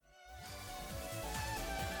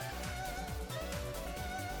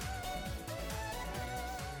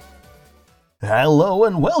Hello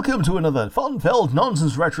and welcome to another fun-filled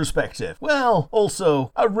nonsense retrospective. Well,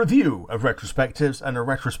 also a review of retrospectives and a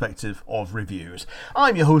retrospective of reviews.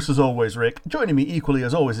 I'm your host as always, Rick. Joining me equally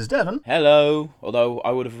as always is Devon. Hello, although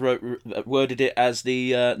I would have worded it as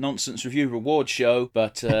the Nonsense Review Reward Show,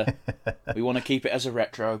 but we want to keep it as a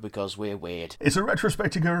retro because we're weird. It's a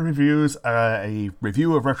retrospective of reviews, a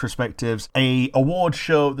review of retrospectives, a award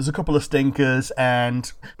show, there's a couple of stinkers,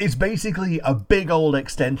 and it's basically a big old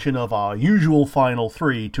extension of our usual final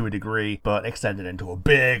three to a degree, but extended into a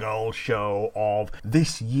big old show of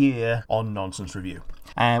this year on Nonsense Review.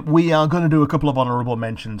 We are going to do a couple of honourable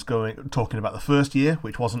mentions talking about the first year,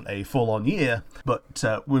 which wasn't a full-on year, but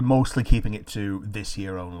we're mostly keeping it to this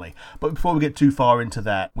year only. But before we get too far into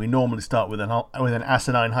that, we normally start with an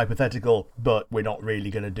asinine hypothetical, but we're not really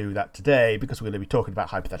going to do that today because we're going to be talking about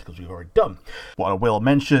hypotheticals we've already done. What I will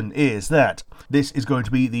mention is that this is going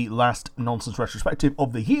to be the last nonsense retrospective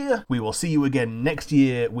of the year. We will see you again next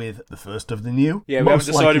year with the first of the new. Yeah, we haven't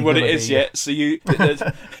decided what it is yet, so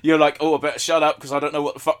you're like, oh, I better shut up because I don't know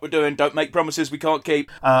what the fuck we're doing. Don't make promises we can't keep.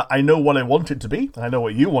 I know what I want it to be. I know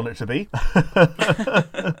what you want it to be.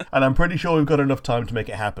 And I'm pretty sure we've got enough time to make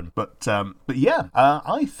it happen. But yeah,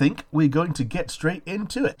 I think we're going to get straight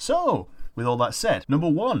into it. So, with all that said, number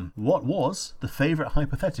one, what was the favourite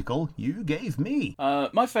hypothetical you gave me?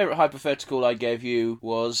 My favourite hypothetical I gave you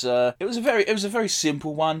was it was a very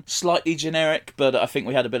simple one, slightly generic, but I think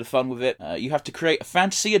we had a bit of fun with it. You have to create a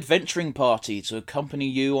fantasy adventuring party to accompany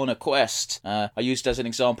you on a quest. I used as an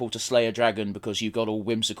example to slay a dragon because you got all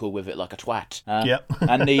whimsical with it like a twat. Yep.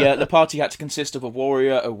 And the party had to consist of a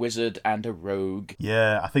warrior, a wizard, and a rogue.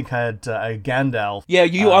 Yeah, I think I had a Gandalf. Yeah,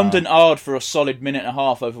 you ummed and ahed for a solid minute and a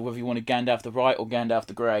half over whether you wanted Gandalf the Right or Gandalf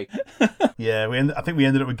the Grey. Yeah, I think we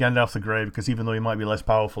ended up with Gandalf the Grey because even though he might be less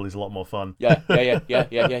powerful, he's a lot more fun. Yeah.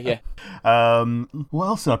 What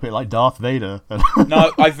else did I pick? Like Darth Vader?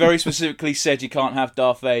 No, I very specifically said you can't have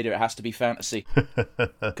Darth Vader. It has to be fantasy.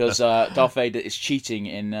 Because Darth Vader is cheating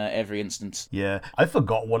in every instance. Yeah, I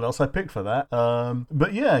forgot what else I picked for that.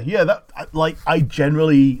 But yeah, that I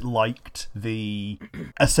generally liked the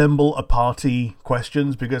assemble a party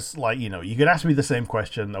questions because, you could ask me the same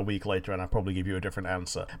question a week later and I'd probably give you a different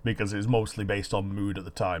answer because it's mostly based on mood at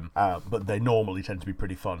the time. But they normally tend to be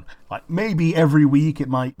pretty fun. Like maybe every week it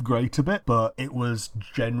might grate a bit, but it was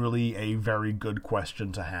generally a very good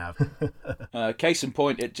question to have. Case in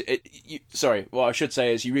point, what I should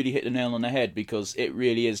say is you really hit the nail on the head because it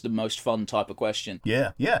really is the most fun type of question.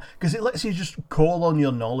 Yeah, because it lets you just call on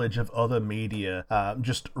your knowledge of other media,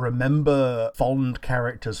 just remember fond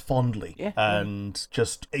characters fondly, and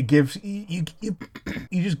just it gives you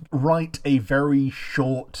just write a very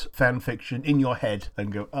short fan fiction in your head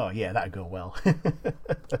and go, oh yeah, that'd go well.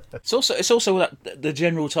 It's also that the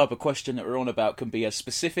general type of question that we're on about can be as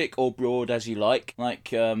specific or broad as you like. Like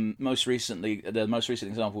the most recent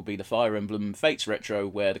example would be the Fire Emblem Fates retro,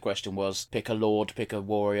 where the question was pick a lord, pick a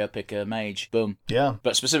warrior, pick a mage. Boom. Yeah.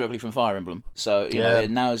 But specifically from Fire Emblem, so you know it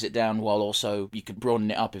narrows it down while also you could broaden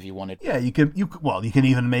it up if you wanted. Yeah, you can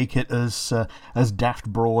even make it as daft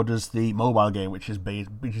broad as the mobile game, which is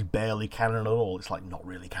barely canon at all. It's not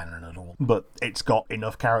really canon at all, but it's got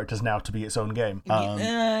enough characters now to be its own game.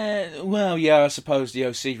 I suppose the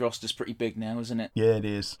OC roster's pretty big now, isn't it? Yeah, it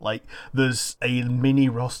is. There's a mini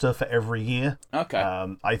roster for every year.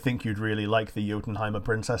 Okay. I think you'd really like the Jotunheimer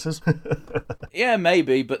princesses. Yeah,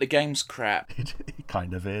 maybe, but the game's crap. It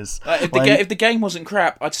kind of is. If the game wasn't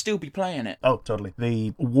crap, I'd still be playing it. Oh, totally.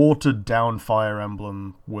 The watered-down Fire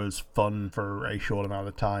Emblem was fun for a short amount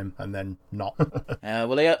of time, and then not.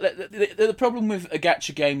 The problem with a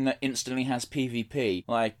gacha game that instantly has PvP,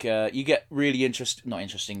 you get really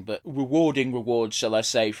rewarding rewards, shall I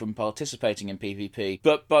say, from participating in PvP.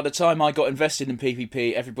 But by the time I got invested in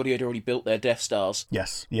PvP, everybody had already built their Death Stars.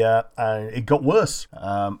 Yes, yeah, it got worse.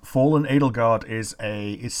 Fallen Edelgard is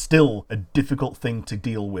still a difficult thing to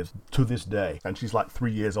deal with to this day, and she's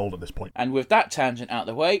 3 years old at this point. And with that tangent out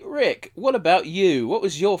the way, Rick, what about you? What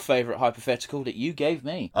was your favourite hypothetical that you gave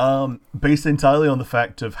me? Based entirely on the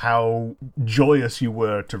fact of how joyous you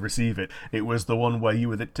were to receive it. It was the one where you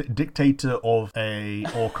were the dictator of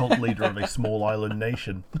or cult leader of a small island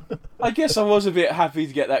nation. I guess I was a bit happy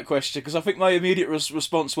to get that question because I think my immediate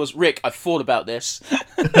response was, Rick, I've thought about this.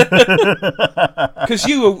 Because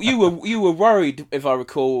you were worried, if I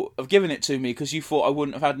recall, of giving it to me because you thought I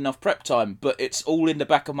wouldn't have had enough prep time, but it's all in the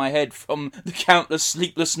back of my head from the countless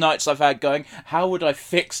sleepless nights I've had going, how would I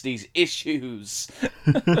fix these issues?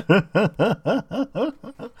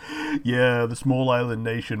 Yeah, the small island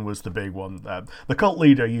nation was the big one. The cult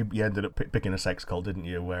leader, you ended up picking a sex cult, didn't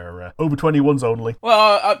you? Where over 21s only.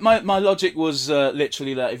 Well, my logic was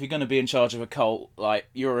literally that if you're going to be in charge of a cult, like,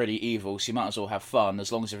 you're already evil, so you might as well have fun,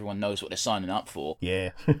 as long as everyone knows what they're signing up for.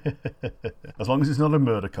 Yeah. As long as it's not a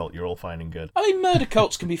murder cult, you're all fine and good. I mean, murder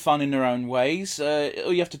cults can be fun in their own ways.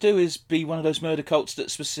 All you have to do is be one of those murder cults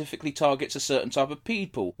that specifically targets a certain type of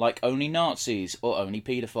people, like only Nazis or only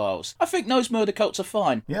paedophiles. I think those murder cults are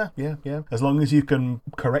fine. Yeah. As long as you can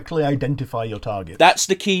correctly identify your target. That's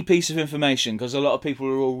the key piece of information, because a lot of people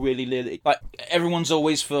are all really... Like, everyone's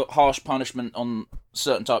always for harsh punishment on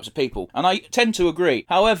certain types of people, and I tend to agree.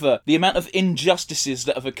 However, the amount of injustices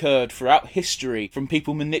that have occurred throughout history from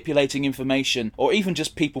people manipulating information, or even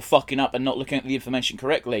just people fucking up and not looking at the information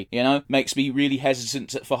correctly, makes me really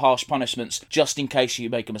hesitant for harsh punishments, just in case you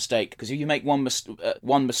make a mistake. Because if you make one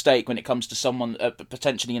mistake when it comes to someone,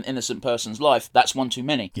 potentially an innocent person's life, that's one too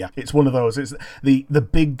many. Yeah, it's one of those. It's the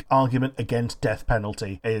big argument against death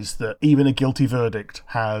penalty is that even a guilty verdict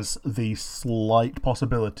has the slight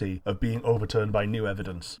possibility of being overturned by new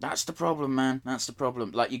evidence. That's the problem, man. That's the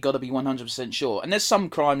problem. Like, you got to be 100% sure. And there's some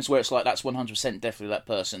crimes where it's like, that's 100% definitely that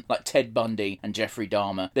person. Like Ted Bundy and Jeffrey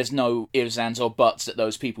Dahmer. There's no ifs, ands, or buts that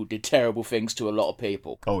those people did terrible things to a lot of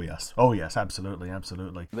people. Oh, yes, absolutely.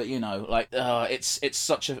 But, it's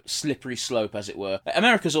such a slippery slope, as it were.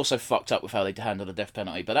 America's also fucked up with how they handle the death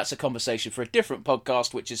penalty, but that's a conversation for a different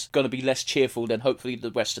podcast, which is going to be less cheerful than hopefully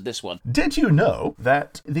the rest of this one. Did you know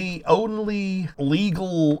that the only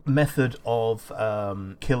legal method of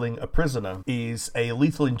killing a prisoner is a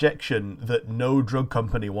lethal injection that no drug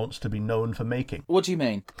company wants to be known for making? What do you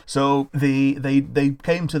mean? So they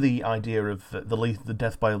came to the idea of the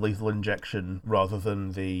death by lethal injection rather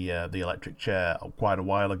than the electric chair quite a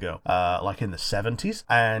while ago, like in the 70s,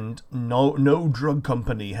 and no drug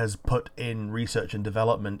company has put in research and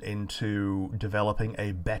development into developing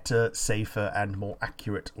a better, safer, and more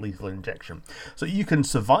accurate lethal injection. So you can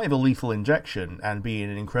survive a lethal injection and be in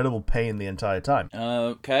incredible pain the entire time.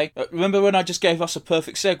 Okay. Remember when I just gave us a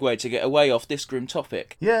perfect segue to get away off this grim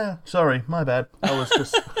topic? Yeah, sorry, my bad. I was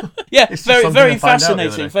just... Yeah, very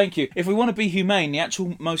fascinating, thank you. If we want to be humane, the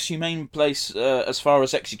actual most humane place as far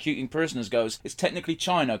as executing prisoners goes is technically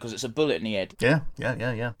China, because it's a bullet in the head.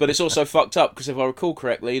 Yeah. But it's also fucked up, because if I recall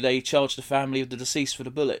correctly, they charged the family of the deceased for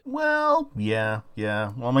the bullet. Well, yeah.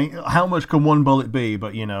 Well, I mean, how much can one bullet be?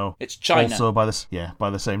 But, it's China. Also, by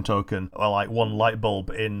the same token, well, like one light bulb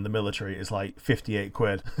in the military is like 58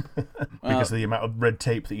 quid because of the amount of red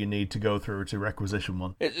tape that you need to go through to requisition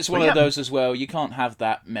one. It's one of those as well. You can't have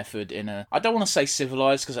that method in a... I don't want to say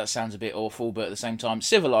civilized, because that sounds a bit awful, but at the same time,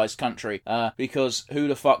 civilized country, because who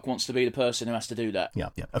the fuck wants to be the person who has to do that? Yeah.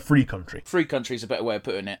 A free country. Free country is a better way of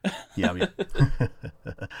putting it. Yeah.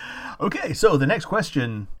 Okay, so the next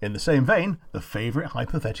question, in the same vein, the favourite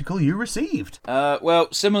hypothetical you received? Well,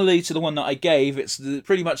 similarly to the one that I gave, it's the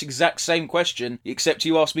pretty much exact same question, except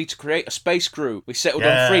you asked me to create a space crew. We settled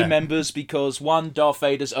on 3 members because 1, Darth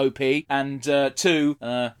Vader's OP, and 2,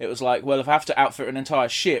 it was like, well, if I have to outfit an entire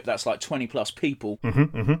ship, that's like 20 plus people.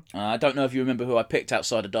 I don't know if you remember who I picked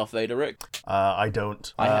outside of Darth Vader, Rick. I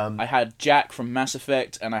don't. I had Jack from Mass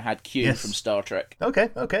Effect, and I had Q from Star Trek. Okay.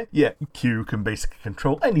 Yeah, Q can basically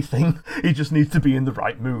control anything. He just needs to be in the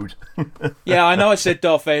right mood. Yeah, I know I said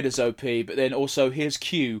Darth Vader's OP, but then also here's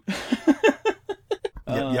Q.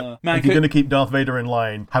 Yep. Man, if you're going to keep Darth Vader in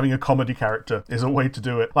line, having a comedy character is a way to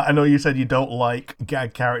do it. Like, I know you said you don't like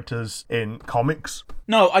gag characters in comics.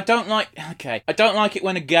 No, I don't like... Okay. I don't like it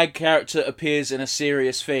when a gag character appears in a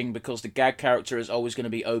serious thing, because the gag character is always going to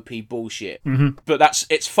be OP bullshit. But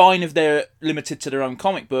it's fine if they're limited to their own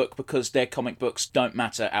comic book, because their comic books don't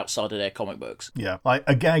matter outside of their comic books. Yeah, like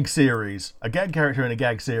a gag character in a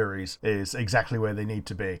gag series is exactly where they need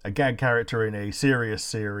to be. A gag character in a serious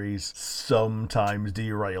series sometimes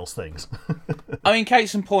derails things. I mean,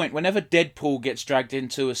 case in point, whenever Deadpool gets dragged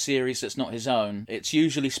into a series that's not his own, it's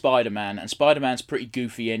usually Spider-Man, and Spider-Man's pretty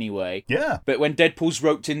goofy anyway. Yeah. But when Deadpool's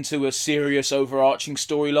roped into a serious overarching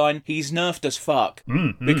storyline, he's nerfed as fuck.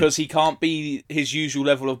 Because he can't be his usual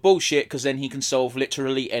level of bullshit, because then he can solve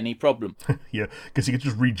literally any problem. Yeah, because he can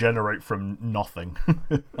just regenerate from nothing.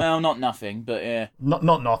 Well, not nothing, but yeah. Not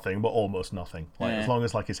nothing, but almost nothing. Like, as long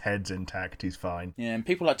as like his head's intact, he's fine. Yeah, and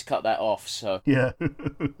people like to cut that off, so... Yeah.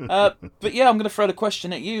 But yeah, I'm going to throw the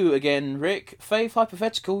question at you again, Rick. Fave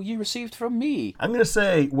hypothetical you received from me. I'm going to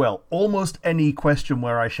say, well, almost any question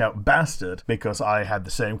where I shout bastard, because I had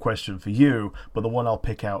the same question for you, but the one I'll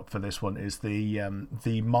pick out for this one is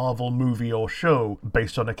the Marvel movie or show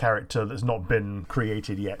based on a character that's not been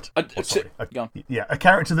created yet. A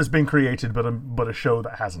character that's been created, but a show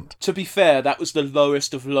that hasn't. To be fair, that was the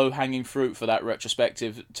lowest of low-hanging fruit for that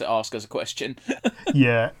retrospective to ask as a question.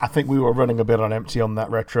 Yeah, I think we were running a bit on empty on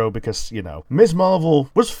that retro because, Ms. Marvel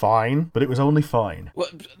was fine, but it was only fine. Well,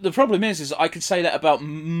 the problem is I can say that about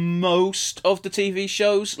most of the TV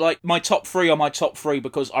shows. Like, my top 3 are my top 3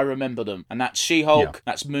 because I remember them. And that's She-Hulk,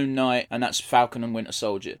 that's Moon Knight, and that's Falcon and Winter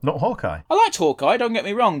Soldier. Not Hawkeye. I liked Hawkeye, don't get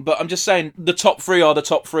me wrong, but I'm just saying the top 3 are the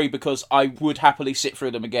top 3 because I would happily sit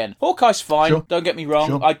through them again. Hawkeye's fine, don't get me wrong.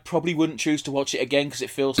 Sure. I probably wouldn't choose to watch it again because it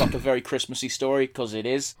feels like a very Christmassy story, because it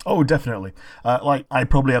is. Oh, definitely. I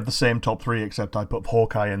probably have the same top 3, except I put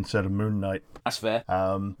Hawkeye instead of Moon Knight. That's fair.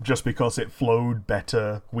 Just because it flowed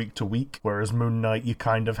better week to week, whereas Moon Knight, you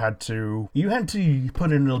kind of had to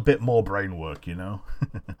put in a bit more brain work,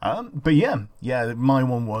 But yeah, my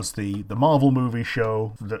one was the Marvel movie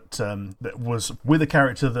show that was with a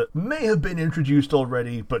character that may have been introduced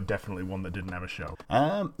already, but definitely one that didn't have a show.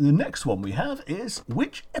 The next one we have is,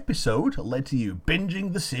 which episode led to you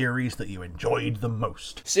binging the series that you enjoyed the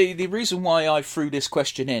most? See, the reason why I threw this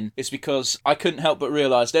question in is because I couldn't help but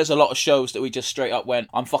realise there's a lot of shows that we just straight up went,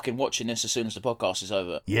 I'm fucking watching this as soon as the podcast is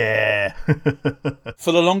over. Yeah.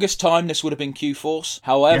 For the longest time, this would have been Q-Force.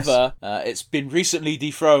 However, it's been recently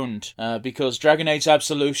dethroned because Dragon Age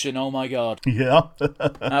Absolution, oh my god. Yeah.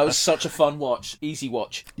 That was such a fun watch. Easy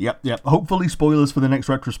watch. Yep. Hopefully spoilers for the next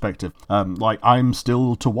retrospective. I'm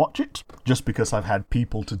still to watch it, just because I've had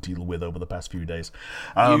people to deal with over the past few days.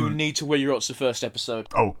 You need to where you're watch the first episode.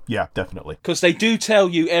 Oh, yeah, definitely. Because they do tell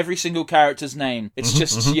you every single character's name. It's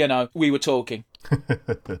we were talking.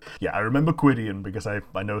 Yeah, I remember Quidian because I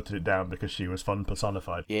noted it down because she was fun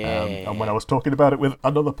personified. Yeah. And when I was talking about it with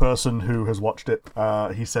another person who has watched it,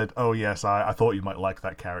 he said, oh yes, I thought you might like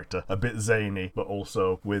that character. A bit zany, but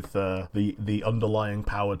also with the underlying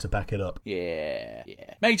power to back it up. Yeah.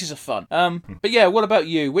 Mages are fun. But yeah, what about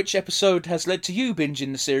you? Which episode has led to you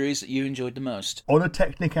binging the series that you enjoyed the most? On a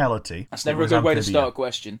technicality... That's never a good way to start a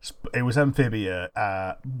question. It was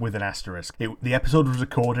Amphibia with an asterisk. The episode was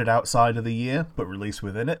recorded outside of the year, but released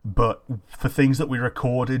within it. But for things that we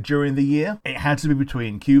recorded during the year, it had to be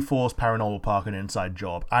between Q-Force, Paranormal Park, and Inside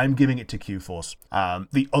Job. I'm giving it to Q-Force.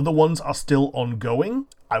 The other ones are still ongoing.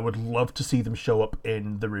 I would love to see them show up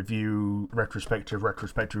in the retrospective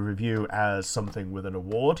review as something with an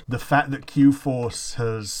award. The fact that Q-Force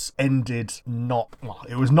has ended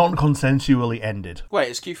it was non-consensually ended. Wait,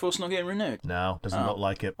 is Q-Force not getting renewed? No, doesn't look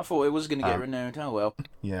like it. I thought it was going to get renewed. Oh well.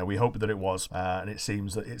 Yeah, we hope that it was. And it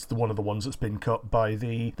seems that it's one of the ones that's been cut by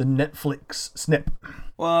the Netflix snip.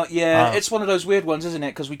 Well, yeah, it's one of those weird ones, isn't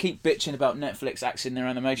it? Because we keep bitching about Netflix axing their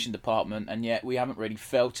animation department, and yet we haven't really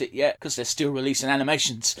felt it yet, because they're still releasing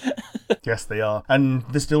animations. Yes, they are. And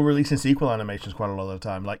they're still releasing sequel animations quite a lot of the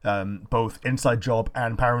time, like both Inside Job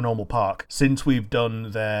and Paranormal Park. Since we've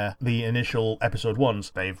done the initial episode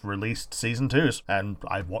 1s, they've released season 2s, and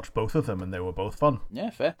I've watched both of them, and they were both fun.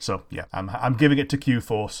 Yeah, fair. So, yeah, I'm giving it to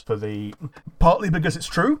Q-Force for partly because it's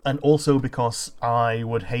true, and also because I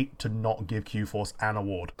would hate to not give Q-Force an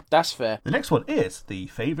award. That's fair. The next one is the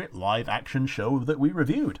favourite live-action show that we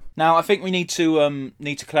reviewed. Now, I think we need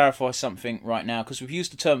to clarify something right now, because we've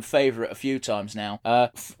used the term favourite a few times now.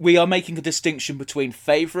 We are making a distinction between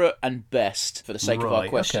favourite and best for the sake of our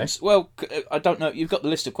questions. Okay. Well, I don't know. You've got the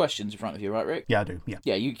list of questions in front of you, right, Rick? Yeah, I do. Yeah.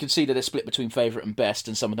 Yeah, you can see that they're split between favourite and best,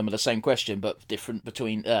 and some of them are the same question, but different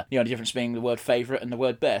between the difference being the word favourite and the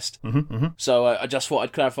word best. So I just thought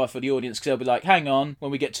I'd clarify for the audience, because they'll be like, hang on,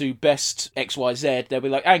 when we get to best XYZ, they'll be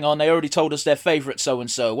like, hang on, they already told us their favourite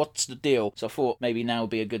so-and-so, what's the deal? So I thought maybe now would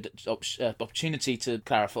be a good opportunity to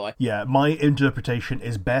clarify. Yeah, my interpretation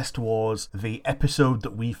is best was the episode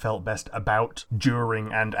that we felt best about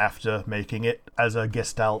during and after making it, as a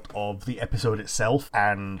gestalt of the episode itself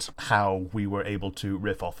and how we were able to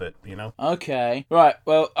riff off it, Okay. Right,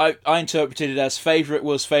 well, I interpreted it as favourite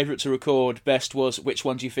was favourite to record, best was which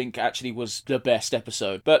one do you think actually was the best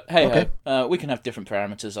episode. But hey, we can have different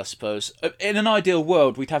parameters, I suppose. In an ideal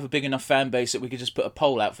world, we'd have a big enough fan base that we could just put a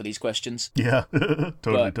poll out for these questions. Yeah,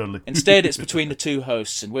 totally. Instead, it's between the two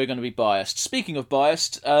hosts, and we're going to be biased. Speaking of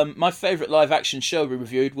biased, my favourite live-action show we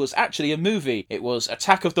reviewed was actually a movie. It was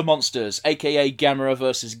Attack of the Monsters, aka Gamera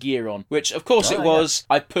vs. Giron, which, of course, it was.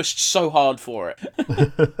 Yeah. I pushed so hard for it.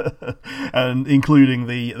 And including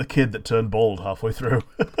the kid that turned bald halfway through.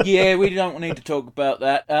 Yeah, we don't need to talk about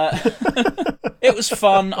that. It was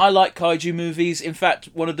fun. I like kaiju movies. In fact,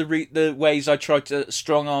 one of the ways I tried to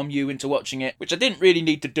strong arm you into watching it, which I didn't really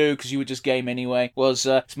need to do because you were just game anyway, was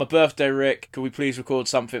it's my birthday, Rick. Could we please record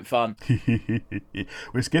something fun?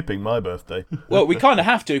 We're skipping my birthday. Well, we kind of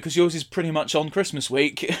have to because yours is pretty much on Christmas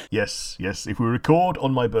week. Yes. If we record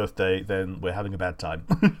on my birthday, then we're having a bad time.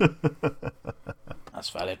 That's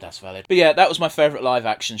valid. But yeah, that was my favourite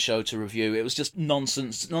live-action show to review. It was just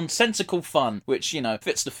nonsensical fun, which,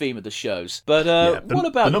 fits the theme of the shows. But what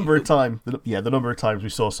about... The number of times we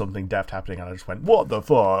saw something daft happening and I just went, what the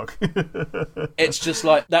fuck? It's just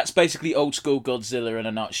like, that's basically old-school Godzilla in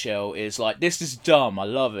a nutshell, is like, this is dumb, I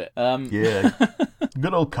love it. Yeah.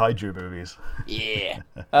 Good old kaiju movies. Yeah.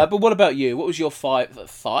 But what about you? What was your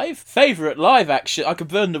favourite live-action... I could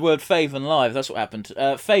burn the word fave and live, that's what happened.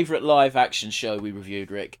 Favourite live-action show we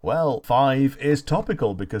reviewed, Rick? Well, 5 is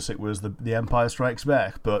topical because it was the Empire Strikes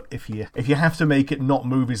Back, but if you have to make it not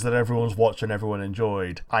movies that everyone's watched and everyone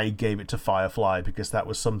enjoyed, I gave it to Firefly because that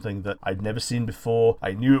was something that I'd never seen before.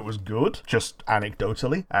 I knew it was good, just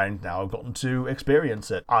anecdotally, and now I've gotten to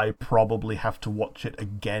experience it. I probably have to watch it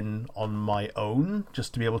again on my own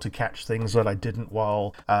just to be able to catch things that I didn't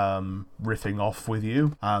while riffing off with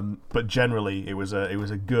you. But generally, it was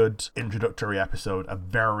a good introductory episode, a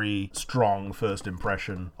very strong first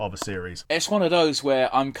impression of a series. It's one of those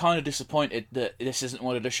where I'm kind of disappointed that this isn't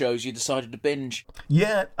one of the shows you decided to binge.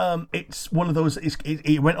 Yeah, it's one of those.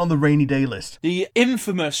 It went on the rainy day list. The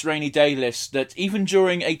infamous rainy day list that even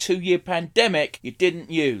during a 2-year pandemic you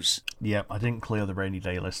didn't use. Yeah, I didn't clear the rainy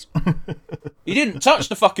day list. You didn't touch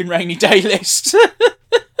the fucking rainy day list.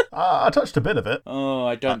 I touched a bit of it. Oh,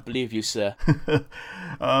 I don't believe you, sir.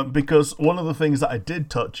 Because one of the things that I did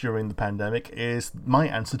touch during the pandemic is my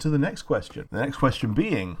answer to the next question. The next question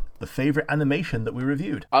being the favourite animation that we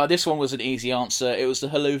reviewed. This one was an easy answer. It was the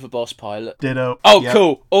Helluva Boss pilot. Ditto. Oh, yep.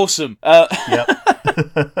 Cool. Awesome. Yep.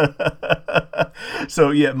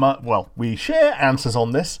 So, yeah, we share answers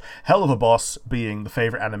on this. Helluva Boss being the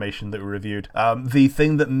favourite animation that we reviewed. The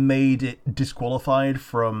thing that made it disqualified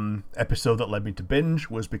from episode that led me to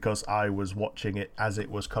binge was because I was watching it as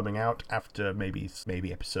it was coming out after maybe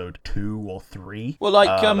episode 2 or 3. Well,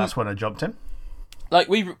 that's when I jumped in. Like,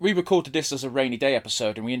 we recorded this as a rainy day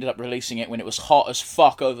episode, and we ended up releasing it when it was hot as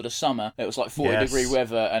fuck over the summer. It was like 40-degree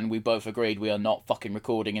weather, and we both agreed we are not fucking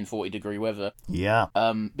recording in 40-degree weather. Yeah.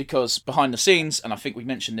 Because behind the scenes, and I think we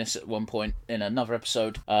mentioned this at one point in another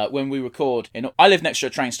episode, when we record... I live next to a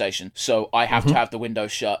train station, so I have to have the window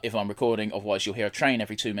shut if I'm recording, otherwise you'll hear a train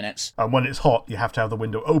every 2 minutes. And when it's hot, you have to have the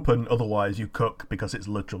window open, otherwise you cook, because it's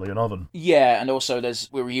literally an oven. Yeah, and also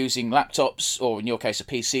we were using laptops, or in your case a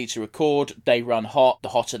PC, to record. They run hot. The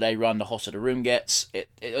hotter they run, the hotter the room gets.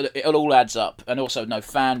 It all adds up. And also no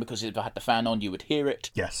fan, because if I had the fan on, you would hear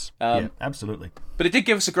it. Yes. Yeah, absolutely. But it did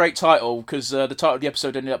give us a great title, because the title of the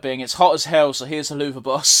episode ended up being It's Hot as Hell, so here's Helluva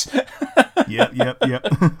Boss. Yep.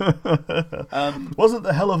 Wasn't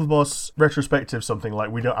the Helluva Boss retrospective something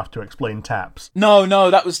like we don't have to explain taps?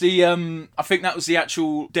 No, that was the... I think that was the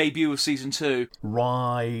actual debut of Season 2.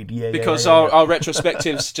 Right, yeah. Because our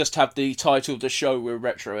retrospectives just have the title of the show we're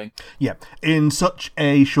retroing. Yeah. In such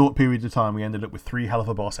a short period of time, we ended up with 3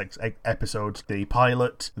 Helluva Boss episodes. The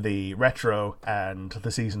pilot, the retro, and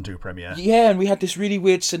the Season 2 premiere. Yeah, and we had this really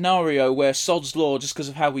weird scenario where Sod's Law, just because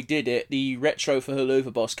of how we did it, the retro for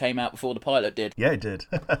Helluva Boss came out before the pilot did. Yeah, it did.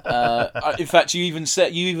 In fact, you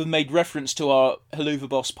even made reference to our Helluva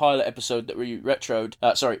Boss pilot episode that we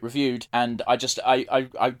reviewed, and I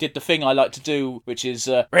did the thing I like to do, which is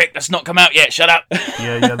Rick, that's not come out yet. Shut up.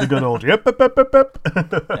 Yeah, the good old yep.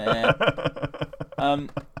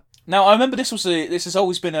 Now, I remember this has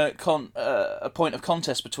always been a point of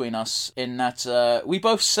contest between us, in that we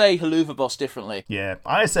both say Helluva Boss differently. Yeah,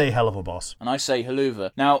 I say Helluva Boss. And I say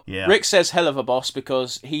Helluva. Now, yeah. Rick says Helluva Boss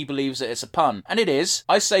because he believes that it's a pun. And it is.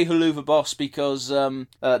 I say Helluva Boss because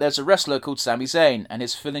there's a wrestler called Sami Zayn, and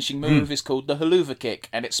his finishing move is called the Helluva Kick,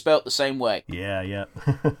 and it's spelt the same way. Yeah.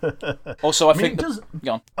 Also, I think...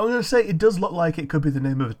 Go on. I was going to say, it does look like it could be the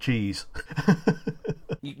name of a cheese.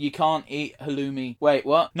 You can't eat halloumi. Wait,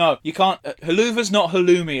 what? No, you can't. Helluva's not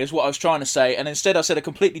halloumi, is what I was trying to say, and instead I said a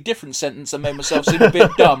completely different sentence and made myself seem a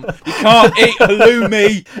bit dumb. You can't eat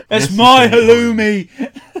halloumi. It's my halloumi.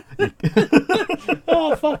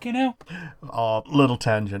 Oh, fucking hell. Little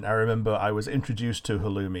tangent. I remember I was introduced to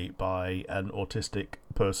halloumi by an autistic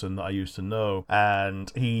person that I used to know,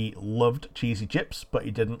 and he loved cheesy chips, but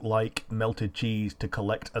he didn't like melted cheese to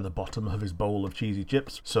collect at the bottom of his bowl of cheesy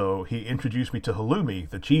chips. So he introduced me to halloumi,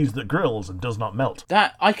 the cheese that grills and does not melt.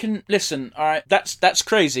 That I can listen. All right, that's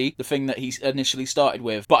crazy. The thing that he initially started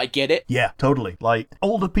with, but I get it. Yeah, totally. Like,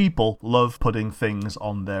 older people love putting things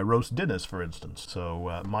on their roast dinners, for instance.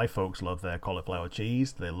 So my folks love their cauliflower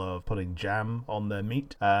cheese. They love putting jam on their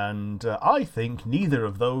meat, and I think neither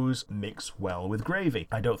of those mix well with gravy.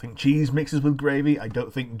 I don't think cheese mixes with gravy. I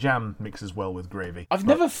don't think jam mixes well with gravy. I've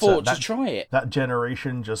never thought to try it. That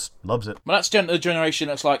generation just loves it. Well, that's the generation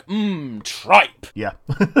that's like, tripe. Yeah.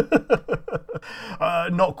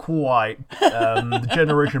 Not quite. The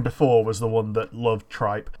generation before was the one that loved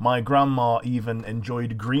tripe. My grandma even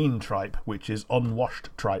enjoyed green tripe, which is unwashed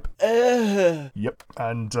tripe. Yep.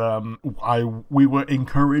 And we were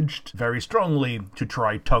encouraged very strongly to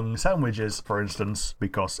try tongue sandwiches, for instance,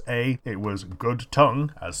 because A, it was good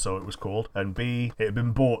tongue, as so it was called, and B, it had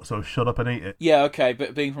been bought, so shut up and eat it. Yeah, okay,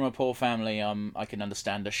 but being from a poor family, I can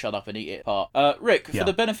understand the shut up and eat it part. Rick, for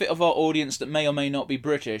the benefit of our audience that may or may not be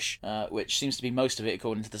British, which seems to be most of it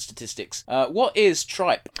according to the statistics, what is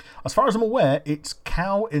tripe? As far as I'm aware, it's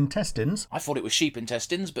cow intestines. I thought it was sheep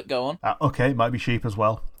intestines, but go on. Okay, might be sheep as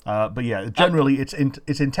well. But yeah, generally it's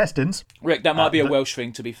intestines. Rick, that might be a Welsh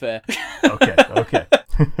thing, to be fair. Okay.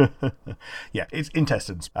 Yeah, it's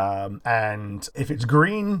intestines. And if it's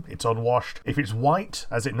green, it's unwashed. If it's white,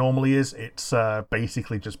 as it normally is, it's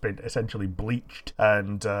basically just been essentially bleached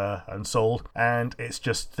and sold. And it's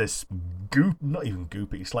just this goop, not even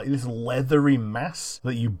goopy, it's like this leathery mass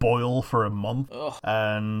that you boil for a month. Ugh.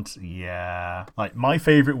 And yeah, like my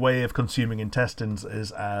favourite way of consuming intestines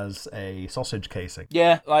is as a sausage casing.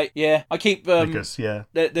 I keep because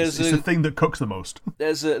it's the thing that cooks the most.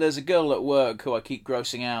 There's a girl at work who I keep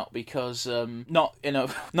grossing out because not in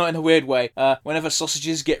a weird way. Whenever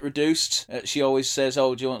sausages get reduced, she always says,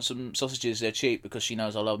 "Oh, do you want some sausages? They're cheap," because she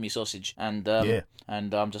knows I love me sausage. And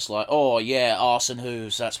and I'm just like, "Oh yeah, arse and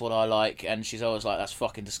hooves, that's what I like." And she's always like, "That's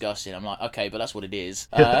fucking disgusting." I'm like, "Okay, but that's what it is."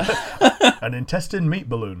 An intestine meat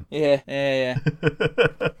balloon. Yeah.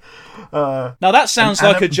 Now that sounds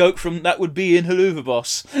like a joke that would be in Haluva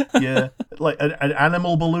Boss. Yeah, like an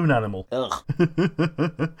animal balloon animal. Ugh.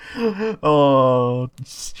 Oh,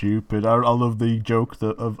 stupid. I love the joke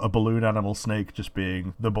of a balloon animal snake just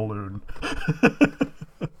being the balloon.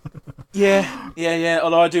 Yeah.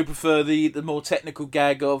 Although I do prefer the more technical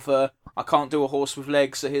gag of I can't do a horse with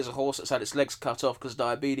legs, so here's a horse that's had its legs cut off because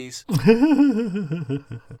diabetes.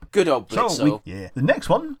 Good old Blitzo. The next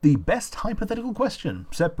one, the best hypothetical question,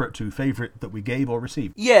 separate to favourite that we gave or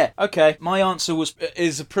received. Yeah, okay. My answer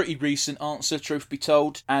is a pretty recent answer, truth be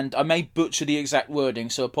told, and I may butcher the exact wording,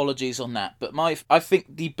 so apologies on that. But I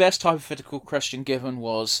think the best hypothetical question given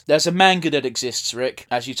was, there's a manga that exists, Rick,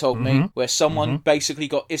 as you told me, where someone basically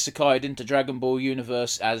got isekai'd into Dragon Ball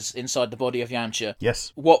universe as inside the body of Yamcha.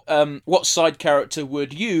 Yes. What side character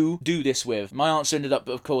would you do this with? My answer ended up,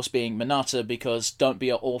 of course, being Minata, because don't be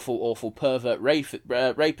an awful pervert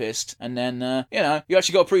rapist, and then, you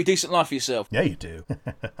actually got a pretty decent life for yourself. Yeah, you do.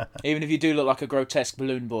 Even if you do look like a grotesque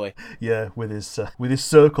balloon boy. Yeah, with his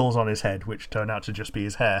circles on his head, which turn out to just be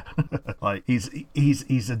his hair. Like, he's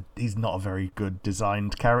not a very good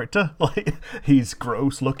designed character. Like, he's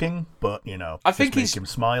gross looking, but, I think make him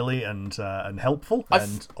smiley and helpful,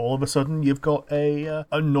 and all of a sudden you've got a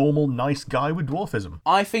normal, nice guy with dwarfism.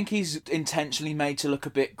 I think he's intentionally made to look a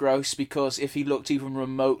bit gross, because if he looked even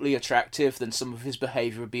remotely attractive, then some of his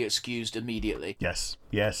behaviour would be excused immediately.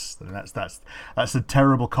 Yes, and that's a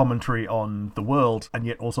terrible commentary on the world, and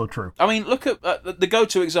yet also true. I mean, look at the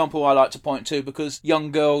go-to example I like to point to, because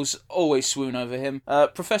young girls always swoon over him.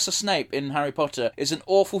 Professor Snape in Harry Potter is an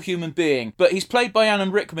awful human being, but he's played by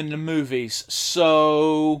Alan Rickman in the movies,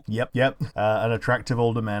 so... Yep. An attractive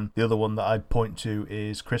older man. The other one that I'd point to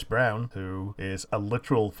is Chris Brown, who is a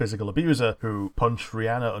literal physical abuser who punched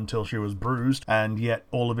Rihanna until she was bruised, and yet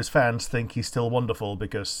all of his fans think he's still wonderful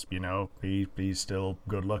because, he's still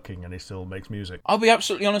good looking and he still makes music. I'll be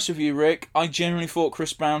absolutely honest with you, Rick. I genuinely thought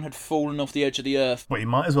Chris Brown had fallen off the edge of the earth. But he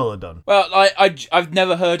might as well have done. Well, I've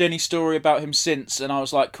never heard any story about him since, and I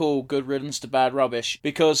was like, cool, good riddance to bad rubbish.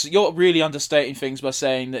 Because you're really understating things by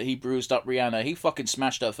saying that he bruised up Rihanna. He fucking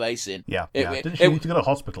smashed her face in. Yeah. Didn't she need to go to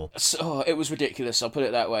hospital? It was ridiculous, I'll put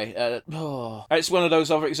it that way. It's one of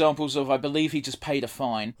those other examples of I believe he just paid a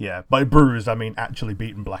fine. Yeah, by bruised, I mean actually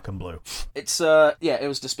beaten black and blue. It's it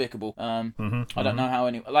was despicable. I don't know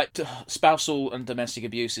how spousal and domestic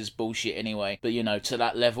abuse is bullshit anyway, but to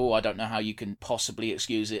that level, I don't know how you can possibly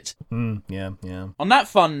excuse it. Yeah. On that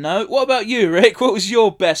fun note, what about you, Rick? What was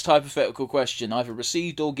your best hypothetical question, either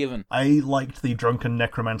received or given? I liked the drunken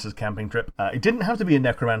necromancer's camping trip. It didn't have to be a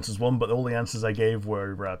necromancer's one, but all the answers I gave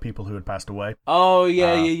were people who had passed away. Oh,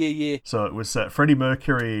 yeah. So it was Freddie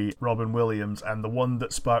Mercury, Robin Williams, and the one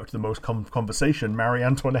that sparked the most conversation, Marie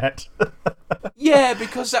Antoinette. Yeah,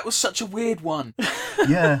 because that was such a weird one.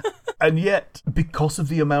 Yeah. And yet, because of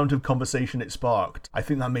the amount of conversation it sparked, I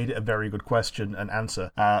think that made it a very good question and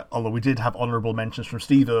answer. Although we did have honourable mentions from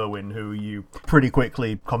Steve Irwin, who you pretty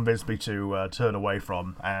quickly convinced me to turn away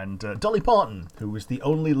from, and Dolly Parton, who was the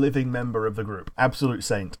only living member of the group. Absolute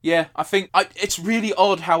saint. Yeah, I think it's really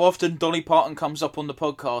odd how often Dolly Parton comes up on the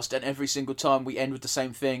podcast, and every single time we end with the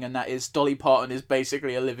same thing, and that is Dolly Parton is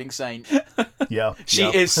basically a living saint. Yeah. She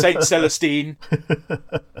is Saint Celestine.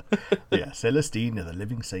 Yeah, Celestine, the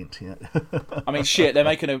living saint, yeah. I mean, shit, they're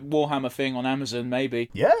making a Warhammer thing on Amazon, maybe.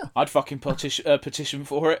 Yeah. I'd fucking petition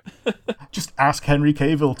for it. Just ask Henry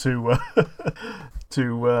Cavill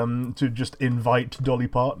to just invite Dolly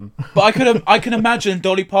Parton. But I can imagine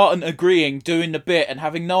Dolly Parton agreeing, doing the bit, and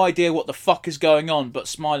having no idea what the fuck is going on, but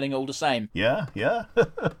smiling all the same. Yeah.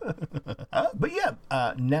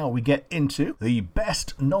 Now we get into the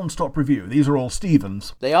best non-stop review. These are all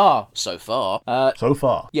Stevens. They are, so far. So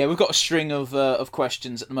far. Yeah, we've got a string of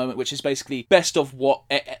questions at the moment, which is basically best of what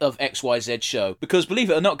of XYZ show. Because believe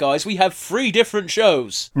it or not, guys, we have 3 different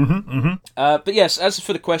shows. But yes, as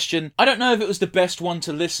for the question, I don't know if it was the best one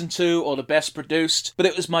to listen to or the best produced, but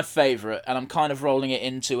it was my favourite, and I'm kind of rolling it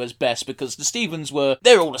into as best because the Stevens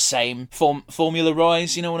they're all the same. Formula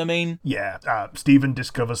Rise, you know what I mean? Yeah, Steven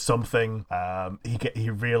discovers something. He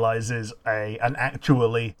realises and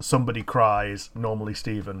actually somebody cries, normally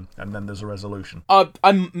Steven, and then there's a resolution.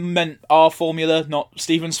 I meant our formula, not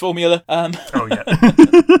Steven's formula. Oh yeah.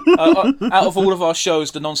 Out of all of our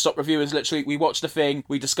shows, the non-stop review is literally we watch the thing,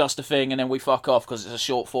 we discuss the thing, and then we fuck off because it's a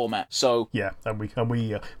short format. So yeah, and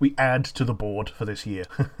we add to the board for this year.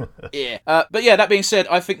 Yeah. But yeah, that being said,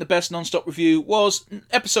 I think the best non-stop review was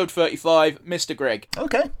episode 35, Mr. Greg.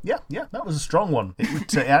 Okay, yeah, that was a strong one.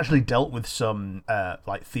 It actually dealt with some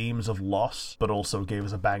themes of loss, but also gave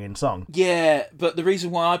us a banging song. Yeah, but the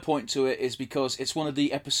reason why I point to it is because it's one of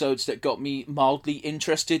the episodes that got me mildly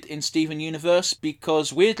interested in Steven Universe,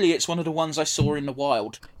 because weirdly it's one of the ones I saw in the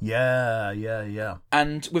wild. Yeah.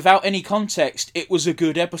 And without any context, it was a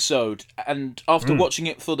good episode. And after watching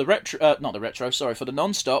it for the for the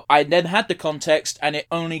non-stop, I then had the context and it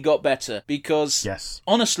only got better because, yes,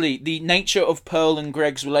 honestly, the nature of Pearl and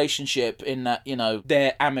Greg's relationship in that,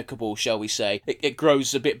 they're amicable, shall we say. It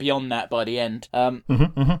grows a bit beyond that by the end.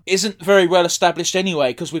 Isn't very well established anyway,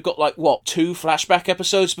 because we've got 2 flashback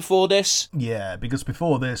episodes before this? Yeah, because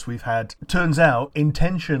before this we've had, turns out,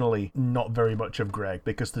 intentionally not very much of Greg,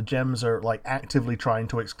 because the gems are actively trying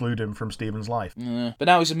to exclude him from Steven's life. But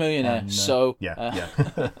now he's a millionaire, so... Yeah.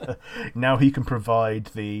 Now he can provide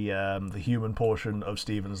the human portion of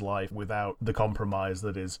Steven's life without the compromise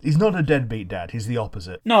that is... He's not a deadbeat dad, he's the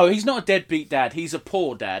opposite. No, he's not a deadbeat dad, he's a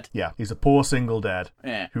poor dad. Yeah, he's a poor single dad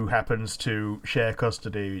who happens to share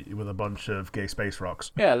custody with a bunch of gay space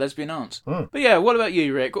rocks. Yeah, lesbian aunts. But yeah, what about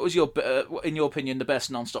you, Rick? What was your, in your opinion, the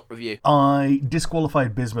best non-stop review? I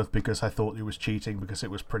disqualified Bismuth because I thought he was cheating, because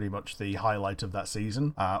it was pretty much the highlight of that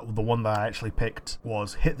season. The one that I actually picked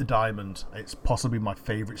was Hit the Diamond. It's possibly my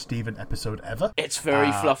favourite Steven episode ever. It's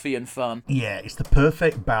very fluffy and fun. Yeah, it's the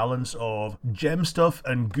perfect balance of gem stuff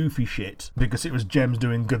and goofy shit, because it was gems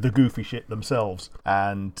doing the goofy shit themselves.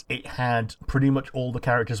 And it had pretty much all the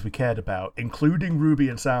characters we cared about, including Ruby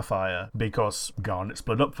and Sapphire, because Garnet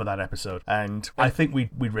split up for that episode. And I think we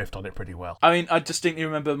riffed on it pretty well. I mean, I distinctly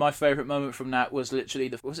remember my favourite moment from that was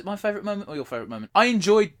literally was it my favourite moment or your favourite moment? I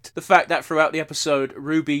enjoyed the fact that throughout the episode,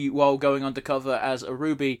 Ruby, while going undercover as a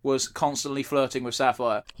Ruby, was constantly flirting with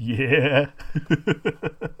Sapphire. Yeah.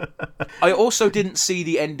 I also didn't see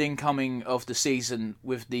the ending coming of the season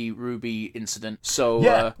with the Ruby incident, so...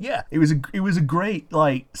 Yeah. It was a great,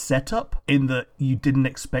 setup in that you didn't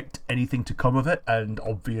expect anything to come of it, and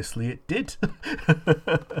obviously it did.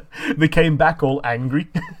 They came back all angry.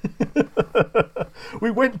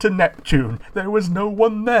 We went to Neptune. There was no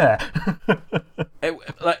one there.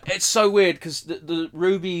 It's it's so weird because the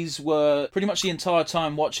Rubies were pretty much the entire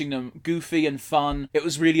time watching them goofy and fun. It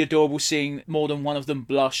was really adorable seeing more than one of them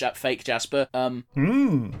blush at fake Jasper.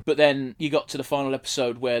 But then you got to the final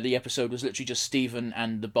episode where the episode was literally just Steven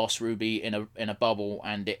and the boss Ruby in a bubble,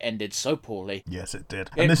 and it ended so poorly. Yes, it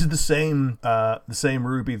did. And this is the same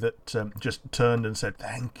Ruby that just turned and said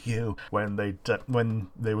thank you when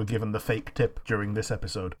they were given the fake tip during this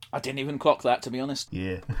episode. I didn't even clock that, to be honest.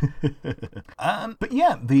 Yeah. But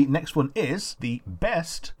yeah, the next one is the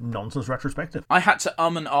best nonsense retrospective. I had to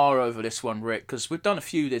and ah over this one, Rick, because we've done a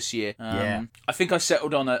few this year. Yeah. I think I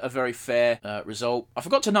settled on a very fair result. I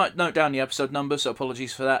forgot to note down the episode number, so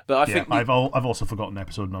apologies for that. But I think I've also forgotten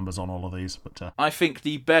episode numbers on all of these. But I think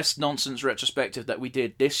the best nonsense retrospective that we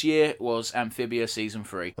did this year was Amphibia Season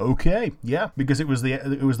 3. Okay, yeah, because it was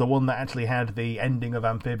the one that actually had the ending of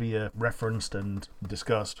Amphibia referenced and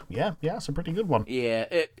discussed. Yeah, it's a pretty good one. Yeah,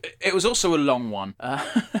 it was also a long one.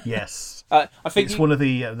 Yes. I think it's one of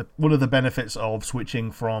the benefits of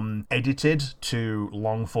switching from edited to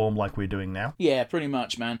long form like we're doing now. Yeah, pretty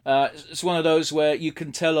much, man. It's one of those where you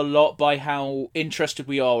can tell a lot by how interested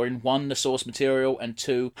we are in, one, the source material, and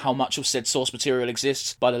two, how much of said source material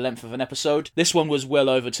exists by the length of an episode. This one was well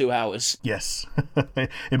over 2 hours. Yes.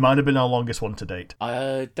 It might have been our longest one to date.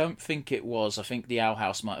 I don't think it was. I think the Owl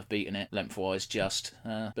House might have beaten it lengthwise just.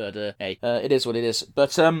 But hey, it is what it is.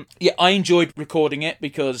 But yeah, I enjoyed recording it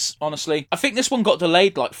because, honestly, I think this one got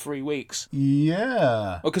delayed like 3 weeks.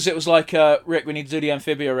 Yeah. Because it was like, Rick, we need to do the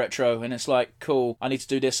Amphibia retro, and it's like, cool, I need to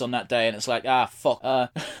do this on that day, and it's like, fuck.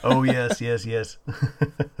 Oh, yes.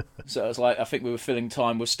 So it was like, I think we were filling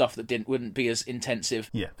time with stuff that wouldn't be as intensive.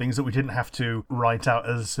 Yeah, things that we didn't have to write out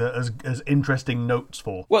as interesting notes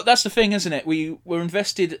for. Well, that's the thing, isn't it? We were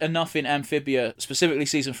invested enough in Amphibia, specifically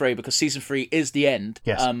Season 3, because Season 3 is the end.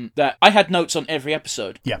 Yes. That I had notes on every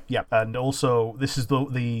episode. Yeah. And also, this is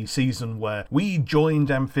the season where we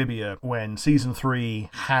joined Amphibia when Season 3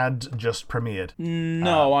 had just premiered.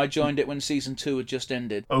 No, I joined it when Season 2 had just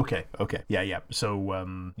ended. Okay. Yeah. So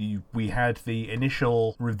we had the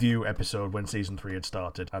initial review episode when Season 3 had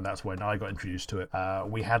started, and that's when I got introduced to it.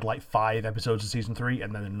 We had like 5 episodes of Season 3,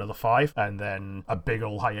 and then another 5, and then a big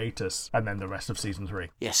old hiatus, and then the rest of Season 3.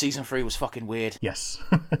 Yeah, Season 3 was fucking weird. Yes.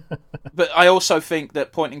 But I also think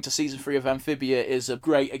that pointing to Season 3 of Amphibia is a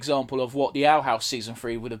great example of what the Owl House Season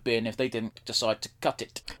 3 would have been if they didn't decide to cut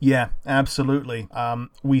it. Yeah, absolutely.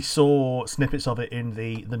 We saw snippets of it in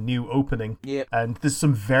the new opening. Yep. And there's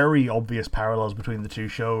some very obvious parallels between the two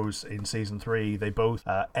shows in Season 3. They both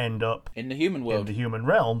end up in the human world. In the human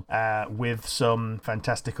realm, with some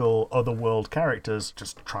fantastical otherworld characters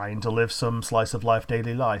just trying to live some slice of life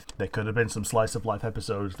daily life. There could have been some slice of life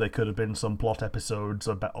episodes. There could have been some plot episodes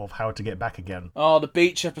of how to get back again. Oh, the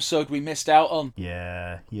beach episode we missed out on.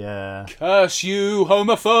 Yeah. Curse you,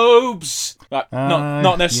 homophobes!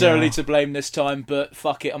 Not necessarily to blame this time, but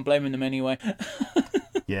fuck it, I'm blaming them anyway.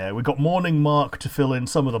 Yeah, we got Morning Mark to fill in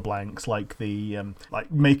some of the blanks, like the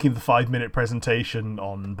making the 5-minute presentation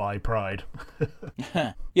on Bi Pride.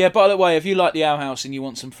 Yeah, by the way, if you like the Owl House and you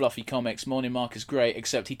want some fluffy comics, Morning Mark is great,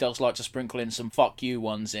 except he does like to sprinkle in some fuck you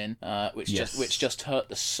ones in, which just hurt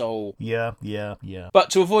the soul. Yeah. But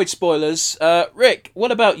to avoid spoilers, Rick,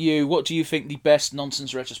 what about you? What do you think the best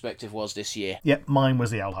nonsense retrospective was this year? Yeah, mine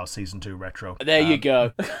was the Owl House Season 2 retro. There you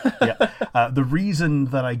go. Yeah. The reason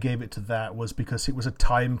that I gave it to that was because it was a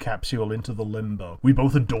time capsule into the limbo. We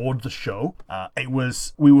both adored the show.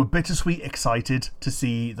 We were bittersweet excited to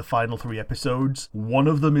see the final 3 episodes. One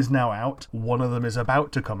of them is now out. One of them is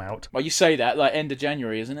about to come out. Well, you say that, like, end of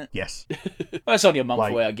January, isn't it? Yes. Well, it's only a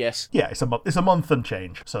month away, I guess. Yeah, it's a month and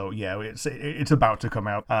change. So, yeah, it's about to come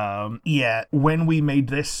out. Yeah, when we made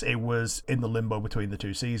this, it was in the limbo between the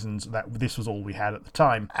 2 seasons. This was all we had at the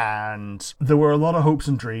time. And there were a lot of hopes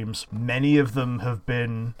and dreams. Many of them have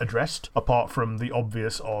been addressed, apart from the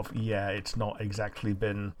obvious of, it's not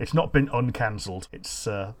been uncancelled. It's,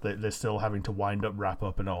 they're still having to wind up, wrap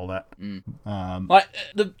up and all that.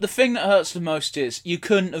 The thing that hurts the most is you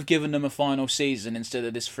couldn't have given them a final season instead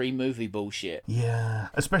of this free movie bullshit. Yeah,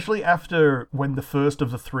 especially after when the first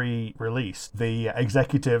of the 3 released, the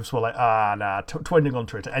executives were like, trending on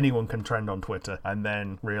Twitter, anyone can trend on Twitter, and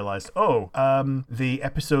then realised, the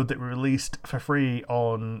episode that we released for free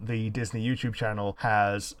on the Disney YouTube channel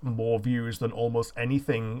has more views than almost anything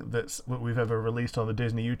anything that we've ever released on the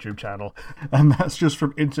Disney YouTube channel, and that's just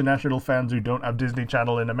from international fans who don't have Disney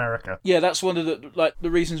Channel in America. Yeah, that's one of the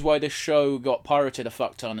reasons why this show got pirated a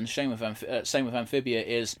fuck ton, and same with Amphibia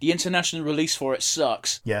is the international release for it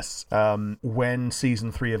sucks. Yes. When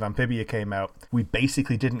season 3 of Amphibia came out, we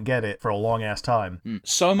basically didn't get it for a long ass time.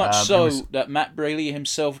 So much that Matt Braley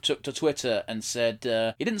himself took to Twitter and said,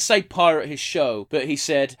 he didn't say pirate his show, but he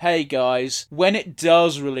said, hey guys, when it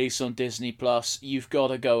does release on Disney Plus, you've got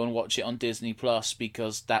to go and watch it on Disney Plus,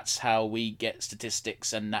 because that's how we get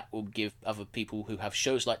statistics, and that will give other people who have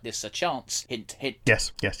shows like this a chance. Hint, hint.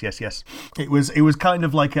 Yes. It was kind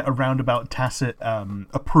of like a roundabout tacit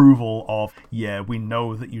approval of, yeah, we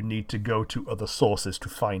know that you need to go to other sources to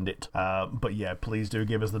find it, but yeah, please do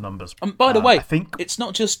give us the numbers. By the way, I think it's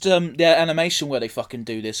not just their animation where they fucking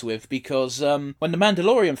do this with, because when The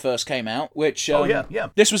Mandalorian first came out, which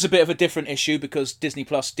this was a bit of a different issue because Disney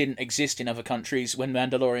Plus didn't exist in other countries when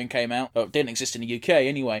Mandalorian came out, or it didn't exist in the UK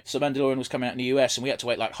anyway, so Mandalorian was coming out in the US and we had to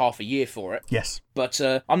wait like half a year for it. Yes. But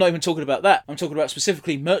I'm not even talking about that. I'm talking about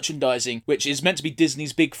specifically merchandising, which is meant to be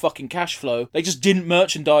Disney's big fucking cash flow. They just didn't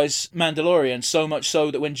merchandise Mandalorian, so much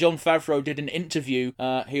so that when Jon Favreau did an interview,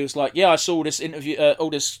 he was like, yeah, I saw this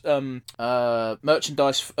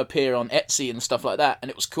merchandise appear on Etsy and stuff like that, and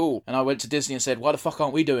it was cool. And I went to Disney and said, why the fuck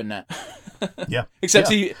aren't we doing that? Yeah. Except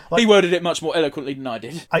he worded it much more eloquently than I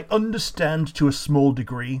did. I understand to a small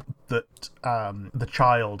degree that the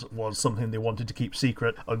child was something they wanted to keep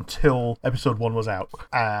secret until episode 1 was out.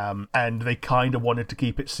 And they kind of wanted to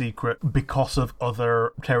keep it secret because of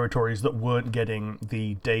other territories that weren't getting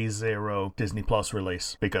the Day Zero Disney Plus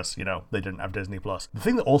release, because, you know, they didn't have Disney Plus. The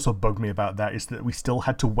thing that also bugged me about that is that we still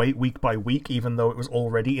had to wait week by week, even though it was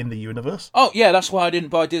already in the universe. Oh, yeah, that's why I didn't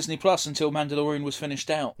buy Disney Plus until Mandalorian was finished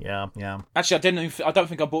out. Yeah. Actually, I don't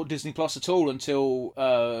think I bought Disney Plus at all until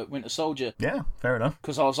Winter Soldier. Yeah, fair enough.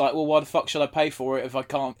 Because I was like, well, why the fuck should I pay for it if I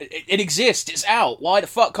can't? It exists, it's out. Why the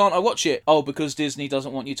fuck can't I watch it? Oh, because Disney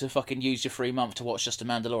doesn't want you to fucking use your free month to watch just a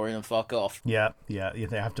Mandalorian and fuck off. Yeah, they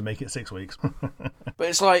have to make it 6 weeks. But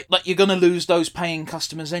it's like you're gonna lose those paying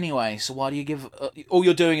customers anyway, so why do you give... all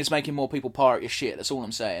you're doing is making more people pirate your shit, that's all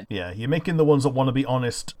I'm saying. Yeah, you're making the ones that want to be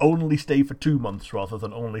honest only stay for 2 months rather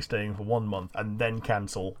than only staying for 1 month and then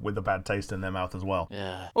cancel with a bad taste in their mouth as well.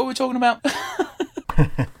 Yeah. What are we talking about?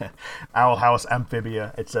 Owl House,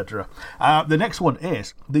 Amphibia, etc. The next one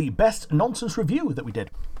is the best nonsense review that we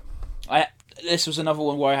did. This was another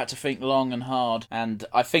one where I had to think long and hard, and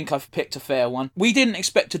I think I've picked a fair one. We didn't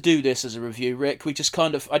expect to do this as a review, Rick. I just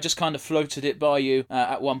kind of floated it by you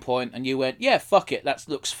at one point, and you went, yeah, fuck it, that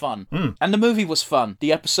looks fun. And the movie was fun.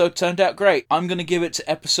 The episode turned out great. I'm going to give it to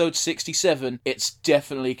episode 67. It's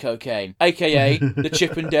definitely cocaine, aka the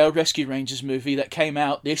Chip and Dale Rescue Rangers movie that came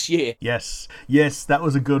out this year. Yes, that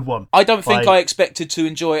was a good one. I don't think I expected to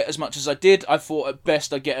enjoy it as much as I did. I thought at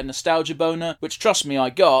best I'd get a nostalgia boner, which trust me,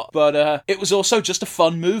 I got, but it was also just a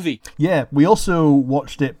fun movie. Yeah, we also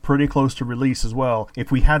watched it pretty close to release as well.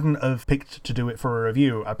 If we hadn't have picked to do it for a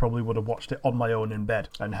review, I probably would have watched it on my own in bed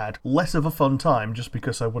and had less of a fun time just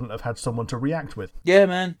because I wouldn't have had someone to react with. Yeah,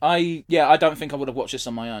 man. I don't think I would have watched this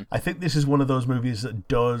on my own. I think this is one of those movies that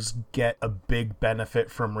does get a big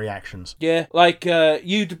benefit from reactions. Yeah, like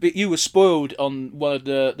you were spoiled on one of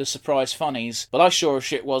the surprise funnies, but I sure as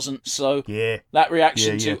shit wasn't, so yeah. That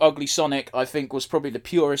reaction to Ugly Sonic, I think, was probably the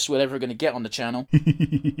purest we're ever going to get on the channel.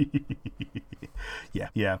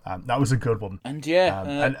 Yeah, that was a good one. And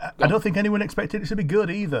and I don't think anyone expected it to be good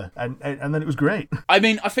either, and then it was great. I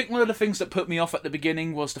mean, I think one of the things that put me off at the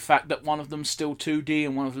beginning was the fact that one of them's still 2D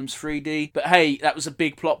and one of them's 3D, but hey, that was a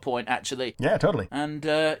big plot point, actually. Yeah, totally. And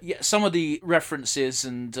some of the references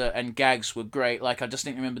and gags were great. Like, I just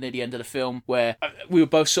remember near the end of the film where we were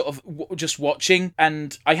both sort of just watching,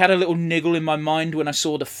 and I had a little niggle in my mind when I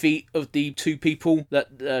saw the feet of the two people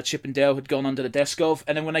that Chip and Dale had gone under the desk of,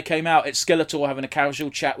 and then when they came out, it's Skeletor having a casual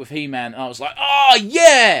chat with He-Man, and I was like, oh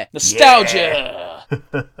yeah, nostalgia. Yeah.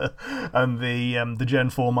 And the Gen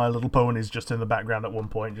 4 My Little Ponies just in the background at one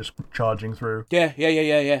point, just charging through. Yeah.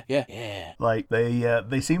 Like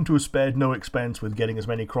they seem to have spared no expense with getting as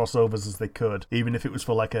many crossovers as they could, even if it was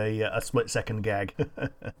for like a split-second gag.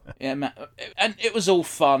 Yeah, man. And it was all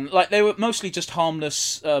fun. Like, they were mostly just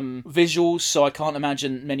harmless visuals, so I can't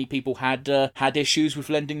imagine many people had issues with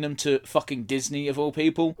lending them to fucking Disney, of all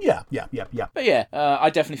people. Yeah. But yeah, I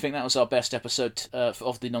definitely think that was our best episode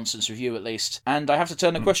of the Nonsense Review, at least. And I have to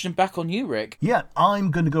turn the question back on you, Rick. Yeah,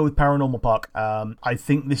 I'm going to go with Paranormal Park. I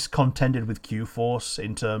think this contended with Q-Force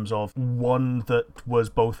in terms of one that was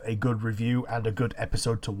both a good review and a good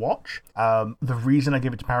episode to watch. The reason I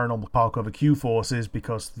give it to Paranormal Park over Q-Force is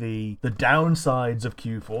because the downsides of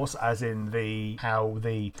Q-Force, as in how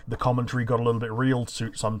the commentary got a little bit real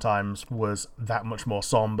sometimes, was that much more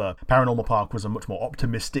somber. Paranormal Park was a much more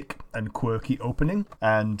optimistic and quirky opening,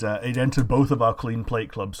 and it entered both of our clean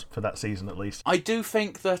plate clubs for that season at least. I do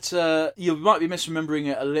think that you might be misremembering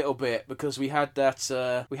it a little bit, because we had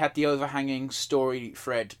the overhanging story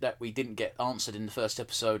thread that we didn't get answered in the first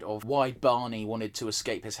episode of why Barney wanted to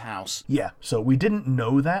escape his house. Yeah, so we didn't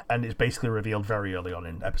know that, and it's basically revealed very early on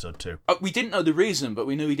in episode 2. We didn't know the reason, but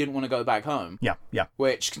we knew he didn't want to go back home. Yeah.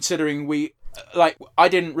 Which, considering I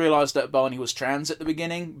didn't realise that Barney was trans at the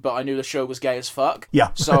beginning, but I knew the show was gay as fuck. Yeah.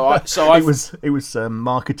 So it was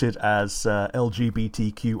marketed as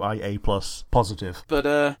LGBTQIA+ positive. But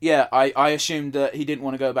I assumed that he didn't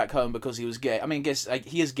want to go back home because he was gay. I mean, I guess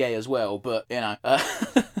he is gay as well, but you know.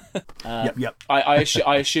 Yep.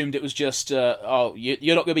 I assumed it was just you're not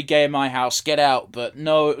going to be gay in my house, get out. But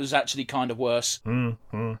no, it was actually kind of worse.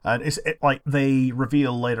 Mm-hmm. And it's like they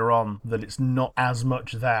reveal later on that it's not as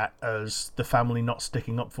much that as the family not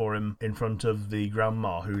sticking up for him in front of the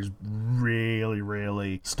grandma, who's really,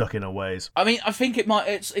 really stuck in her ways. I mean, I think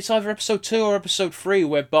it's either episode 2 or episode 3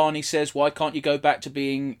 where Barney says, "Why can't you go back to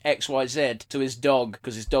being XYZ?" to his dog,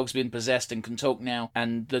 because his dog's been possessed and can talk now.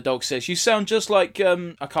 And the dog says, "You sound just like I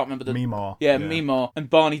can't remember the Meemaw." Yeah, Meemaw. And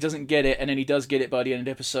Barney doesn't get it, and then he does get it by the end of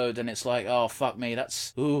the episode, and it's like, oh fuck me,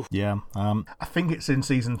 that's ooh. Yeah. I think it's in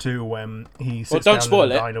season 2 when he sits down spoil in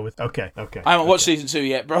the it. diner with. Okay. I haven't watched season 2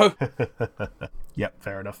 yet, bro. Yep,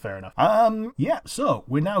 fair enough. So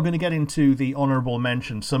we're now going to get into the honourable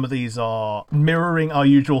mentions. Some of these are mirroring our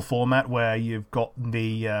usual format, where you've got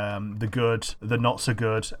the good, the not so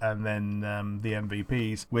good, and then the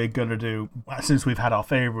MVPs. We're going to do, since we've had our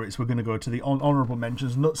favourites, we're going to go to the honourable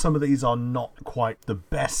mentions. Some of these are not quite the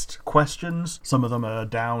best questions. Some of them are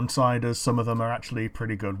downsiders. Some of them are actually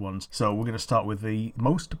pretty good ones. So we're going to start with the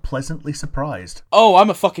most pleasantly surprised. Oh, I'm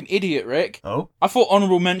a fucking idiot, Rick. Oh? I thought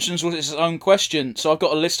honourable mentions was its own question. So I've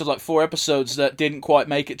got a list of like 4 episodes that didn't quite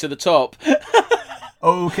make it to the top.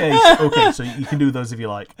 Okay, so you can do those if you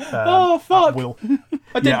like. Oh fuck!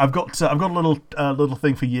 I've got a little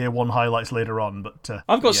thing for year 1 highlights later on, but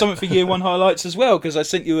I've got something for year 1 highlights as well, because I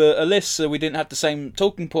sent you a list so we didn't have the same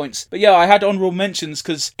talking points. But yeah, I had honourable mentions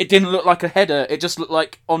because it didn't look like a header; it just looked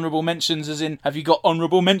like honourable mentions, as in, have you got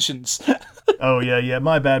honourable mentions? Oh yeah,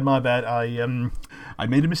 my bad. I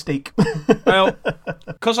made a mistake. Well,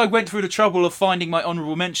 because I went through the trouble of finding my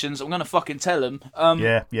honourable mentions, I'm going to fucking tell them.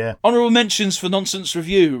 Yeah. Honourable mentions for Nonsense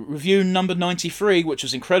Review number 93, which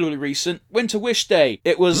was incredibly recent, Winter Wish Day.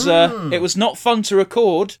 It was not fun to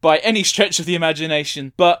record by any stretch of the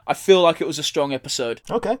imagination, but I feel like it was a strong episode.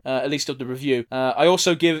 Okay. At least of the review. I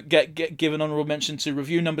also give an honourable mention to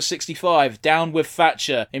review number 65, Down with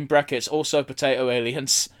Thatcher, in brackets, also Potato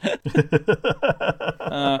Aliens. Just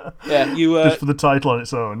for the title on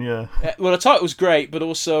its own, yeah. Well, the title was great, but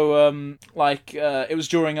also, it was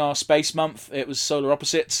during our space month. It was Solar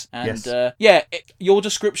Opposites, and yes. Your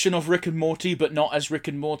description of Rick and Morty, but not as Rick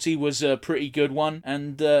and Morty, was a pretty good one.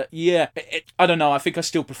 And I don't know. I think I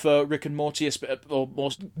still prefer Rick and Morty, or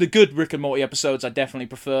the good Rick and Morty episodes. I definitely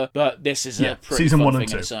prefer, but this is a pretty season fun 1 thing and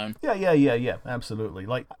 2. in its own. Yeah, absolutely.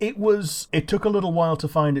 Like it took a little while to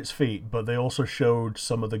find its feet, but they also showed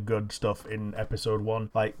some of the good stuff in episode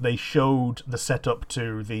 1. Like they showed the setup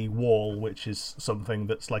to the wall, which is something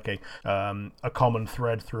that's like a common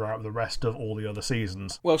thread throughout the rest of all the other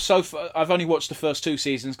seasons. Well, so far, I've only watched the first 2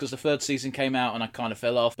 seasons because the 3rd season came out and I kind of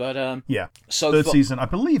fell off. But third season I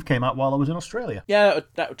believe came out while I was in Australia. Yeah,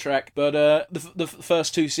 that would track. But the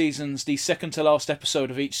first 2 seasons, the second to last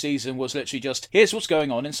episode of each season was literally just, here's what's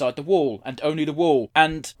going on inside the wall, and only the wall.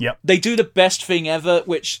 And they do the best thing ever,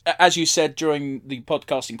 which, as you said during the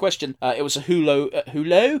podcast in question, it was a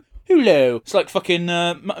Hulu. It's like fucking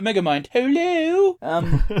Megamind. Hulu.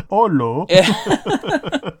 Hello.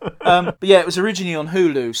 But yeah, it was originally on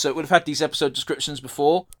Hulu, so it would have had these episode descriptions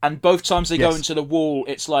before. And both times they go into the wall,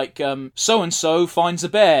 it's like so and so finds a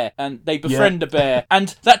bear, and they befriend a bear,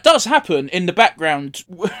 and that does happen in the background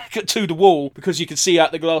to the wall because you can see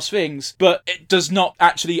out the glass things. But it does not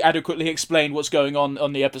actually adequately explain what's going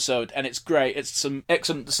on the episode, and it's great. It's some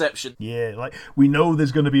excellent deception. Yeah, like we know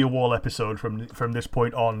there's going to be a wall episode from this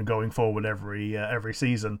point on going forward every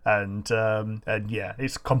season, and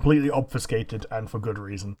it's completely obfuscated and for good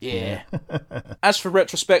reason. Yeah. Yeah. As for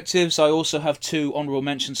retrospectives, I also have 2 honourable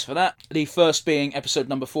mentions for that. The first being episode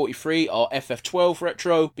number 43, our FF12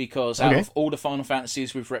 retro, because out of all the Final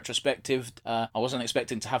Fantasies with retrospective, I wasn't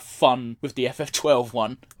expecting to have fun with the FF12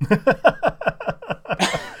 one.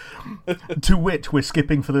 To which we're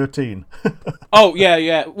skipping 13. Oh,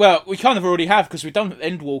 yeah. Well, we kind of already have, because we've done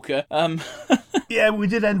Endwalker. Yeah, we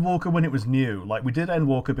did Endwalker when it was new. Like, we did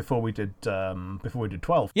Endwalker before we did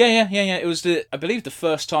 12. Yeah. It was, I believe, the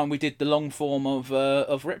first time we did the long form of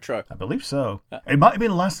retro. I believe so. It might have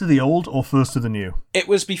been last of the old or first of the new. It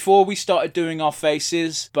was before we started doing our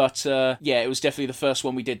faces, but it was definitely the first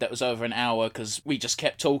one we did that was over an hour, because we just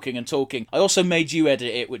kept talking and talking. I also made you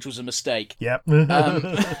edit it, which was a mistake. Yep.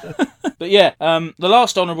 But yeah, the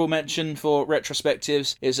last honourable mention for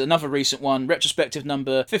retrospectives is another recent one, retrospective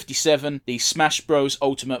number 57, the Smash Bros.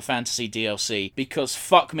 Ultimate Fantasy DLC, because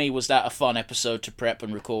fuck me was that a fun episode to prep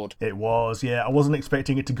and record. It was, yeah. I wasn't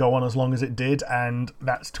expecting it to go on as long as it did, and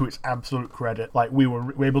that's to its absolute credit. Like, we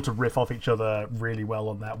were able to riff off each other really well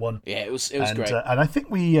on that one. Yeah, it was great. And I think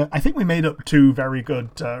we made up 2 very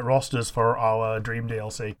good rosters for our Dream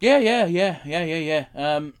DLC. Yeah.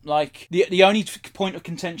 Like, the only point of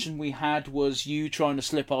contention we had was you trying to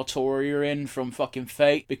slip Artoria in from fucking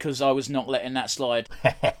Fate, because I was not letting that slide.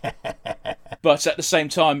 But at the same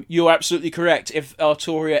time, you're absolutely correct. If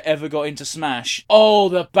Artoria ever got into Smash,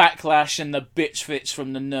 the backlash and the bitch fits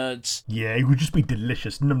from the nerds. Yeah, it would just be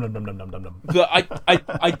delicious. Num num num num num num num. But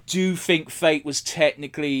I do think Fate was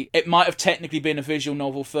it might have technically been a visual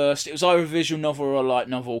novel first. It was either a visual novel or a light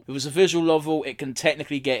novel. If it was a visual novel, it can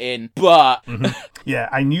technically get in, but... Yeah,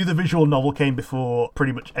 I knew the visual novel came before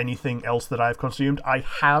pretty much anything else that I've consumed. I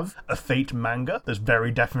have a Fate manga that's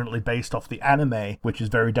very definitely based off the anime, which is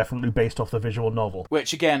very definitely based off the visual novel.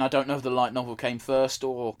 Which, again, I don't know if the light novel came first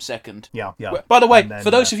or second. Yeah. By the way,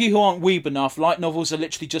 for those of you who aren't weeb enough, light novels are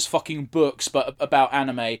literally just fucking books, but about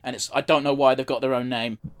anime, and I don't know why they've got their own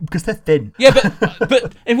name. Because they're thin. Yeah,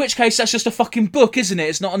 but in which case, that's just a fucking book, isn't it?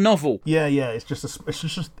 It's not a novel. Yeah, it's just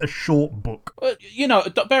a short book.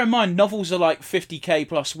 Bear in mind, novels are like 50k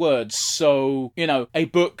plus words, so, a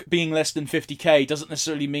book being less than 50k doesn't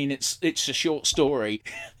necessarily mean it's a short story,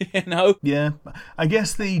 Yeah, I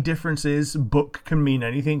guess the difference is book can mean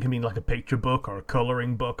anything. It can mean like a picture book or a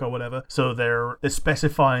colouring book or whatever. So they're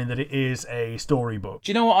specifying that it is a storybook.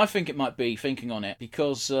 Do you know what I think it might be, thinking on it?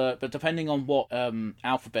 Because, but depending on what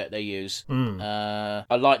alphabet they use, a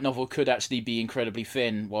light novel could actually be incredibly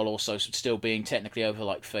thin while also still being technically over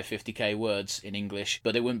like 50k words in English,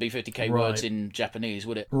 but it wouldn't be 50k words in Japanese,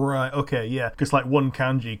 would it? Right, okay, yeah. Because like one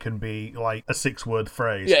kanji can be like a 6-word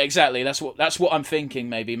phrase. Yeah, exactly. That's what I'm thinking,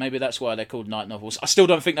 maybe. Maybe that's why they're called night novels. I still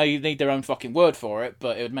don't think they need their own fucking word for it,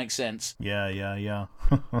 but it would make sense. Yeah.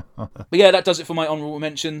 But yeah, that does it for my honourable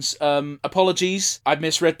mentions. Apologies, I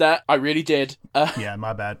misread that. I really did. Yeah,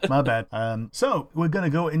 my bad. So, we're going to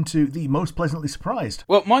go into the most pleasantly surprised.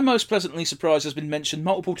 Well, my most pleasantly surprised has been mentioned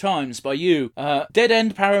multiple times by you. Dead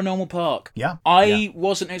End Paranormal Park. Yeah. I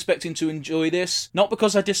wasn't expecting to enjoy this. Not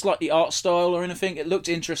because I dislike the art style or anything. It looked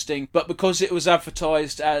interesting. But because it was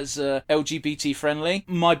advertised as LGBT friendly,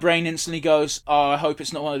 my brain instantly goes, I hope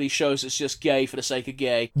it's not one of these shows that's just gay for the sake of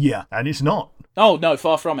gay. Yeah, and it's not. Oh, no,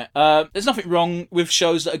 far from it. There's nothing wrong with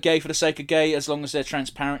shows that are gay for the sake of gay, as long as they're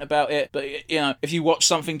transparent about it. But, if you watch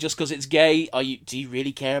something just because it's gay, do you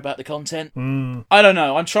really care about the content? I don't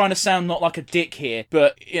know. I'm trying to sound not like a dick here,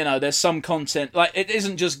 but, there's some content. Like, it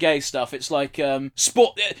isn't just gay stuff. It's like,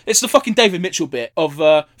 sport. It's the fucking David Mitchell bit of,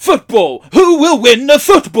 football. Who will win the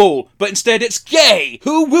football? But instead it's gay.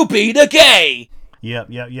 Who will be the gay? Yeah.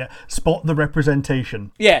 Spot the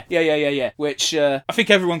representation. Yeah. Which I think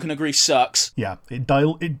everyone can agree sucks. Yeah, it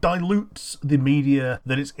dilutes the media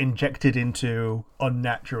that it's injected into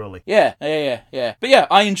unnaturally. Yeah. But yeah,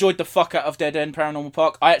 I enjoyed the fuck out of Dead End Paranormal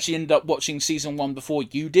Park. I actually ended up watching season 1 before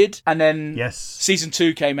you did, and then season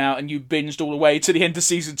 2 came out, and you binged all the way to the end of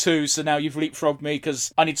season 2. So now you've leapfrogged me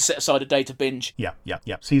because I need to set aside a day to binge. Yeah.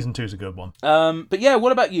 Season 2's a good one. But yeah,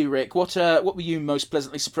 what about you, Rick? What were you most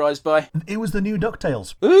pleasantly surprised by? It was the new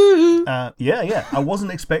DuckTales. Ooh. Yeah. I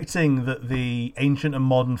wasn't expecting that the ancient and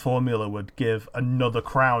modern formula would give another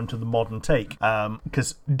crown to the modern take.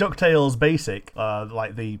 Because DuckTales Basic,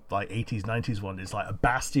 like the 80s, 90s one, is like a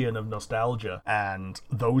bastion of nostalgia, and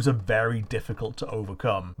those are very difficult to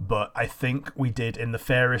overcome. But I think we did, in the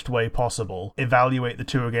fairest way possible, evaluate the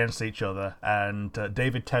two against each other, and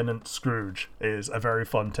David Tennant's Scrooge is a very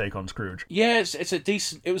fun take on Scrooge. Yeah,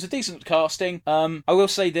 it was a decent casting. I will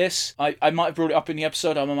say this, I might have brought it up in the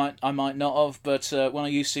episode, I might not have, but when I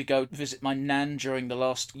used to go visit my nan during the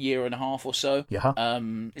last year and a half or so,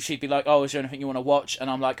 she'd be like, oh, is there anything you want to watch? And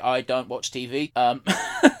I'm like, I don't watch TV.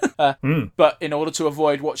 But in order to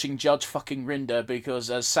avoid watching Judge fucking Rinder, because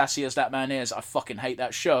as sassy as that man is, I fucking hate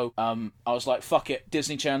that show, I was like, fuck it,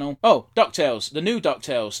 Disney Channel. Oh, DuckTales, the new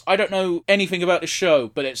DuckTales. I don't know anything about this show,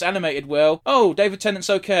 but it's animated well. Oh, David Tennant's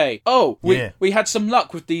okay. Oh, we had some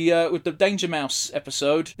luck with the Danger Mouse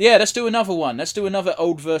episode. Yeah, let's do another one. Let's do another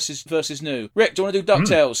old versus new. Rick, do you want to do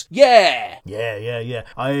DuckTales? Yeah! Yeah.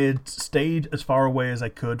 I had stayed as far away as I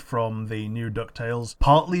could from the new DuckTales,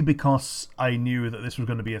 partly because I knew that this was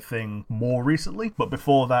going to be a thing more recently, but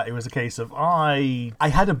before that it was a case of I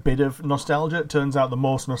had a bit of nostalgia. It turns out the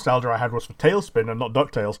most nostalgia I had was for Tailspin and not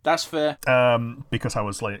DuckTales. That's fair. Because I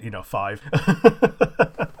was like, 5.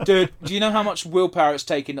 Dude, do you know how much willpower it's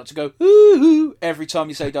taking not to go ooh every time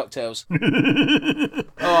you say DuckTales?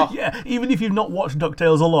 Oh. Yeah, even if you've not watched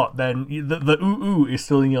DuckTales a lot, then the ooh is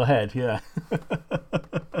still in your head, yeah.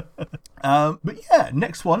 But yeah,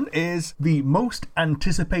 next one is the most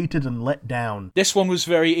anticipated and let down. This one was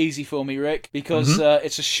very easy for me, Rick, because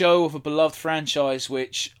it's a show of a beloved franchise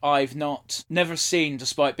which I've never seen,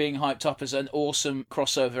 despite being hyped up as an awesome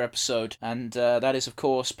crossover episode, and that is, of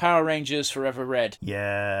course, Power Rangers Forever Red.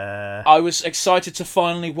 Yeah. I was excited to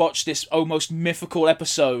finally watch this almost mythical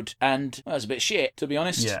episode, and well, it was a bit shit, to be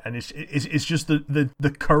honest. Yeah, and it's just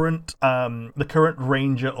the current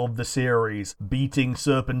Ranger of the series beating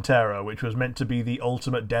Serpentera, which was meant to be the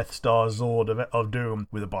ultimate Death Star Zord of Doom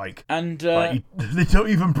with a bike. And they don't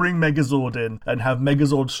even bring Megazord in and have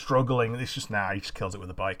Megazord struggling. It's just, he just kills it with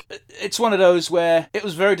a bike. It's one of those where it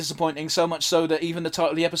was very disappointing, so much so that even the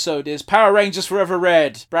title of the episode is Power Rangers Forever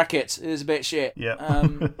Red, brackets, it is a bit shit. Yeah.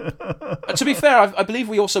 To be fair, I believe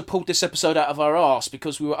we also pulled this episode out of our arse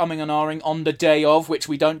because we were umming and ahhing on the day of, which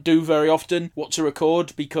we don't do very often, what to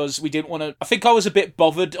record, because we didn't want to... I think I was a bit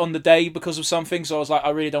bothered on the day because of something, so I was like, I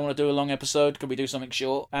really don't want to do a long episode. Can we do something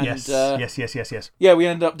short? And, yes. Yeah, we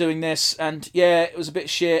ended up doing this, and yeah, it was a bit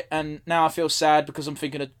shit, and now I feel sad because I'm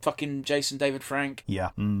thinking of fucking Jason David Frank. Yeah.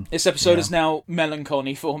 This episode is now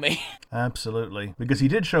melancholy for me. Absolutely. Because he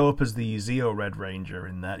did show up as the Zeo Red Ranger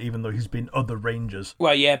in that, even though he's been other Rangers.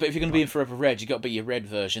 Well, yeah, but if you're going to be in Forever Red, you've got to be your red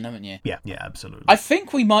version, haven't you? Yeah, absolutely. I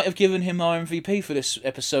think we might have given him our MVP for this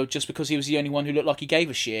episode just because he was the only one who looked like he gave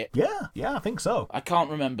a shit. Yeah, I think so. I can't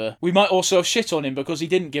remember. We might also have shit on him because he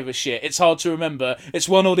didn't give a shit. It's hard to remember. It's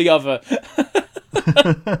one or the other.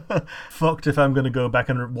 Fucked if I'm going to go back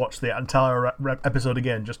and watch the entire episode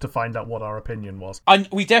again just to find out what our opinion was.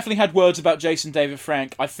 We definitely had words about Jason David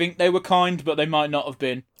Frank. I think they were kind, but they might not have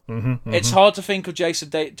been. It's hard to think of Jason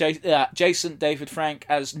David Frank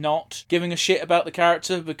as not giving a shit about the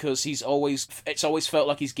character because it's always felt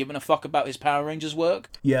like he's given a fuck about his Power Rangers work.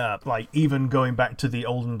 Yeah, like even going back to the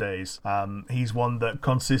olden days, he's one that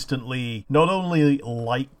consistently not only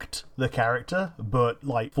liked the character but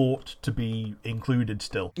like fought to be included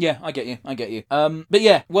still. Yeah, I get you. But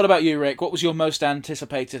yeah, what about you, Rick? What was your most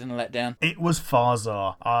anticipated and let down? It was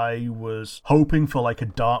Farzar. I was hoping for like a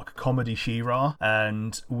dark comedy She-Ra,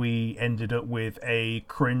 and we ended up with a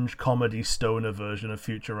cringe comedy stoner version of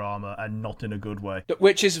Futurama, and not in a good way.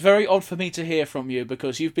 Which is very odd for me to hear from you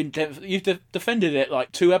because you've defended it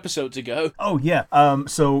like 2 episodes ago. Oh yeah.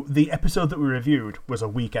 So the episode that we reviewed was a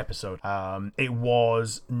weak episode. It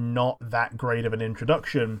was not that great of an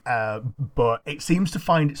introduction, but it seems to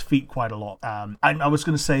find its feet quite a lot. And I was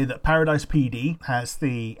going to say that Paradise PD has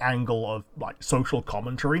the angle of like social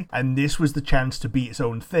commentary, and this was the chance to be its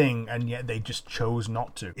own thing, and yet they just chose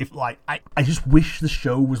not to. If like I just wish the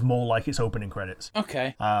show was more like its opening credits.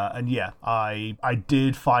 Okay. And yeah, I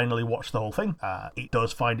did finally watch the whole thing. It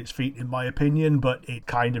does find its feet in my opinion, but it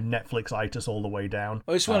kind of Netflix-itis all the way down.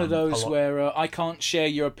 Well, it's one of those where I can't share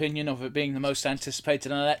your opinion of it being the most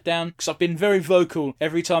anticipated and let down because I've been very vocal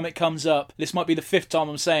every time it comes up. This might be the 5th time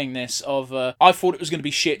I'm saying this of I thought it was going to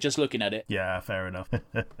be shit just looking at it. Yeah, fair enough.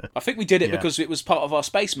 I think we did it because it was part of our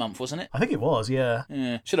Space Month, wasn't it? I think it was, yeah.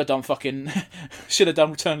 Should have done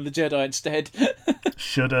Return of the Jedi instead.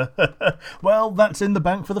 Shoulda. Well, that's in the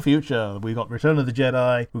bank for the future. We got Return of the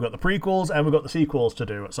Jedi, we got the prequels, and we got the sequels to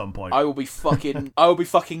do at some point. I will be fucking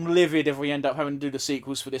livid if we end up having to do the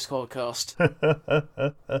sequels for this podcast.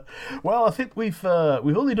 Well, I think we've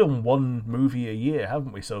only done one movie a year,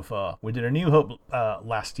 haven't we, so far? We did A New Hope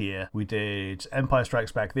last year. We did Empire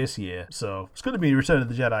Strikes Back this year. So it's going to be Return of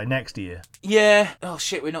the Jedi next year. Yeah. Oh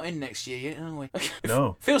shit, we're not in next year yet, are we?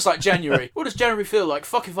 No. Feels like January. What does January feel like?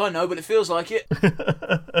 Fuck if I know, but it feels like it.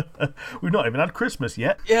 We've not even had Christmas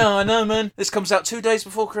yet. Yeah, I know, man. This comes out 2 days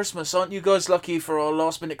before Christmas. Aren't you guys lucky for our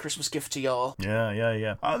last-minute Christmas gift to y'all?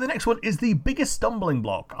 Yeah. The next one is the biggest stumbling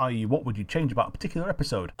block, i.e. what would you change about a particular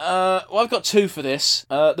episode? Well, I've got two for this.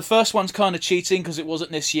 The first one's kind of cheating because it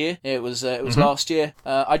wasn't this year. It was last year.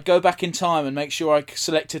 I'd go back in time and make sure I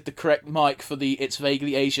selected the correct mic for the It's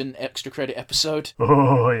Vaguely Asian extra credit episode.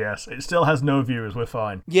 Oh, yes. It still has no viewers. We're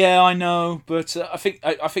fine. Yeah, I know, but I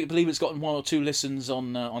believe it's gotten 1 or 2 listens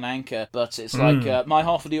on Anchor, but it's like my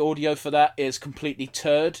half of the audio for that is completely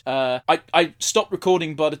turd. I stopped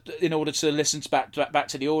recording, but in order to listen back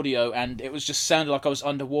to the audio, and it was just sounded like I was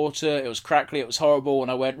underwater. It was crackly. It was horrible,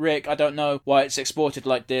 and I went, Rick, I don't know why it's exported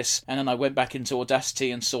like this. And then I went back into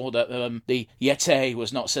Audacity and saw that the Yeti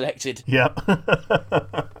was not selected. Yep.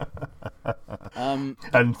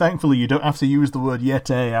 And thankfully you don't have to use the word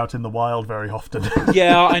Yeti out in the wild very often.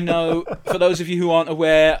 Yeah, I know. For those of you who aren't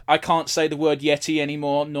aware, I can't say the word Yeti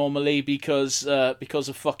anymore normally because of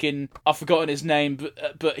fucking... I've forgotten his name,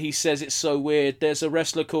 but he says it's so weird. There's a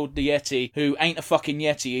wrestler called the Yeti who ain't a fucking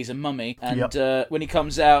Yeti, he's a mummy. And when he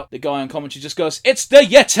comes out, the guy on commentary just goes, "It's the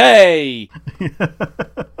Yeti!"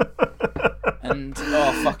 And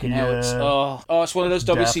fucking hell, it's one of those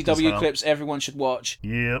WCW clips everyone should watch.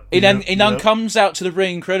 Yep. He then comes out to the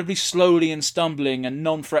ring incredibly slowly and stumbling and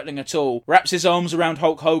non-threatening at all, wraps his arms around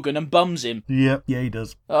Hulk Hogan and bums him. Yep, yeah, he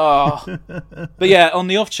does. But yeah, on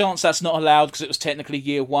the off chance that's not allowed because it was technically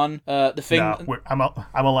year one, the thing...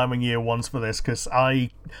 I'm allowing year ones for this because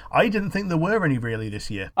I didn't think there were any really this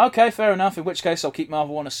year. Okay, fair enough, in which case I'll keep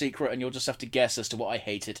Marvel One a secret and you'll just have to guess as to what I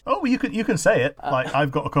hated. Oh, well, you can say it.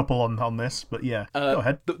 I've got a couple on this, but yeah, go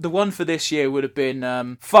ahead. The one for this year would have been,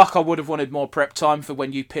 I would have wanted more prep time for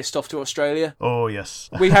when you pissed off to Australia. Oh, yes.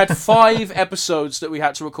 We had 5 episodes that we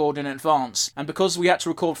had to record in advance, and because we had to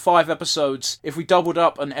record 5 episodes, if we doubled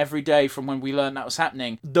up on every day from when we learned that was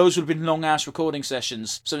happening, those would have been long-ass recording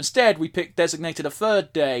sessions. So instead, we designated a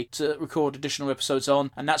 3rd day to record additional episodes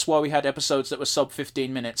on, and that's why we had episodes that were sub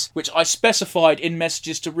 15 minutes, which I specified in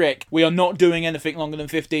messages to Rick. We are not doing anything longer than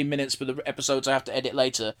 15 minutes for the episodes I have to edit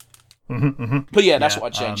later. But yeah, that's what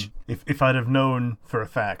I'd change. If I'd have known for a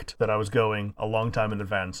fact that I was going a long time in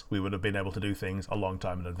advance, we would have been able to do things a long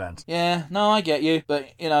time in advance. Yeah, no, I get you. But,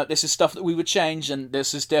 this is stuff that we would change, and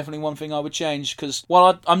this is definitely one thing I would change, because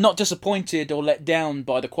while I'm not disappointed or let down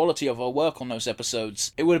by the quality of our work on those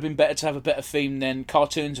episodes, it would have been better to have a better theme than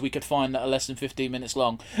cartoons we could find that are less than 15 minutes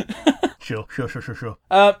long. Sure.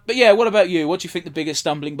 But yeah, what about you? What do you think the biggest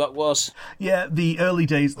stumbling block was? Yeah, the early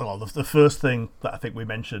days, the first thing that I think we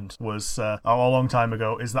mentioned was a long time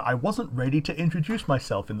ago, is that I wasn't ready to introduce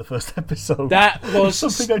myself in the first episode. That was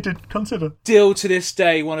something I did consider. Still to this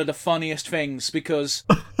day, one of the funniest things, because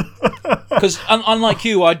unlike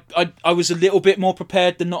you, I was a little bit more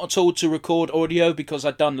prepared than not at all to record audio because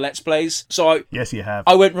I'd done Let's Plays. So yes, you have.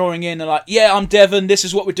 I went roaring in and like, yeah, I'm Devon, this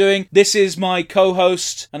is what we're doing, this is my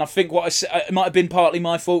co-host, and I think what I said, it might have been partly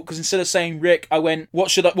my fault, because instead of saying Rick, I went, what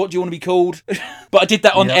do you want to be called? But I did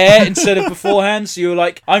that on air instead of beforehand, so you were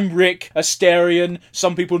like, I'm Rick Asterion,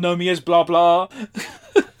 some people know me as blah blah.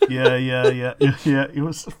 Yeah, it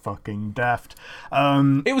was fucking daft.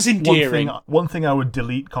 It was endearing. One thing I would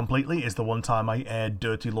delete completely is the one time I aired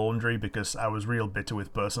Dirty Laundry because I was real bitter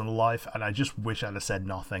with personal life, and I just wish I'd have said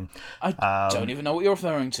nothing. I don't even know what you're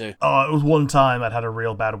referring to. Oh, it was one time I'd had a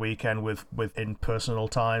real bad weekend with in personal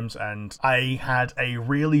times, and I had a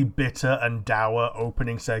really bitter and dour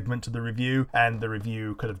opening segment to the review, and the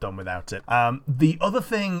review could have done without it. The other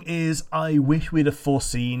thing is I wish we'd have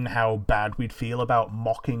foreseen how bad we'd feel about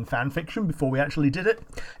mocking fanfiction before we actually did it.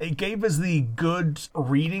 It gave us the good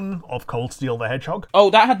reading of Cold Steel the Hedgehog. Oh,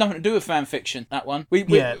 that had nothing to do with fanfiction, that one. We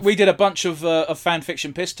did a bunch of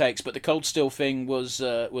fanfiction piss takes, but the Cold Steel thing was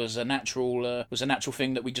a natural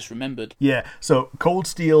thing that we just remembered. Yeah, so Cold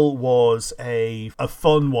Steel was a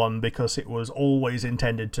fun one because it was always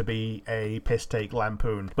intended to be a piss take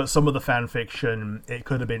lampoon, but some of the fanfiction, it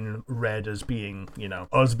could have been read as being,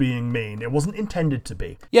 us being mean. It wasn't intended to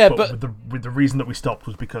be. Yeah, but with the reason that we stopped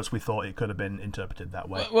was because we thought it could have been interpreted that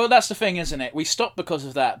way. Well, that's the thing, isn't it? We stopped because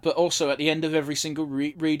of that, but also at the end of every single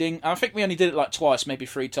reading, I think we only did it like twice, maybe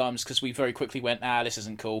 3 times, because we very quickly went, this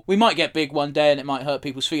isn't cool. We might get big one day and it might hurt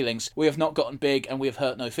people's feelings. We have not gotten big and we have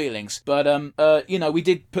hurt no feelings. But, we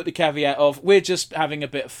did put the caveat of, we're just having a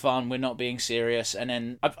bit of fun, we're not being serious, and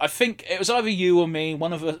then I think it was either you or me,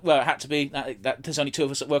 one of us, well, it had to be, there's only 2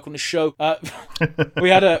 of us that work on the show. We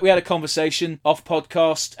had a conversation off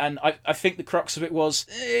podcast, and I think the crux of it was,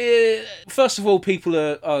 first of all, people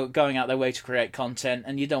are going out their way to create content,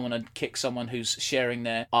 and you don't want to kick someone who's sharing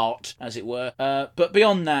their art, as it were. But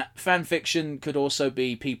beyond that, fan fiction could also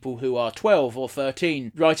be people who are 12 or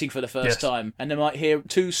 13 writing for the first time, and they might hear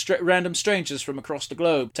two random strangers from across the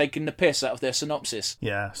globe taking the piss out of their synopsis.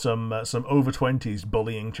 Yeah, some over 20s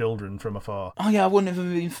bullying children from afar. Oh yeah, I wouldn't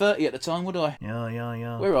have been 30 at the time, would I?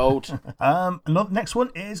 Yeah. We're old. Next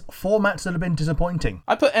one is formats that have been disappointing.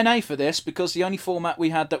 I put NA for this because the only format we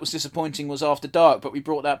had that was disappointing was After Dark, but we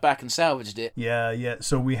brought that back and salvaged it. Yeah.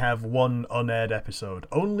 So we have one unaired episode.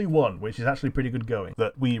 Only one, which is actually pretty good going,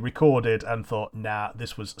 that we recorded and thought, nah,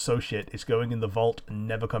 this was so shit, it's going in the vault and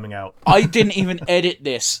never coming out. I didn't even edit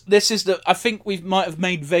this. I think we might have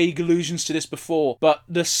made vague allusions to this before, but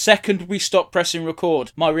the second we stopped pressing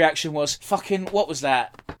record, my reaction was, fucking, what was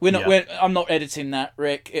that? I'm not editing that,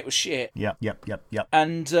 Rick. It was shit. Yep.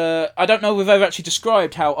 And I don't know if we've ever actually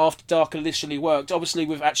described how After Dark initially worked. Obviously,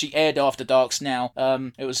 we've actually aired After Darks now.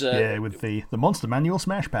 It was with the Monster Manual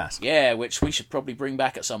Smash Pass. Yeah, which we should probably bring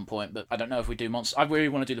back at some point, but I don't know if we do Monster. I really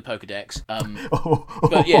want to do the Pokedex.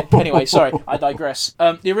 But yeah, anyway, sorry, I digress.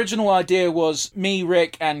 The original idea was me,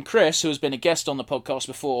 Rick, and Chris, who has been a guest on the podcast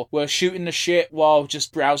before, were shooting the shit while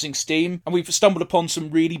just browsing Steam, and we've stumbled upon some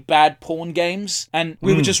really bad porn games, and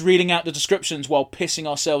we were just reading out the descriptions while pissing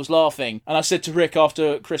ourselves laughing. And I said to Rick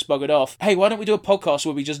after Chris buggered off, hey, why don't we do a podcast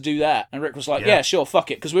where we just do that? And Rick was like, yeah sure,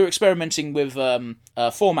 fuck it, because we were experimenting with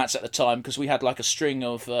formats at the time, because we had like a string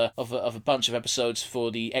of a bunch of episodes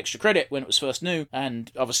for the extra credit when it was first new,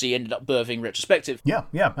 and obviously ended up birthing retrospective. Yeah,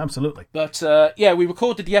 absolutely. But we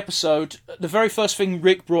recorded the episode. The very first thing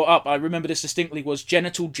Rick brought up, I remember this distinctly, was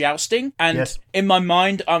genital jousting, and in my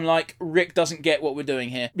mind I'm like, Rick doesn't get what we're doing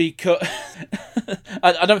here, because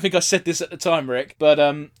I don't think I said this at the time, Rick, but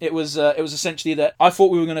it was essentially that I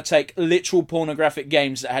thought we were going to take literal pornographic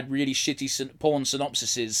games that had really shitty porn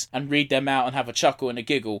synopsises and read them out and have a chuckle and a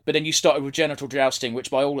giggle, but then you started with genital jousting,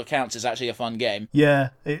 which by all accounts is actually a fun game. Yeah,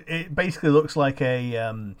 it basically looks like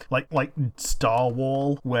a like Star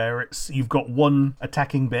Wall, where you've got one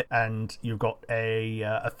attacking bit and you've got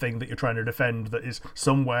a thing that you're trying to defend that is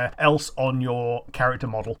somewhere else on your character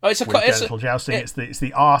model. Oh, it's genital jousting. It's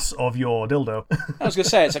the arse of your dildo. I was going to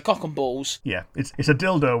say, it's a cock and balls. Yeah, it's a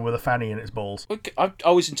dildo with a fanny in its balls. I've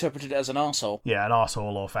always interpreted it as an arsehole. Yeah, an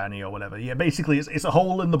arsehole or fanny or whatever. Yeah, basically it's a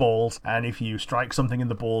hole in the balls, and if you strike something in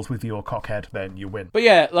the balls with your cockhead, then you win. But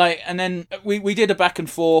yeah, and then we did a back and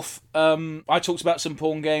forth. I talked about some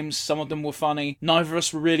porn games. Some of them were funny. Neither of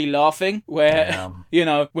us were really laughing, where,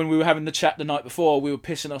 when we were having the chat the night before, we were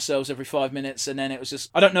pissing ourselves every 5 minutes, and then it was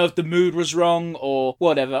just, I don't know if the mood was wrong or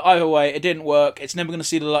whatever. Either way, it didn't work. It's never going to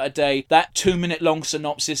see the light of day. That 2-minute long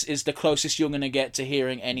synopsis is the closest you're going to get to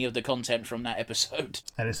hearing any of the content from that episode.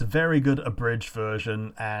 And it's a very good abridged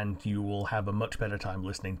version, and you will have a much better time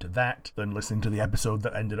listening to that than listening to the episode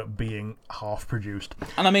that ended up being half produced.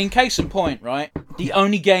 And I mean, case in point, right? The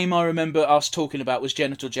only game I remember us talking about was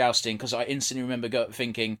genital jousting, because I instantly remember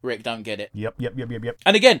thinking, Rick, don't get it. Yep.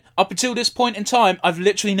 And again, up until this point in time, I've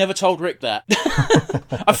literally never told Rick that.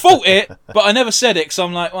 I thought it, but I never said it, because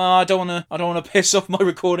I'm like, well, I don't want to piss off my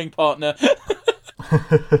recording partner.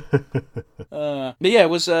 But yeah,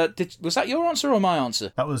 was that your answer or my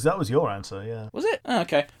answer? That was your answer, yeah. Was it? Oh,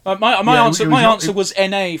 okay. My answer was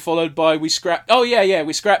NA, followed by we scrapped. Oh yeah,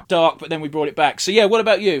 we scrapped Dark, but then we brought it back. So yeah, what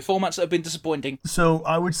about you? Formats that have been disappointing. So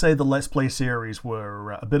I would say the Let's Play series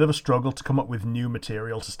were a bit of a struggle to come up with new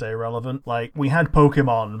material to stay relevant. Like, we had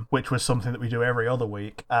Pokemon, which was something that we do every other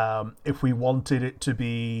week. If we wanted it to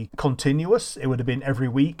be continuous, it would have been every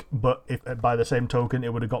week, but if by the same token,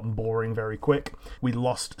 it would have gotten boring very quick. We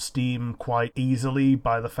lost steam quite easily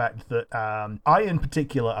by the fact that I, in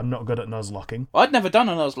particular, am not good at nuzlocking. I'd never done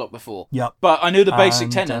a nuzlock before. Yep. But I knew the basic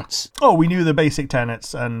tenets. We knew the basic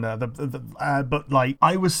tenets, and but like,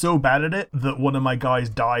 I was so bad at it that one of my guys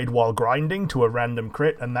died while grinding to a random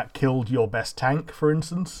crit, and that killed your best tank, for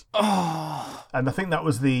instance. Oh. And I think that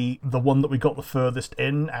was the one that we got the furthest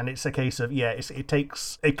in, and it's a case of,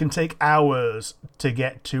 it can take hours to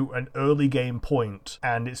get to an early game point,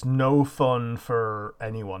 and it's no fun for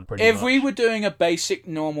anyone, pretty much. If we were doing a basic,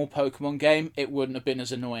 normal Pokemon game, it wouldn't have been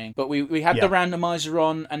as annoying. But we had the randomizer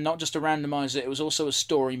on, and not just a randomizer, it was also a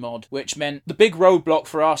story mod, which meant the big roadblock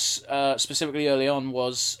for us, specifically early on,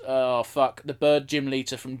 was, the bird gym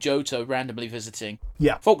leader from Johto randomly visiting.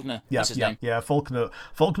 Yeah. Faulkner, that's his name. Yeah, Faulkner.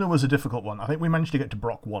 Faulkner was a difficult one. I think we managed to get to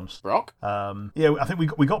Brock once. Brock? I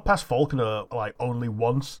think we got past Faulkner, like, only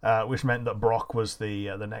once, which meant that Brock was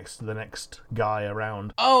the next guy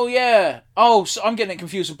around. Oh, yeah. Oh, so I'm getting it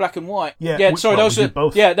confused with Black and White. Yeah, sorry, those were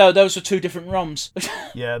both. Yeah, no, those were two different ROMs.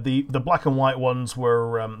 Yeah, the black and white ones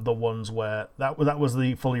were the ones where that was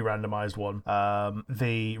the fully randomized one.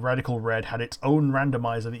 The Radical Red had its own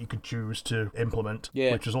randomizer that you could choose to implement,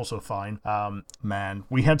 which was also fine. Man,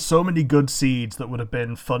 we had so many good seeds that would have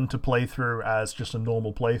been fun to play through as just a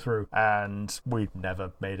normal playthrough, and we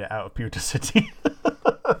never made it out of Pewter City.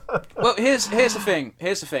 Well, here's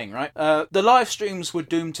the thing, right? The live streams were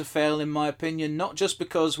doomed to fail, in my opinion, not just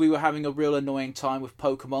because we were having a real annoying time with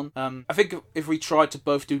Pokemon. I think if we tried to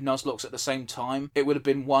both do Nuzlocke at the same time, it would have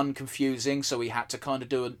been confusing, so we had to kind of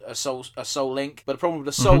do a Soul Link. But the problem with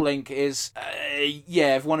the Soul Link is,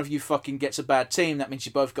 if one of you fucking gets a bad team, that means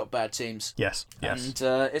you both got bad teams. Yes. And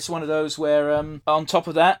it's one of those where, on top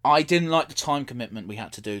of that, I didn't like the time commitment we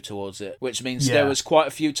had to do towards it, which means there was quite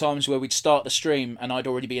a few times where we'd start the stream and I'd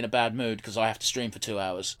already be in a bad mood because I have to stream for 2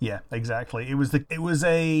 hours. Yeah, exactly. It was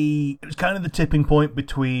kind of the tipping point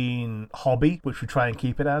between hobby, which we try and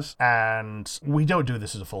keep it as, and we don't do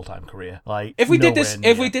this as a full-time career. Like, if we did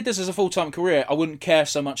this as a full-time career, I wouldn't care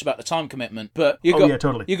so much about the time commitment. But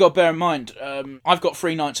totally. You got to bear in mind, I've got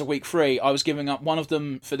 3 nights a week free. I was giving up one of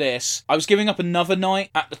them for this. I was giving up another night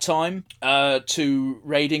at the time to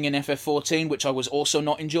raiding in FF14, which I was also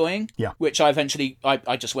not enjoying. Yeah. Which I eventually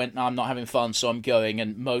I just went, no, I'm not having fun, so I'm going.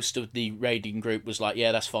 And most of the raiding group was like,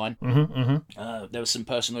 yeah, that's fine. There was some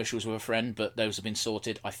personal issues with a friend, but those have been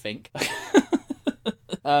sorted, I think.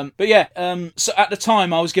 So at the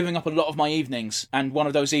time I was giving up a lot of my evenings, and one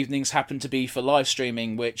of those evenings happened to be for live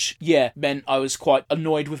streaming, which meant I was quite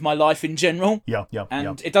annoyed with my life in general.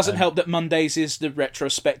 And it doesn't help that Mondays is the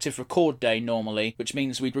retrospective record day normally, which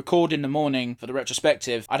means we'd record in the morning for the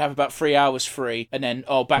retrospective. I'd have about 3 hours free, and then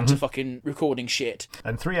back to fucking recording shit.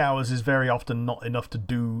 And 3 hours is very often not enough to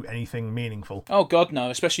do anything meaningful. Oh god, no,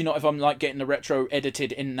 especially not if I'm like getting the retro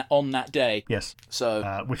edited on that day. Yes.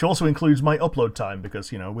 So which also includes my upload time,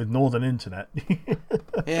 because with Northern Internet,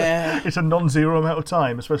 it's a non-zero amount of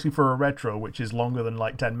time, especially for a retro, which is longer than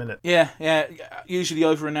like 10 minutes. Yeah, usually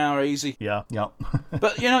over an hour easy. Yeah.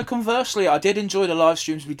 But conversely, I did enjoy the live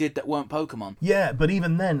streams we did that weren't Pokemon. Yeah, but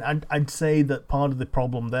even then, I'd say that part of the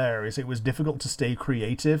problem there is it was difficult to stay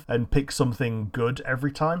creative and pick something good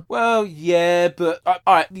every time. Well, yeah, but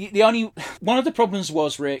alright, the only one of the problems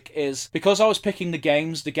was, Rick, is because I was picking the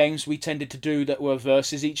games we tended to do that were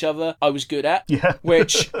versus each other, I was good at. Yeah.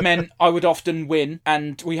 Which meant I would often win,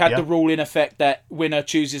 and we had the rule in effect that winner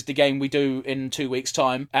chooses the game we do in 2 weeks'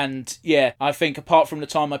 time. And I think apart from the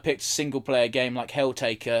time I picked a single player game like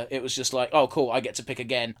Helltaker, it was just like, oh cool, I get to pick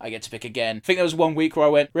again. I think there was 1 week where I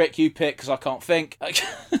went, Rick, you pick because I can't think.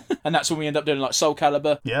 And that's when we end up doing like Soul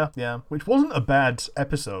Calibur. Yeah, which wasn't a bad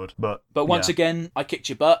episode, but once again, I kicked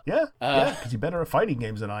your butt. Yeah, because you're better at fighting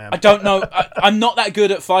games than I am. I don't know. I'm not that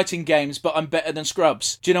good at fighting games, but I'm better than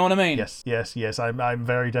Scrubs. Do you know what I mean? Yes. I'm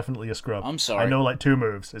very definitely a scrub. I'm sorry. I know like 2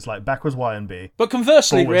 moves. It's like backwards Y and B. But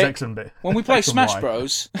conversely, forwards Rick, X and B. when we play X and Smash Y.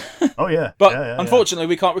 Bros. Oh yeah. But unfortunately,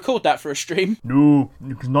 we can't record that for a stream. No,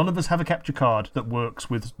 because none of us have a capture card that works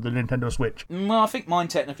with the Nintendo Switch. Well, I think mine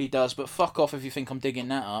technically does, but fuck off if you think I'm digging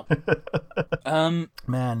that up.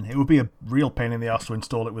 Man, it would be a real pain in the ass to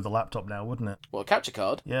install it with a laptop now, wouldn't it? What, a capture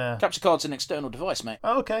card? Yeah. Capture card's an external device, mate.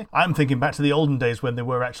 Oh, okay. I'm thinking back to the olden days when there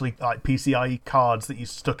were actually like PCIe cards that you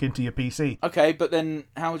stuck into your PC. Okay, but then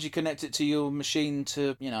how would you connect it to your machine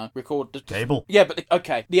to, record the... Cable. Yeah, but,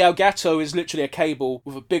 okay. The Elgato is literally a cable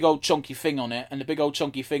with a big old chunky thing on it, and the big old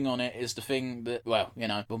chunky thing on it is the thing that,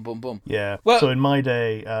 boom, boom, boom. Yeah. Well, so in my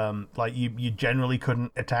day, you generally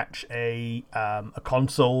couldn't attach a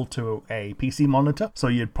console to a PC monitor, so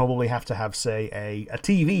you'd probably have to have, say, a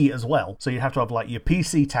TV as well. So you'd have to have like your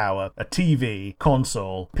PC tower, a TV,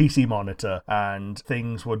 console, PC monitor, and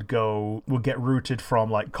things would get routed from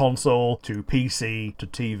like console to PC to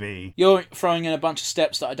TV. You're throwing in a bunch of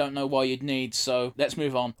steps that I don't know why you'd need, so let's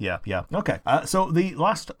move on. Yeah. Okay. So the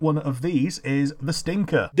last one of these is the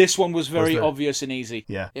Stinker. This one was very obvious and easy.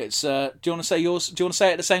 Yeah. It's, do you want to say yours? Do you want to say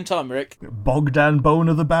it at the same time, Rick? Bogdan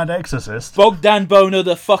Boner the Bad Exorcist. Bogdan Boner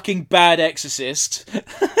the fucking Bad Exorcist.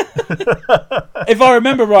 If I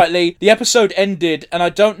remember rightly, the episode ended, and I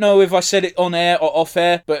don't know if I said it on air or off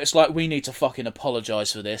air, but it's like, we need to fucking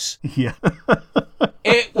apologise for this. Yeah.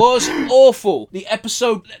 It was awful. The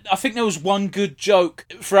episode, I think there was one good joke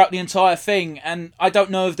throughout the entire thing, and I don't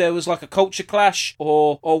know if there was like a culture clash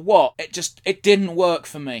or what. It didn't work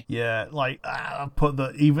for me. Yeah, like, I put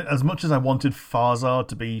even as much as I wanted Farzad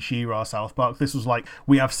to be She-Ra South Park, this was like,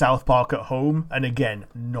 we have South Park at home, and again,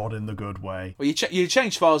 not in the good way. Well, you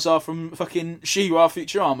changed Farzad from fucking She-Ra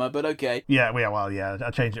Futurama, but okay. Yeah,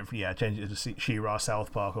 I changed it to She-Ra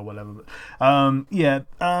South Park or whatever.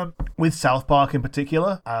 With South Park in particular,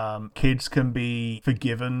 particular. Kids can be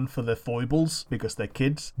forgiven for their foibles because they're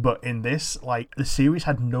kids, but in this, like, the series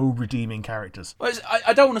had no redeeming characters. Well,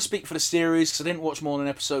 I don't want to speak for the series because I didn't watch more than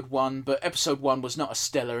episode 1, but episode 1 was not a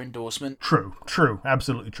stellar endorsement. True,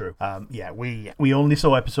 absolutely true. We only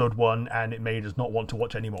saw episode 1 and it made us not want to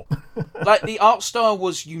watch anymore. Like, the art style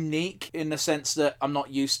was unique in the sense that I'm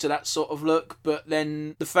not used to that sort of look, but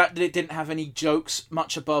then the fact that it didn't have any jokes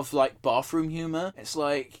much above, like, bathroom humour, it's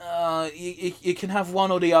like, you can have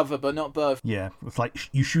one or the other, but not both. Yeah, it's like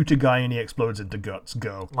you shoot a guy and he explodes into guts,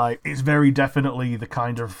 go. Like, it's very definitely the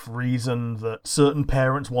kind of reason that certain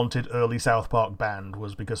parents wanted early South Park banned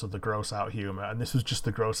was because of the gross out humour, and this was just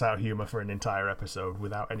the gross out humour for an entire episode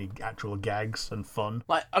without any actual gags and fun.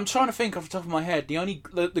 Like, I'm trying to think off the top of my head,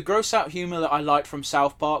 the gross out humour that I liked from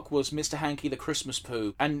South Park was Mr. Hanky the Christmas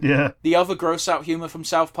poo, and the other gross out humour from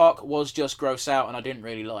South Park was just gross out, and I didn't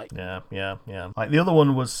really like. Yeah. Like, the other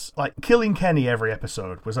one was, like, killing Kenny every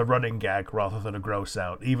episode was a running gag rather than a gross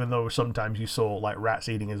out, even though sometimes you saw, like, rats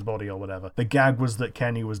eating his body or whatever. The gag was that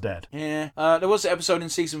Kenny was dead. Yeah. There was an episode in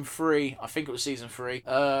season 3, I think it was season 3,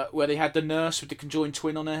 where they had the nurse with the conjoined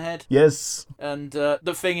twin on her head. Yes. And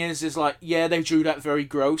the thing is like, yeah, they drew that very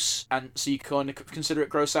gross, and so you kind of consider it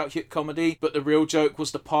gross out comedy, but the real joke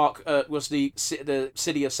was was the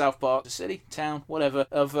city of South Park, the city, town, whatever,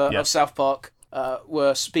 of South Park.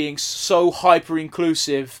 Were being so hyper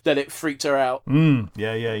inclusive that it freaked her out.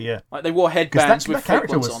 Yeah. Like, they wore headbands with fake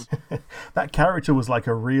ones on. That character was like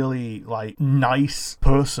a really, like, nice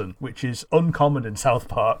person, which is uncommon in South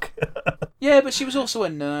Park. Yeah, but she was also a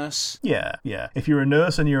nurse. Yeah. If you're a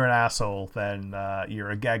nurse and you're an asshole, then you're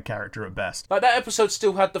a gag character at best. Like, that episode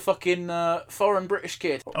still had the fucking foreign British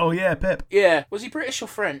kid. Oh yeah, Pip. Yeah, was he British or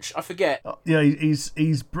French? I forget. Yeah,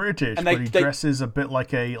 he's British, but he dresses a bit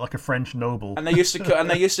like a French noble. And they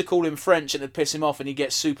used to call him French, and it'd piss him off, and he'd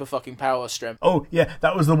get super fucking power strength. Oh yeah,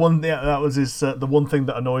 that was the one. Yeah, that was his the one thing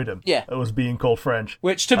that annoyed him. Yeah, it was being called French.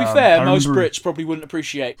 Which, to be fair, most Brits probably wouldn't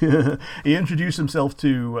appreciate. He introduced himself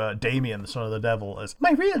to Damien, the son of the devil, as,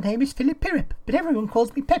 "My real name is Philip Pirrip, but everyone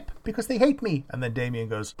calls me Pip because they hate me." And then Damien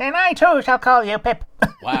goes, "Then I too shall call you Pip."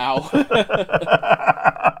 Wow.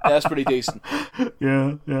 That's pretty decent.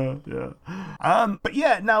 Yeah. But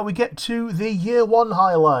yeah, now we get to the year 1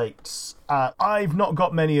 highlights. I've not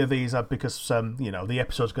got many of these because, the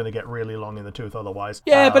episode's going to get really long in the tooth otherwise.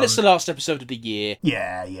 Yeah, but it's the last episode of the year.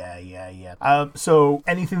 Yeah. So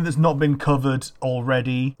anything that's not been covered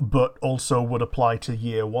already, but also would apply to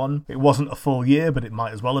year 1. It wasn't a full year, but it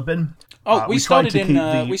might as well have been. Oh, we started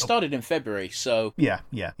in February, so... Yeah,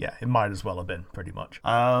 it might as well have been, pretty much.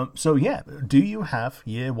 So yeah, do you have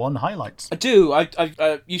year 1 highlights? I do.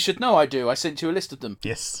 You should know I do. I sent you a list of them.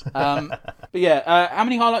 Yes. But yeah, how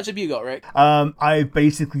many highlights have you got, Rick? I've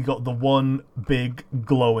basically got the one big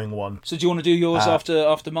glowing one. So do you want to do yours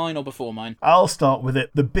after mine or before mine? I'll start with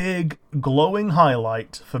it. The big glowing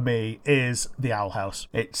highlight for me is The Owl House.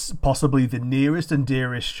 It's possibly the nearest and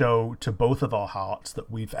dearest show to both of our hearts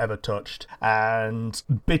that we've ever touched, and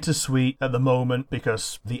bittersweet at the moment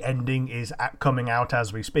because the ending is coming out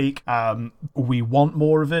as we speak. We want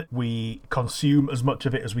more of it. We consume as much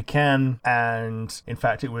of it as we can, and in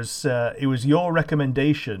fact, it was your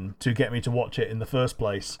recommendation to get me to watch it in the first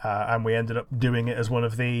place, and we ended up doing it as one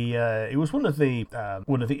of the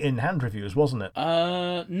in-hand reviews, wasn't it?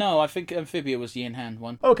 No, I think Amphibia was the in-hand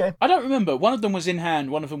one. Okay. I don't remember. One of them was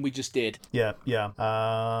in-hand, one of them we just did. Yeah.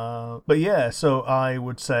 But yeah, so I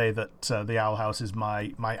would say that The Owl House is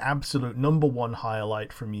my absolute number 1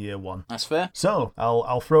 highlight from year 1. That's fair. So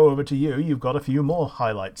I'll throw over to you. You've got a few more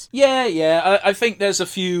highlights. Yeah. I think there's a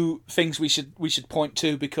few things we should point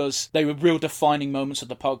to because they were real defining moments of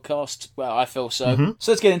the podcast. Well, I feel so. Mm-hmm.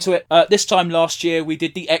 So let's get into it. This time last year, we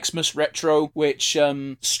did the Xmas Retro, which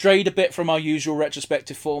strayed a bit from our usual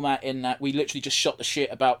retrospective format in that we literally just shot the shit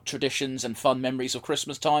about traditions and fun memories of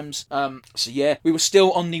Christmas times. So yeah, we were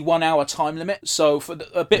still on the 1 hour time limit. So for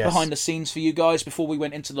a bit behind the scenes for you guys before we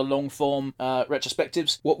went into the long form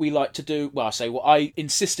retrospectives, what we like to do, what I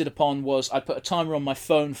insisted upon was I put a timer on my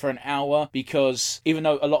phone for an hour because even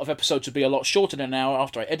though a lot of episodes would be a lot shorter than an hour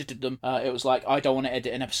after I edited them, it was like, I don't want to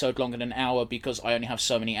edit an episode longer than an hour because I only have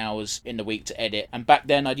so many hours in the week to edit. And back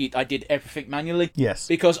then I did everything manually. Yes.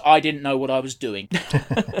 Because I didn't know what I was doing.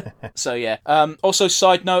 So yeah. Also,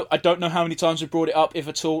 side note, I don't know how many times we brought it up, if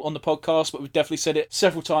at all, on the podcast, but we've definitely said it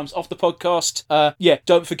several times off the podcast.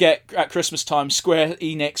 Don't forget, at Christmas time, Square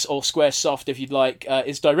Enix or Squaresoft, if you'd like,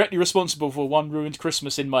 is directly responsible for one ruined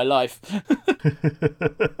Christmas in my life.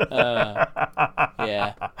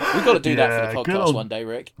 Yeah. We've got to do that for the podcast one day,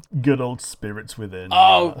 Rick. Good old spirits within.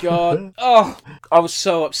 Oh, God. Oh, I was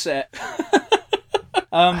so upset.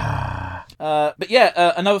 But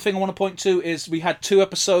yeah, another thing I want to point to is we had 2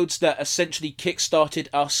 episodes that essentially kick-started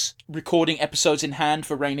us recording episodes in hand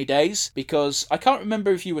for rainy days, because I can't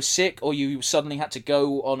remember if you were sick or you suddenly had to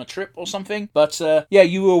go on a trip or something, but yeah,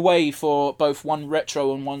 you were away for both one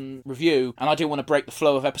retro and one review, and I didn't want to break the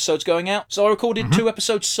flow of episodes going out, so I recorded 2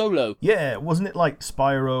 episodes solo. Yeah, wasn't it like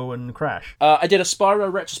Spyro and Crash? I did a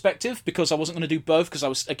Spyro retrospective because I wasn't going to do both because I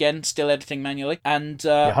was, again, still editing manually, and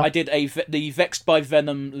I did the Vexed by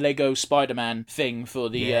Venom Lego Spider-Man thing for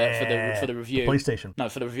the for the review. The PlayStation. No,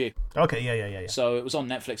 for the review. Okay, yeah. So it was on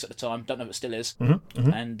Netflix at the time. Don't know if it still is.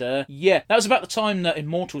 And yeah, that was about the time that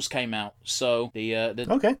Immortals came out. So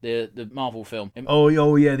the Marvel film. Oh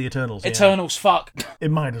yeah, the Eternals. Eternals, fuck.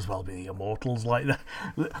 It might as well be the Immortals. Like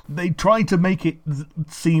they tried to make it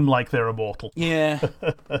seem like they're immortal. Yeah.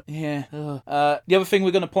 The other thing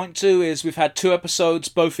we're going to point to is we've had 2 episodes,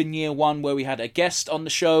 both in year 1, where we had a guest on the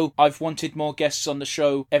show. I've wanted more guests on the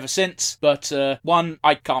show ever since, but 1,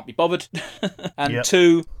 I can't be bothered, and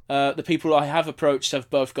 2, the people I have approached have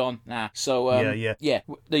both gone, nah. So,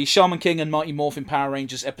 the Shaman King and Mighty Morphin Power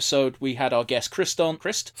Rangers episode, we had our guest Chris on.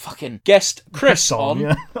 Guest Chris on.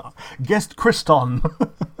 Yeah. Guest Christon.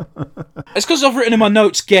 It's because I've written in my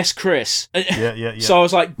notes, guest Chris. Yeah. So I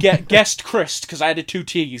was like, guest Chris, because I added 2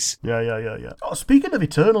 T's. Yeah. Oh, speaking of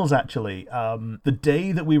Eternals, actually, the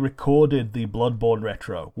day that we recorded the Bloodborne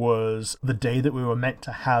retro was the day that we were meant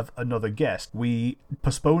to have another guest. We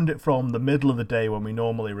postponed it from the middle of the day when we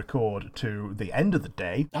normally record to the end of the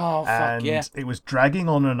day. Oh, fuck, yeah. It was dragging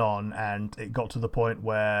on, and it got to the point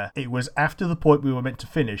where it was after the point we were meant to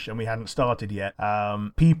finish and we hadn't started yet.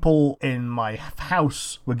 People in my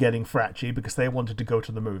house were getting fratchy because they wanted to go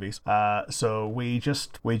to the movies. So we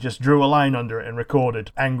just drew a line under it and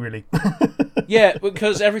recorded angrily. Yeah,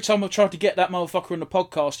 because every time I've tried to get that motherfucker on the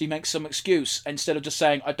podcast, he makes some excuse instead of just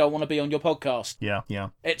saying, I don't want to be on your podcast. Yeah.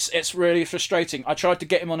 It's really frustrating. I tried to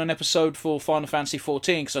get him on an episode for Final Fantasy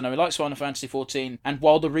XIV because I know he likes Final Fantasy XIV, and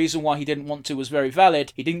while the reason why he didn't want to was very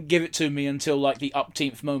valid, he didn't give it to me until like the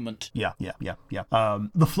upteenth moment. Yeah.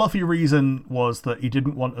 The fluffy reason was that he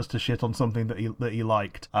didn't want us to shit on something that he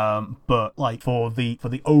liked. But like for the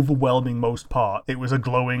overwhelming most part, it was a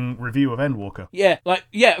glowing review of Endwalker. Yeah,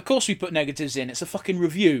 of course we put negatives in. It's a fucking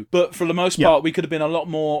review, but for the most part, we could have been a lot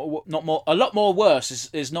more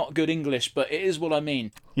worse is not good English, but it is what I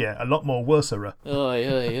mean. Yeah, a lot more worser.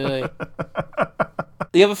 Oy.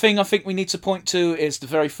 The other thing I think we need to point to is the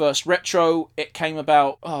very first retro. It came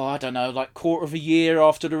about, I don't know, like quarter of a year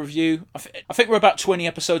after the review. I think we're about 20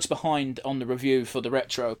 episodes behind on the review for the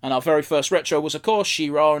retro. And our very first retro was, of course,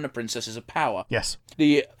 She-Ra and the Princesses of Power. Yes.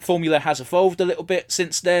 The formula has evolved a little bit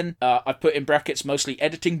since then. I've put in brackets mostly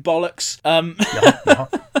editing bollocks.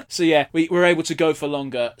 So yeah, we were able to go for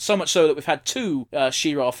longer. So much so that we've had 2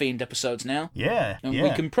 She-Ra themed episodes now. Yeah. And we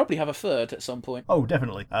can probably have a third at some point. Oh,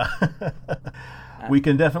 definitely. We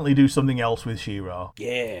can definitely do something else with She-Ra.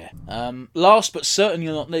 Yeah. Last but certainly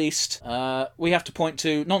not least, we have to point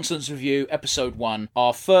to Nonsense Review Episode 1,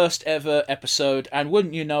 our first ever episode, and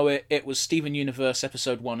wouldn't you know it, it was Steven Universe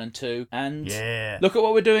Episode 1 and 2, and look at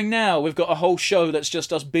what we're doing now. We've got a whole show that's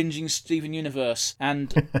just us binging Steven Universe,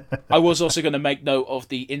 and I was also going to make note of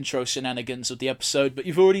the intro shenanigans of the episode, but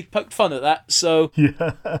you've already poked fun at that, so...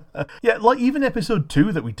 Yeah, like even Episode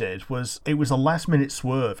 2 that we did, it was a last-minute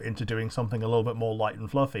swerve into doing something a little bit more light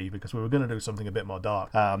and fluffy because we were going to do something a bit more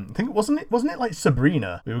dark. I think wasn't it like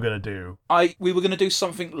Sabrina we were going to do? We were going to do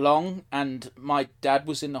something long, and my dad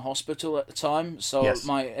was in the hospital at the time, so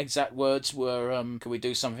my exact words were, "Can we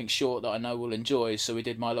do something short that I know we'll enjoy?" So we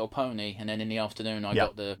did My Little Pony, and then in the afternoon I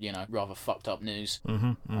got the rather fucked up news.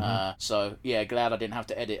 So yeah, glad I didn't have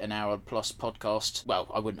to edit an hour plus podcast.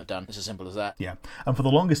 Well, I wouldn't have done. It's as simple as that. Yeah, and for the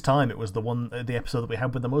longest time it was the episode that we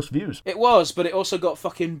had with the most views. It was, but it also got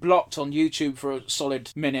fucking blocked on YouTube for a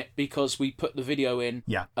solid minute because we put the video in.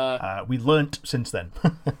 Yeah, we learnt since then.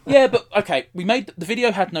 Yeah, but okay, the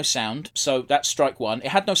video had no sound, so that's strike one. It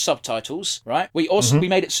had no subtitles, right? We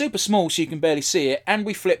made it super small so you can barely see it, and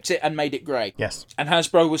we flipped it and made it grey. Yes. And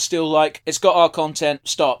Hasbro was still like, it's got our content,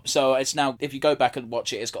 stop. So it's now, if you go back and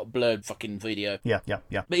watch it, it's got a blurred fucking video. Yeah.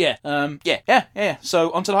 But yeah.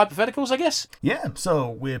 So onto the hypotheticals, I guess. Yeah, so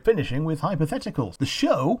we're finishing with hypotheticals, the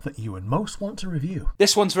show that you would most want to review.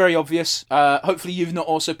 This one's very obvious. Hopefully you've not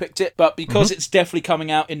also picked it, but because it's definitely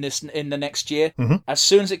coming out in the next year, as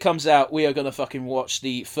soon as it comes out, we are going to fucking watch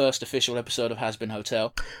the first official episode of Has Been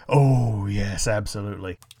Hotel. Oh, yes,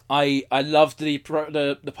 absolutely. I loved the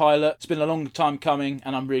pilot. It's been a long time coming,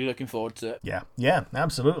 and I'm really looking forward to it. Yeah,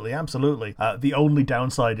 absolutely. The only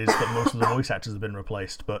downside is that most of the voice actors have been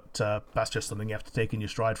replaced, but that's just something you have to take in your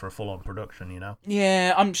stride for a full-on production, you know?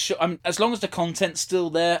 Yeah, I'm sure. As long as the content's still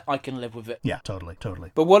there, I can live with it. Yeah, totally.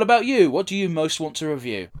 But what about you? What do you most want to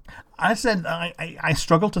review? I said I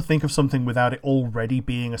struggle to think of something without it already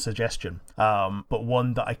being a suggestion. But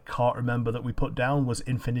one that I can't remember that we put down was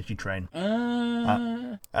Infinity Train.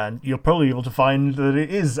 And you'll probably be able to find that it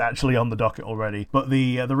is actually on the docket already. But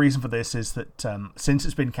the reason for this is that since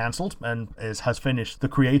it's been cancelled and has finished, the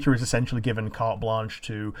creator is essentially given carte blanche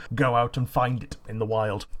to go out and find it in the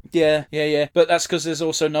wild. Yeah. But that's because there's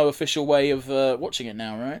also no official way of watching it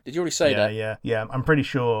now, right? Did you already say that? Yeah. I'm pretty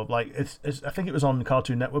sure. Like, I think it was on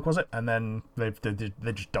Cartoon Network, was it? And then they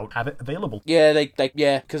just don't have it available. Yeah,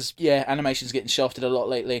 because animation's getting shafted a lot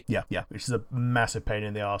lately. Yeah, which is a massive pain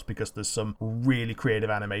in the arse because there's some really creative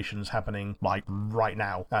animations happening like right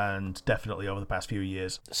now and definitely over the past few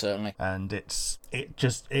years. Certainly. And it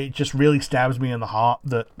just really stabs me in the heart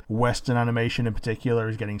that Western animation in particular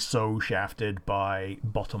is getting so shafted by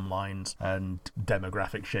bottom lines and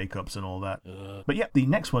demographic shakeups and all that. But yeah, the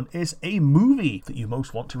next one is a movie that you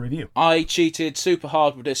most want to review. I cheated super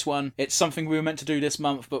hard with this one. It's something we were meant to do this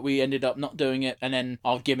month, but we ended up not doing it, and then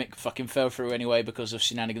our gimmick fucking fell through anyway because of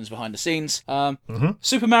shenanigans behind the scenes.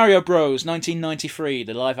 Super Mario Bros. 1993,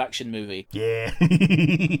 the live-action movie. Yeah.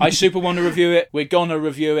 I super want to review it. We're gonna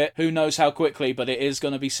review it. Who knows how quickly, but it is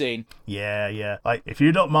gonna be seen. Yeah. Like, if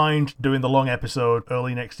you don't mind doing the long episode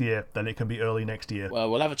early next year, then it can be early next year.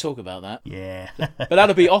 Well, we'll have a talk about that. Yeah. But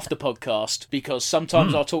that'll be off the podcast, because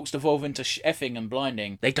sometimes our talks devolve into effing and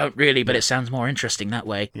blinding. They don't really, but it sounds more interesting that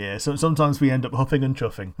way. Yeah, so sometimes we end up huffing and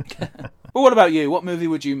chuffing. But what about you? What movie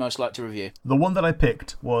would you most like to review? The one that I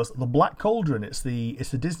picked was The Black Cauldron. It's the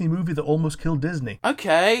Disney movie that almost killed Disney.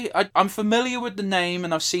 Okay, I'm familiar with the name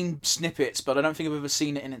and I've seen snippets, but I don't think I've ever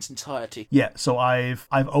seen it in its entirety. Yeah, so I've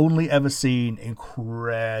only ever seen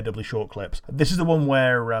incredibly short clips. This is the one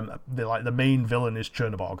where the main villain is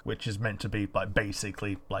Chernobog, which is meant to be like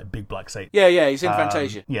basically like Big Black Satan. Yeah, he's in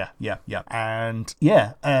Fantasia. Yeah. And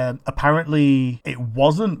apparently it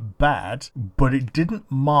wasn't bad, but it didn't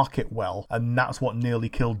market well, and that's what nearly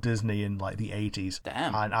killed Disney in like the 80s.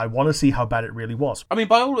 Damn. And I want to see how bad it really was. I mean,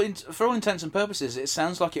 for all intents and purposes, it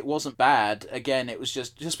sounds like it wasn't bad. Again, it was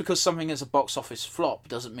just because something is a box office flop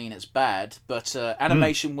doesn't mean it's bad. But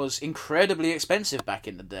animation was incredibly expensive back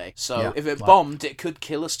in the day. So if it bombed, it could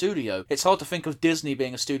kill a studio. It's hard to think of Disney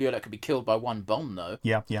being a studio that could be killed by one bomb, though.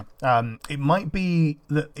 Yeah. It might be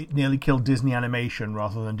that it nearly killed Disney Animation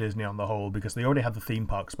rather than Disney on the whole, because they already had the theme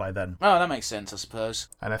parks by then. Oh, that makes sense, I suppose.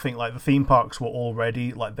 And I think like the theme parks were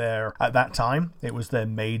already like there at that time. It was their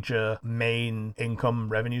major main income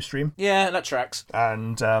revenue stream. Yeah, that tracks.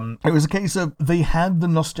 And it was a case of they had the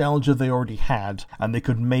nostalgia they already had, and they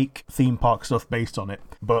could make theme park stuff based on it.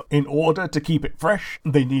 But in order to keep it fresh,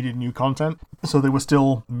 they needed new content. So they were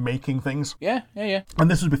still making things. Yeah.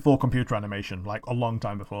 And this was before computer animation, like a long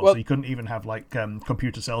time before. So you couldn't even have like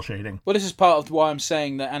computer cell shading. Well, this is part of why I'm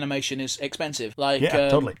saying that animation is expensive. Like,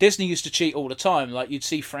 totally. Disney used to cheat all the time. Like, you'd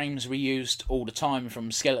see frames reused all the time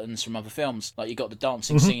from skeletons from other films. Like, you got the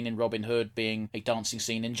dancing scene in Robin Hood being a dancing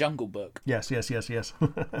scene in Jungle Book. Yes. But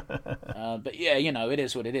yeah, it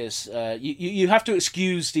is what it is. You have to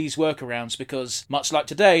excuse these workarounds because, much like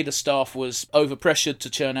today, the staff was overpressured to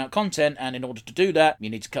churn out content, and in order to do that, you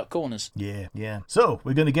need to cut corners. Yeah. So,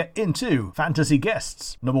 we're going to get into fantasy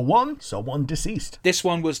guests. Number 1, someone deceased. This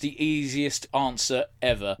one was the easiest answer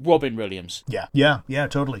ever. Robin Williams. Yeah,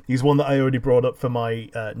 totally. He's one that I already brought up for my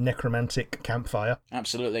necromantic campfire.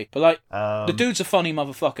 Absolutely. But the dude's a funny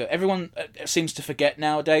motherfucker. Everyone seems to forget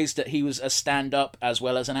nowadays that he was a stand-up as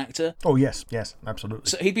well as an actor. Oh, yes, absolutely.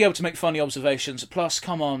 So he'd be able to make funny observations. Plus,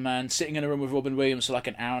 come on, man, sitting in a room with Robin Williams for like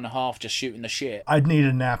an hour and a half just shooting the shit. I'd need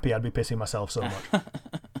a nappy. I'd be pissing myself so much.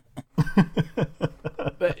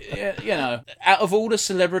 But, out of all the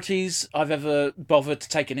celebrities I've ever bothered to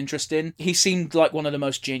take an interest in, he seemed like one of the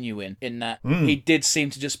most genuine in that he did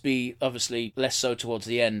seem to just be, obviously, less so towards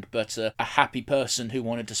the end, but a happy person who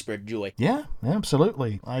wanted to spread joy. Yeah,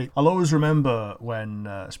 absolutely. I'll always remember when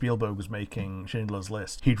Spielberg was making Schindler's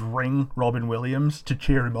List, he'd ring Robin Williams to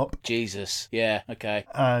cheer him up. Jesus. Yeah, okay.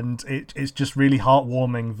 And it's just really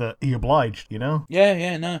heartwarming that he obliged,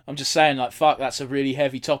 Yeah, no. I'm just saying, fuck, that's a really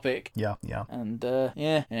heavy topic. Yeah. And,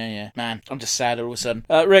 Yeah. Man, I'm just sad all of a sudden.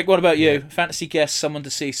 Rick, what about you? Fantasy guess, someone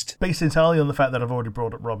deceased. Based entirely on the fact that I've already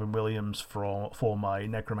brought up Robin Williams for my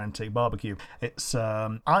necromantic barbecue, it's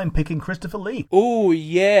I'm picking Christopher Lee. Oh,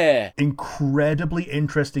 yeah. Incredibly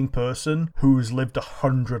interesting person who's lived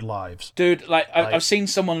 100 lives. Dude, I've seen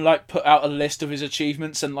someone, put out a list of his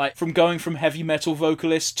achievements, and, from going from heavy metal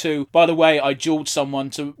vocalist to, by the way, I dueled someone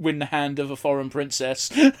to win the hand of a foreign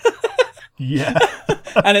princess. Yeah.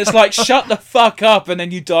 And it's shut the fuck up, and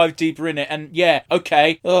then you dive deeper in it, and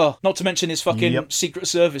okay. Ugh. Not to mention his fucking Secret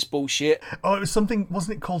Service bullshit. Oh, it was something,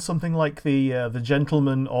 wasn't it called something like the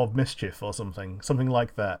Gentleman of Mischief or something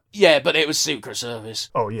like that? Yeah, but it was Secret Service.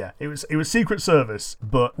 Oh yeah, it was Secret Service,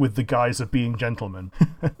 but with the guise of being gentlemen.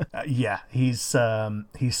 He's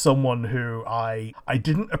someone who I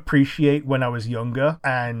didn't appreciate when I was younger,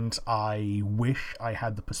 and I wish I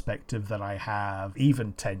had the perspective that I have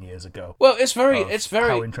even 10 years ago. Well, it's very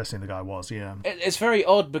how interesting the guy was. Yeah, it's very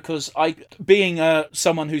odd because being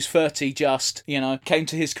someone who's 30 just, came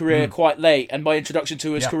to his career quite late, and my introduction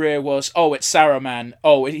to his career was, oh, it's Saruman.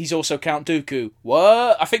 Oh, he's also Count Dooku.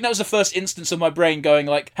 What? I think that was the first instance of my brain going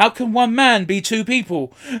how can one man be two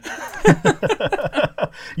people?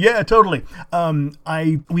 Yeah, totally.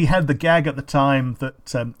 We had the gag at the time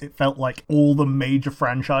that it felt like all the major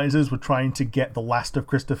franchises were trying to get the last of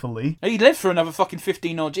Christopher Lee. He lived for another fucking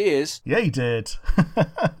 15 odd years. Yeah, he did.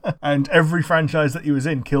 And every franchise that he was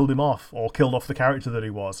in killed him off, or killed off the character that he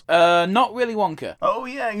was. Not Willy Wonka. Oh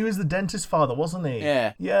yeah, he was the dentist father, wasn't he?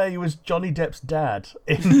 Yeah. Yeah, he was Johnny Depp's dad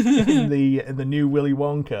in the new Willy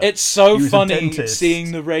Wonka. It's so funny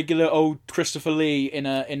seeing the regular old Christopher Lee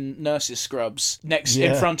in nurse's scrubs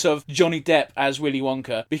in front of Johnny Depp as Willy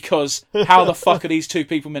Wonka, because how the fuck are these two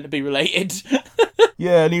people meant to be related?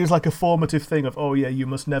 Yeah, and he was like a formative thing of, oh yeah, you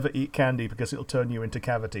must never eat candy because it'll turn you into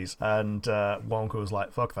cavities. And Wonka was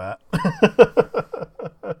like, fuck that.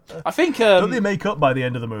 I think don't they make up by the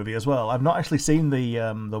end of the movie as well? I've not actually seen the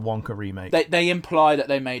Wonka remake. They imply that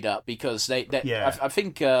they made up because I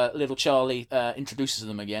think little Charlie introduces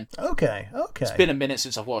them again. Okay. It's been a minute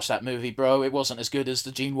since I've watched that movie, bro. It wasn't as good as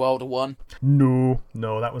the Gene Wilder one. No,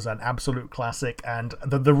 that was an absolute classic. And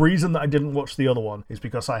the reason that I didn't watch the other one is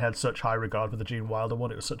because I had such high regard for the Gene Wilder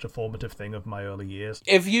one. It was such a formative thing of my early years.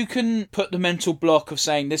 If you can put the mental block of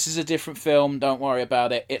saying this is a different film, don't worry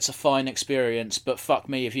about it. It's a fine experience, but fuck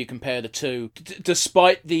me if you compare the two.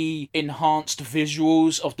 Despite the enhanced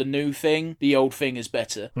visuals of the new thing, the old thing is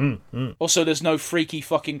better. Also, there's no freaky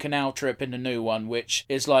fucking canal trip in the new one, which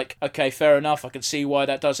is okay, fair enough, I can see why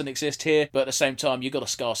that doesn't exist here, but at the same time, you gotta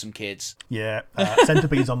scar some kids. Yeah,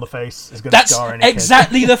 centipedes on the face is gonna scar any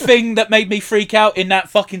exactly the thing that made me freak out in that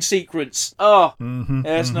fucking sequence. Oh,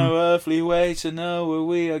 there's no earthly way to know where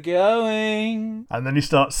we are going. And then he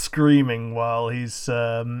starts screaming while he's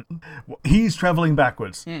travelling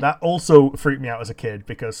backwards. That also freaked me out as a kid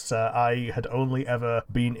because I had only ever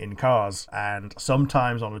been in cars and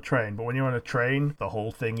sometimes on a train. But when you're on a train, the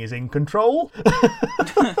whole thing is in control.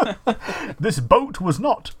 This boat was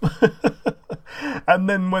not. And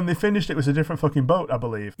then when they finished, it was a different fucking boat, I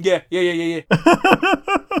believe. Yeah.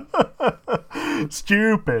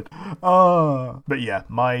 Stupid. But yeah,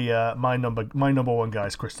 my number one guy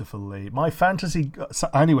is Christopher Lee. My fantasy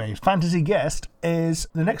guest is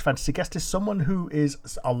the next fantasy guest is someone who is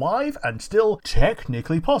alive and still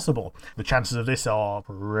technically possible. The chances of this are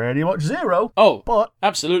pretty much zero. Oh, but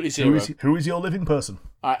absolutely zero. Who is your living person?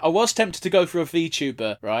 I was tempted to go for a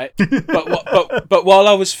VTuber, right? But while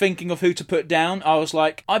I was thinking of who to put down, I was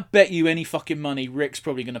like, I bet you any fucking money Rick's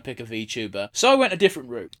probably going to pick a VTuber. So I went a different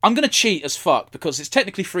route. I'm going to cheat as fuck because it's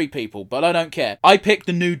technically 3 people, but I don't care. I picked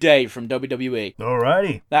the New Day from WWE.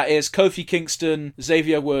 Alrighty. That is Kofi Kingston,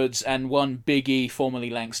 Xavier Woods, and one Big E,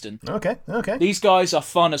 formerly Langston. Okay. These guys are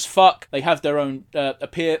fun as fuck. They have their own,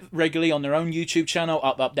 appear regularly on their own YouTube channel,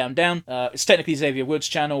 Up, Down, Down. It's technically Xavier Woods'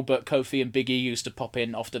 channel, but Kofi and Big E used to pop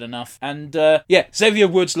in often enough. And Xavier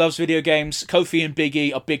Woods loves video games. Kofi and Big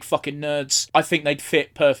E are big fucking nerds. I think they'd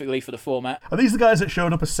fit perfectly for the format. Are these the guys that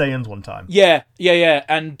showed up as Saiyans one time? Yeah.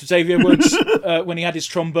 And Xavier Woods, when he had his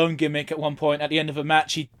trombone gimmick at one point, at the end of a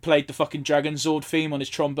match, he played the fucking Dragon Zord theme on his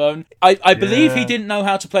trombone. I believe he didn't know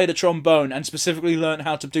how to play the trombone and specifically learned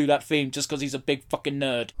how to do that theme just because he's a big fucking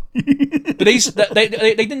nerd. But they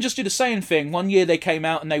didn't just do the Saiyan thing. One year they came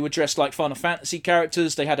out and they were dressed like Final Fantasy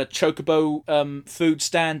characters. They had a chocobo food food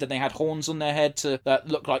stand and they had horns on their head that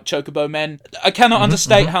looked like chocobo men. I cannot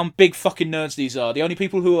understate how big fucking nerds these are. The only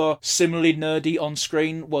people who are similarly nerdy on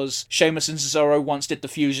screen was Sheamus and Cesaro once did the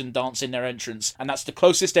fusion dance in their entrance, and that's the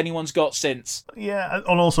closest anyone's got since. Yeah,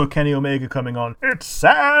 and also Kenny Omega coming on. It's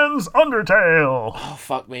Sans Undertale! Oh,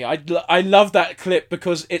 fuck me. I love that clip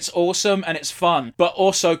because it's awesome and it's fun, but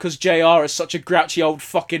also because JR is such a grouchy old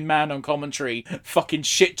fucking man on commentary, fucking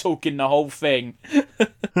shit-talking the whole thing.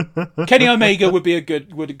 Kenny Omega would be a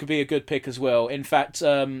good pick as well. In fact,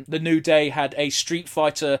 the New Day had a Street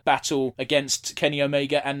Fighter battle against Kenny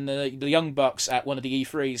Omega and the Young Bucks at one of the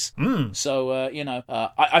E3s. So,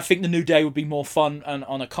 I think the New Day would be more fun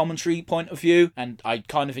on a commentary point of view, and I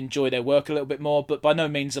kind of enjoy their work a little bit more, but by no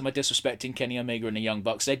means am I disrespecting Kenny Omega and the Young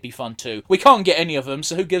Bucks. They'd be fun too. We can't get any of them,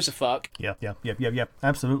 so who gives a fuck? Yeah,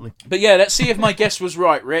 absolutely. But yeah, let's see if my guess was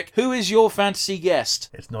right, Rick. Who is your fantasy guest?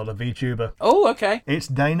 It's not a VTuber. Oh, okay. It's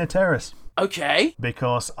Dana Terrace. Okay.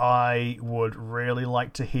 Because I would really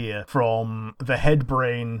like to hear from the head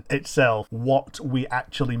brain itself what we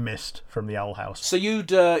actually missed from the Owl House. So you'd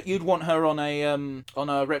want her on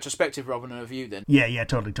a retrospective rather than a review then? Yeah,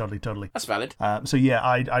 totally. That's valid. So yeah,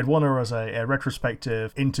 I'd want her as a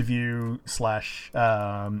retrospective interview /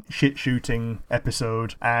 shit shooting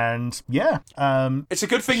episode, and yeah, it's a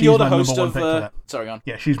good thing you're the host of. Sorry, go on.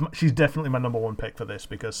 Yeah, she's definitely my number one pick for this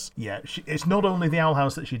because yeah, it's not only the Owl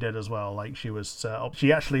House that she did as well. Like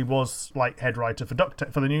she actually was like head writer for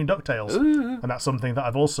the new DuckTales. Ooh. And that's something that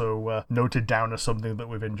I've also noted down as something that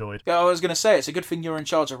we've enjoyed. Yeah, I was going to say it's a good thing you're in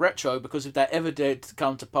charge of retro, because if that ever did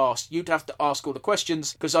come to pass, you'd have to ask all the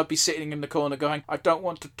questions, because I'd be sitting in the corner going, I don't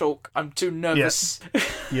want to talk, I'm too nervous.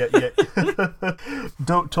 Yeah.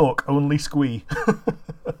 Don't talk, only squee.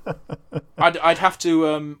 I'd have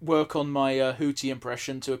to work on my Hootie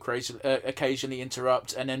impression to occasionally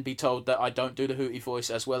interrupt and then be told that I don't do the Hootie voice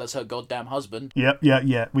as well as her goddamn husband.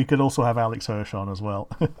 Yeah. We could also have Alex Hirsch on as well.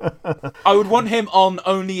 I would want him on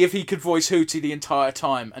only if he could voice Hootie the entire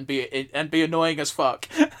time and be annoying as fuck.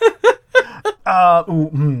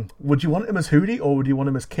 Would you want him as Hootie, or would you want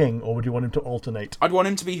him as King, or would you want him to alternate? I'd want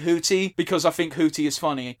him to be Hootie because I think Hootie is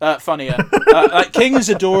funnier. Like King is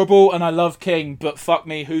adorable and I love King, but fuck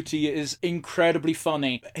me, Hootie is incredibly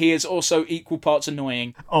funny. He is also equal parts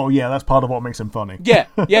annoying. Oh yeah, that's part of what makes him funny. Yeah.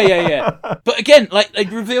 But again, like they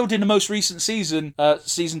revealed in the most recent season,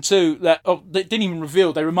 season 2, that they didn't even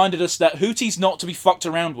reveal. They reminded us that Hootie's not to be fucked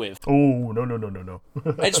around with. Oh no.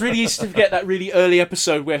 It's really easy to forget that really early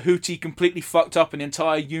episode where Hootie completely fucked up an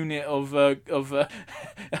entire unit of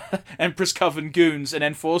Empress Coven goons and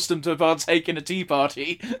then forced them to partake in a tea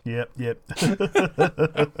party. Yep.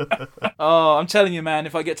 Oh, I'm telling you, man,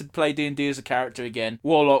 if I get to play D&D as a character again,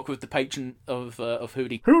 Warlock with the patron of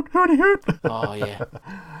Hootie. Hoot. Oh, yeah.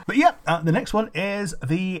 But yeah, the next one is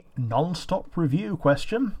the non-stop review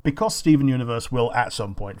question. Because Steven Universe will at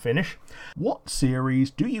some point finish, what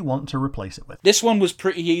series do you want to replace it with? This one was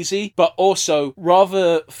pretty easy, but also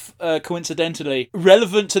rather coincidentally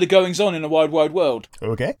relevant to the goings-on in the wide world.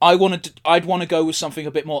 Okay. I'd want to go with something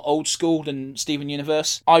a bit more old school than Steven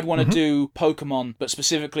Universe. I'd want to do Pokemon, but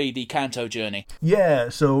specifically the Kanto journey. Yeah,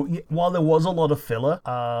 so while there was a lot of filler,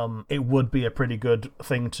 it would be a pretty good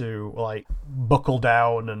thing to like buckle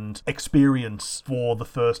down and experience for the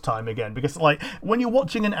first time again, because like when you're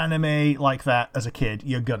watching an anime like that as a kid,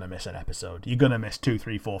 you're gonna miss an episode. You're gonna miss 2,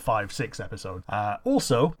 3, 4, 5, 6 episodes.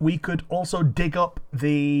 Also, we could also dig up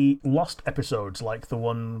the lost episodes, like the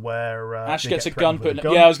one where Ash gets a gun put.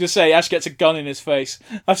 Yeah, I was gonna say Ash gets a gun in his face.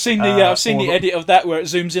 I've seen the edit of that where it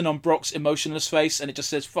zooms in on Brock's emotionless face and it just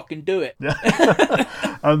says "fucking do it."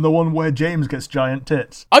 And the one where James gets giant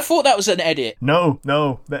tits. I thought that was an edit. No,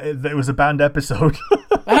 it was a banned episode.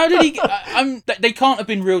 How did he? They can't have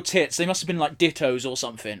been real tits. They must have been like dittos or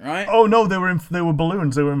something, right? Oh no, they were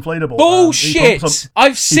balloons. They were inflatable. Bullshit!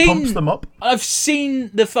 He pumps them up. I've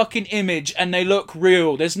seen the fucking image and they look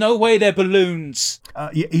real. There's no way they're balloons.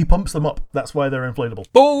 He pumps them up. That's why they're inflatable.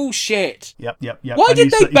 Bullshit. Yep. Why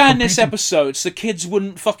did they ban this episode so kids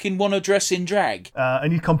wouldn't fucking want to dress in drag?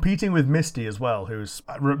 And he's competing with Misty as well, who's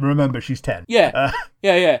remember she's 10. Yeah.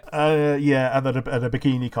 Yeah. At a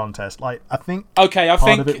bikini contest. Like I think. Okay, I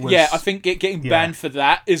think getting banned for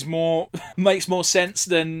that is makes more sense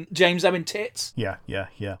than James having tits. Yeah.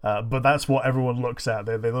 But that's what everyone looks at.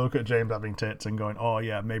 They look at James having tits and going, oh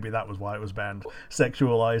yeah, maybe that was why it was banned.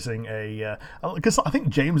 Sexualizing because I think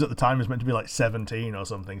James at the time was meant to be like 17 or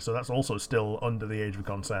something, so that's also still under the age of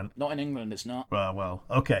consent. Not in England, it's not. Well,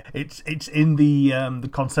 okay. It's in the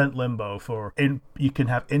consent limbo for you can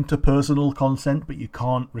have interpersonal consent, but you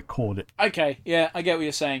can't record it. Okay, yeah, I get what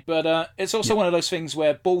you're saying, but it's also one of those things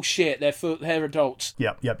where bullshit. They're adults.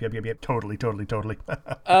 Yep. Totally.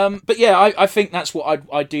 But yeah, I think that's what I'd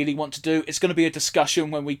ideally want to do. It's going to be a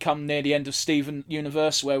discussion when we come near the end of Steven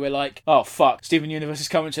Universe, where we're like, oh fuck, Steven Universe is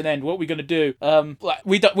coming to an end. What are we going to do?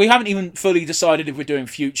 We haven't even fully decided if we're doing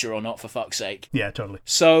Future or not. For fuck's sake. Yeah, totally.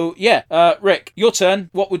 So yeah, Rick, your turn.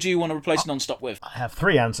 What would you want to replace Non-Stop with? I have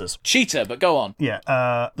 3 answers. Cheater, but go on. Yeah.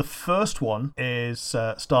 The first one is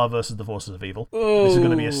Star versus the Forces of Evil. Ooh. This is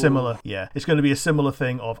going to be a similar. Yeah, it's going to be a similar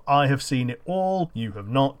thing of I have seen it all, you have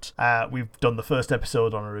not. We've done the first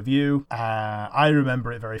episode on a review. I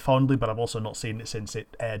remember it very fondly, but I've also not seen it since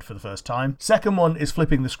it aired for the first time. Second one is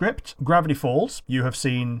flipping the script. Gravity Falls. You have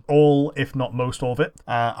seen all, if not most of it.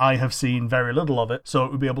 I have seen very little of it, so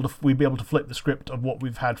we'd be able to flip the script of what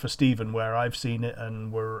we've had for Steven, where I've seen it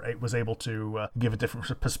and was able to give a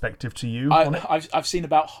different perspective to you. I've seen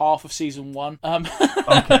about half of season 1.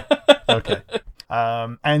 Okay.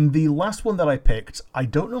 And the last one that I picked, I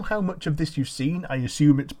don't know how much of this you've seen, I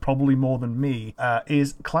assume it's probably more than me,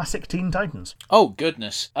 is classic Teen Titans. Oh,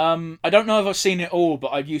 goodness. I don't know if I've seen it all, but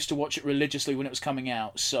I used to watch it religiously when it was coming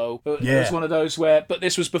out, so it was one of those where, but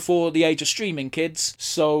this was before the age of streaming, kids,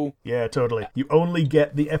 so... Yeah, totally. You only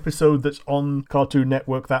get the episode that's on Cartoon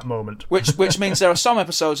Network that moment. Which means there are some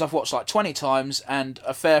episodes I've watched like 20 times, and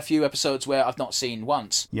a fair few episodes where I've not seen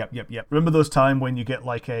once. Yep. Remember those time when you get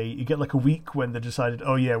like a week when they decided,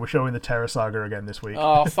 oh yeah, we're showing the Terror Saga again this week.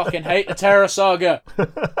 Oh, I fucking hate the Terror Saga.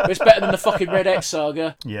 It's better than the fucking Red X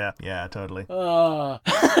Saga. Yeah, totally. Oh.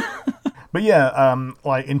 But yeah,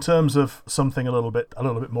 like in terms of something a little bit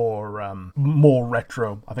more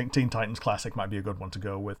retro, I think Teen Titans Classic might be a good one to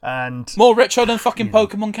go with. And more retro than fucking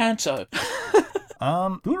Pokemon Kanto.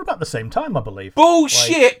 They were about the same time, I believe.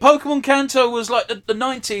 Bullshit! Pokemon Kanto was like the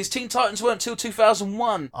 90s. Teen Titans weren't till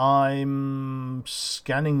 2001. I'm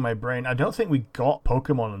scanning my brain. I don't think we got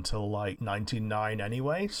Pokemon until like 99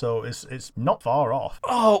 anyway, so it's not far off.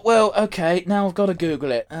 Oh, well, okay. Now I've got to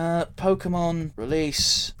Google it. Pokemon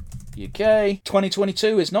release... UK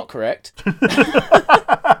 2022 is not correct. I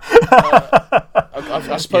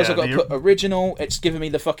suppose I've got to put original. It's giving me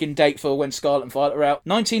the fucking date for when Scarlet and Violet are out.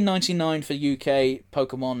 1999 for UK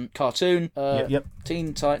Pokemon cartoon. Yep.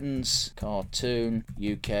 Teen Titans cartoon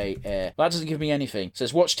UK air. That doesn't give me anything. It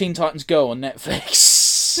says watch Teen Titans Go on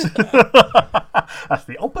Netflix. That's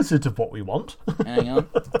the opposite of what we want. Hang on.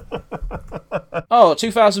 Oh,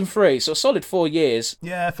 2003, so a solid 4 years.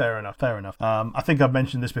 Yeah, fair enough. I think I've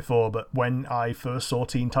mentioned this before, but when I first saw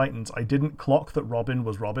Teen Titans, I didn't clock that Robin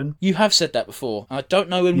was Robin. You have said that before. I don't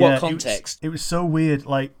know in what context. It was so weird.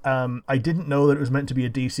 Like, I didn't know that it was meant to be a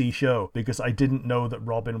DC show, because I didn't know that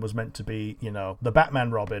Robin was meant to be, the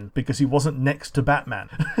Batman Robin, because he wasn't next to Batman.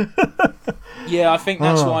 Yeah, I think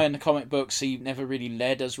that's why in the comic books he never really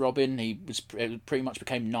led as Robin. He pretty much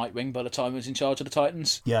became Nightwing by the time he was in charge of the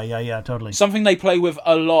Titans. Yeah, totally. Something they play with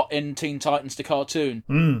a lot in Teen Titans the cartoon.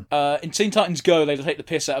 In Teen Titans Go, they take the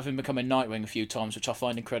piss out of him becoming Nightwing a few times, which I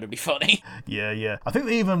find incredibly funny. Yeah. I think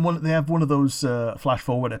they have one of those flash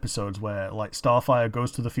forward episodes where like Starfire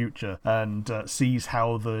goes to the future and sees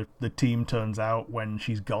how the team turns out when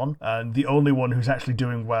she's gone, and the only one who's actually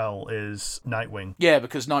doing well is Nightwing. Yeah,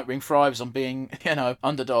 because Nightwing thrives on being,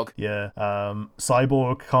 underdog. Yeah.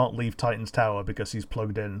 Cyborg can't leave Titan's Tower because he's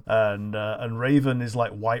plugged in, and Raven is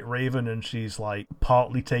like White Raven, and she's like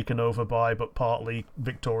partly taken over by but partly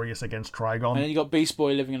victorious against Trigon. And then you got Beast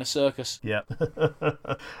Boy living in a circus. Yeah.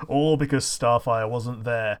 All because Starfire wasn't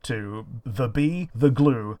there to be the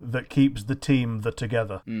glue that keeps the team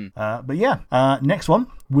together. But yeah, next one.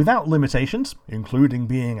 Without limitations, including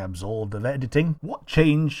being absolved of editing, what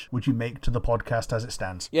change would you make to the podcast as it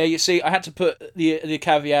stands? Yeah, you see, I had to put the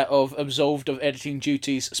caveat of absolved of editing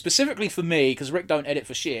duties specifically for me, because Rick don't edit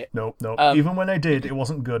for shit. No. Even when I did, it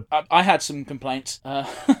wasn't good. I had some complaints, but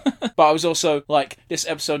I was also like, this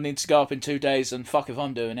episode needs to go up in 2 days, and fuck if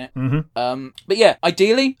I'm doing it. But yeah,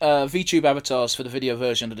 ideally, VTube avatars for the video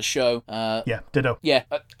version of the show. Yeah, ditto. Yeah,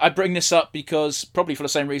 I bring this up because, probably for the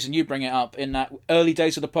same reason you bring it up, in that early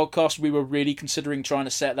days of the podcast, we were really considering trying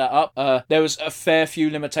to set that up. There was a fair few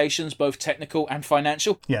limitations, both technical and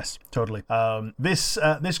financial. Yes. Totally.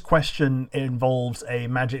 This question involves a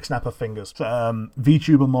magic snap of fingers.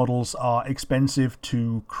 VTuber models are expensive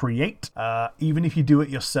to create. Even if you do it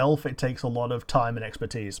yourself, it takes a lot of time and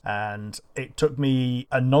expertise. And it took me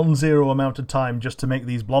a non-zero amount of time just to make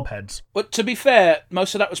these blob heads. But to be fair,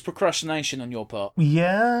 most of that was procrastination on your part.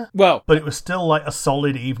 Yeah. Well, but it was still like a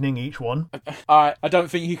solid evening each one. I don't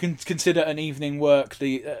think you can consider an evening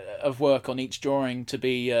of work on each drawing to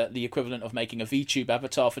be the equivalent of making a VTube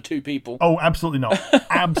avatar for 2 people. Oh, absolutely not.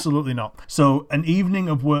 Absolutely not. So an evening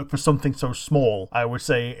of work for something so small, I would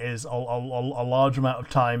say, is a large amount of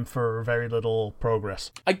time for very little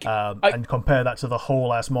progress. And compare that to the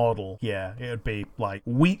whole ass model, yeah, it would be like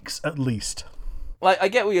weeks at least. Like, I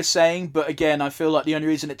get what you're saying, but again, I feel like the only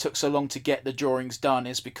reason it took so long to get the drawings done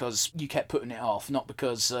is because you kept putting it off, not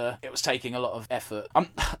because it was taking a lot of effort.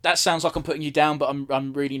 That sounds like I'm putting you down, but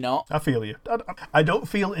I'm really not. I feel you. I don't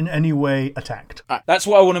feel in any way attacked. Right, that's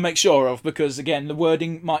what I want to make sure of, because again, the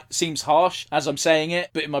wording seems harsh as I'm saying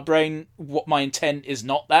it, but in my brain, what my intent is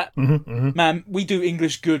not that. Man, we do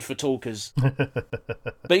English good for talkers.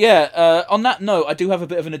 But yeah, on that note, I do have a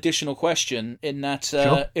bit of an additional question in that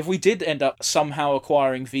Sure. If we did end up somehow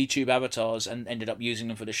acquiring VTube avatars and ended up using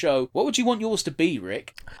them for the show, what would you want yours to be,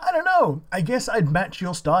 Rick? I don't know. I guess I'd match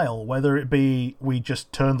your style, whether it be we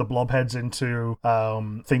just turn the blob heads into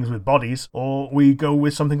things with bodies, or we go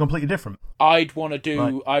with something completely different. I'd want to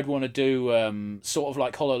do sort of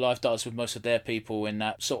like HoloLive does with most of their people in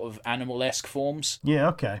that sort of animal-esque forms. Yeah,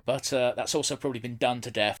 okay. But that's also probably been done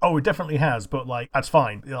to death. Oh, it definitely has, but like that's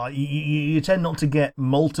fine. Like, you tend not to get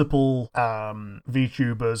multiple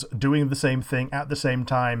VTubers doing the same thing at the same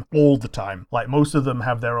time all the time. Like most of them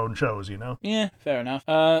have their own shows, you know. Yeah, fair enough.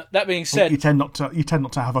 That being said, you tend not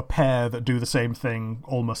to have a pair that do the same thing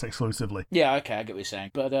almost exclusively. Yeah, okay, I get what you're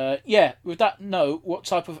saying. But yeah, with that note, what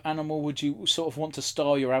type of animal would you sort of want to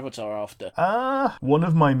style your avatar after? One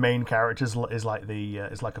of my main characters is like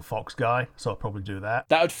is like a fox guy, so I'll probably do that.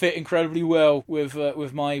 That would fit incredibly well with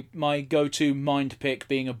my go-to mind pick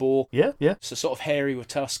being a boar. Yeah. So sort of hairy with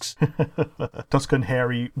tusks. Tuscan,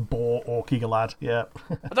 hairy, boar, orky lad. Yeah.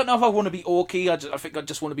 I don't know if I want to be orky. I think I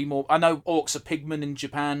just want to be more. I know orcs are pigmen in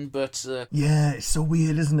Japan, but yeah, it's so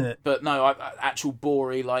weird, isn't it? But no, actual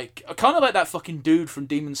boary, like kind of like that fucking dude from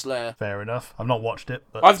Demon Slayer. Fair enough. I've not watched it.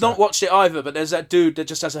 But, I've not watched it either. But there's that dude that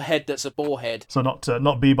just has a head that's a boar head. So not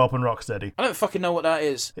Bebop and Rocksteady. I don't fucking know what that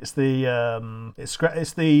is. It's the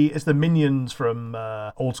minions from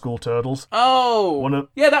Old School Turtles. Oh,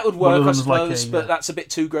 yeah, that would work, I suppose, like but that's a bit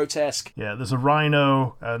too grotesque. Yeah, there's a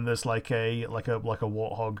rhino and there's like a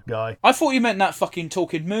warthog guy. I thought you meant that fucking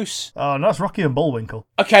talking moose. Oh, no, that's Rocky and Bullwinkle.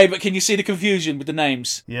 Okay, but can you see the confusion with the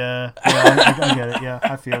names? Yeah, I get it. Yeah,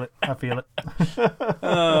 I feel it.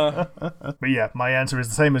 But yeah, my answer is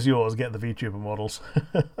the same as yours. Get the VTuber models.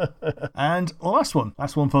 And the last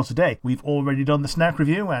one for today. We've already done the snack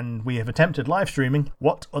review and we have attempted live streaming.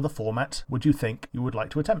 What other format would you think you would like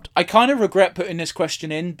to attempt? I kind of regret putting this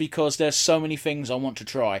question in because there's so many things I want to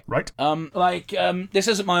try. Right. This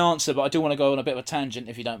isn't my answer, but I do want to go on a bit of a tangent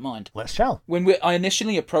if you don't mind. Let's shall. When I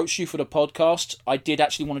initially approached you for the podcast, I did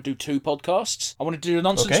actually want to do 2 podcasts. I wanted to do a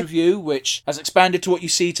nonsense review, which has expanded to what you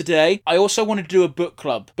see today. I also wanted to do a book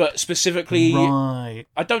club, but specifically, right.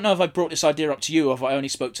 I don't know if I brought this idea up to you or if I only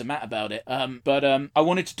spoke to Matt about it. But I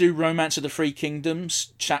wanted to do Romance of the Three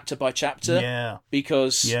Kingdoms chapter by chapter. Yeah.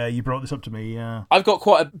 Because you brought this up to me. Yeah. I've got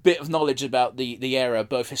quite a bit of knowledge about the era,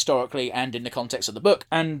 both historically and in the context of the book.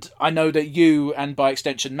 And I know that you, and by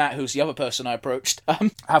extension Matt, who's the other person I approached,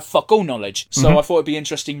 have fuck all knowledge. So I thought it'd be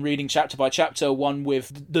interesting reading chapter by chapter, one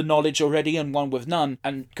with the knowledge already and one with none,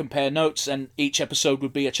 and compare notes, and each episode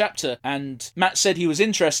would be a chapter. And Matt said he was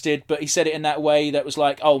interested, but he said it in that way that was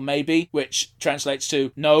like, oh, maybe, which translates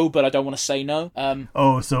to no, but I don't want to say no.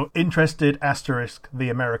 So interested asterisk the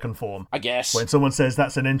American form. I guess. When someone says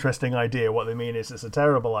that's an interesting idea, what they mean is it's a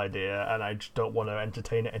terrible idea and I just don't want to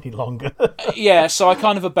entertain it any longer. Yeah, so I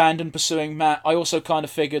kind of abandoned pursuing Matt. I also kind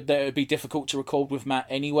of figured that it would be difficult to record with Matt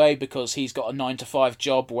anyway because he's got a 9-to-5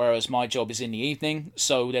 job, whereas my job is in the evening,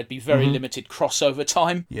 so there'd be very limited crossover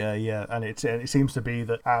time. Yeah, and it seems to be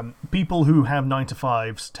that people who have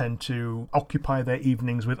 9-to-5s tend to occupy their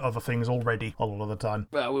evenings with other things already a lot of the time.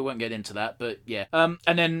 Well, we won't get into that, but yeah. And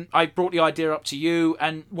then I brought the idea up to you,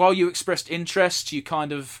 and while you expressed interest, you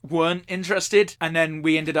kind of weren't interested, and then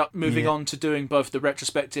we ended up moving on to doing both the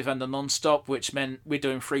retrospective and the non-stop, which meant we're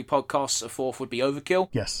doing 3 podcasts. A 4th would be overkill.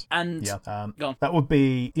 Yes. And go on. That would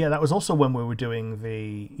be that was also when we were doing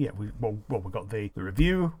we got the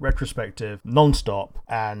review, retrospective, non-stop,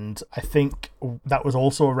 and I think that was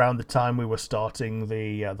also around the time we were starting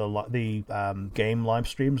the the game live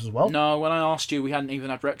streams as well? No, when I asked you, we hadn't even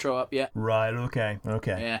had Retro up yet. Right, okay.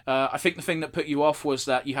 Yeah. I think the thing that put you off was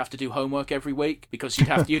that you have to do homework every week, because you'd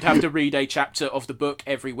have to read a chapter of the book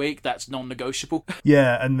every week. That's non-negotiable.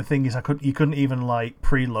 Yeah, and the thing is, you couldn't even, like,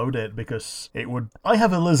 preload it, because it would... I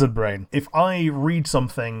have a lizard brain. If I read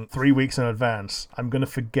something 3 weeks in advance, I'm going to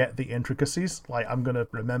forget the intricacies. Like, I'm going to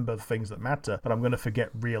remember the things that matter, but I'm going to forget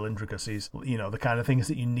real intricacies. You know, the kind of things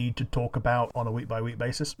that you need to talk about on a week-by-week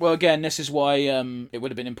basis. Well, again, this is why it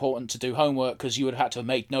would have been important to do homework, because you would have had to have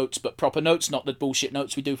made notes, but proper notes, not the bullshit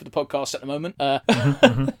notes we do for the podcast at the moment.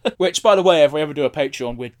 Which, by the way, if we ever do a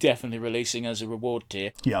Patreon, we're definitely releasing as a reward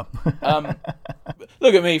tier. Yeah.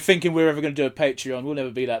 Look at me thinking we're ever going to do a Patreon. We'll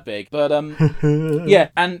never be that big. But, yeah,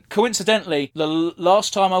 and coincidentally, the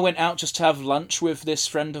last time I went out just to have lunch with this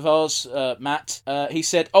friend of ours, Matt, he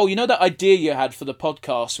said, oh, you know that idea you had for the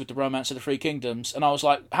podcast with the Romance of the Three Kingdoms? And I was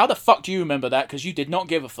like, how the fuck do you remember that? Because you did not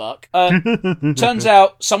give a fuck. Turns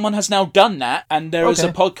out someone has now done that, and there is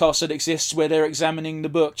a podcast that exists where they're examining the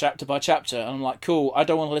book chapter by chapter. And I'm like, cool, I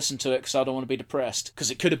don't want to listen to it because I don't want to be depressed.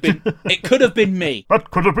 Because it could have been me.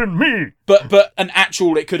 That could have been me! But an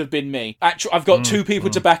actual, it could have been me. I've got two people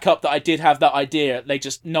to back up that I did have that idea. They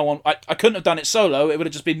just, no one, I couldn't have done it solo. It would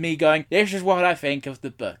have just been me going, this is what I think of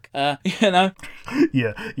the book. You know?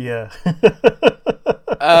 Yeah.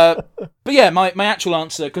 But yeah, my actual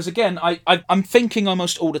answer, because again, I'm thinking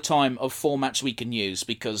almost all the time of formats we can use,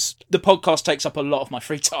 because the podcast takes up a lot of my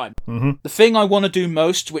free time. Mm-hmm. The thing I want to do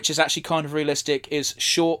most, which is actually kind of realistic, is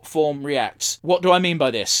short form reacts. What do I mean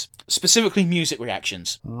by this? Specifically music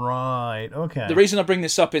reactions. Right, okay. The reason I bring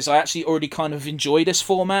this up is I actually already kind of enjoy this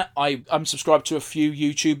format. I'm subscribed to a few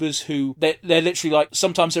YouTubers who, they're literally like,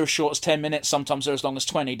 sometimes they're as short as 10 minutes, sometimes they're as long as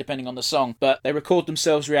 20, depending on the song, but they record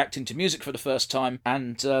themselves reacting to music for the first time,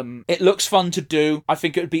 and it looks fun to do. I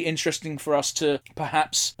think it would be interesting for us to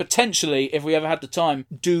perhaps, potentially, if we ever had the time,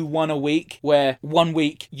 do one a week, where 1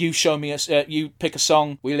 week you show me, you pick a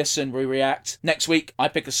song, we listen, we react. Next week, I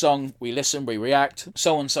pick a song, we listen, we react,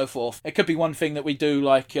 so on and so forth. It could be one thing that we do,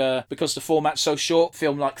 like, because the format's so short,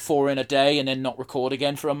 film like 4 in a day and then not record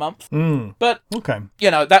again for a month. But, okay.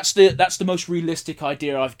 You know, that's the most realistic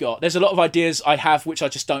idea I've got. There's a lot of ideas I have which I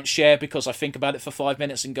just don't share because I think about it for 5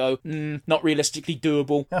 minutes and go, not realistically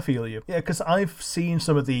doable. I feel you. Yeah, because I've seen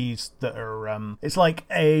some of these that are, it's like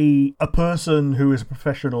a person who is a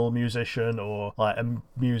professional musician or like a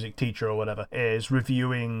music teacher or whatever is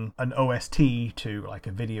reviewing an OST to like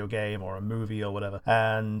a video game or a movie or whatever,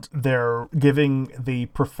 and they're giving the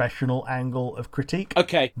professional angle of critique.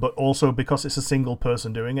 Okay. But also, because it's a single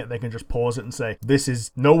person doing it, they can just pause it and say,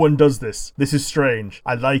 no one does this. This is strange.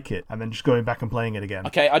 I like it. And then just going back and playing it again.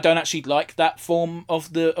 Okay, I don't actually like that form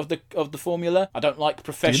of the formula. I don't like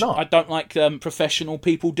professional. I don't like professional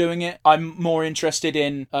people doing it. I'm more interested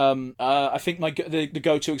in. I think the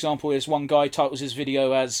go-to example is one guy titles his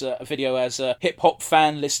video as hip hop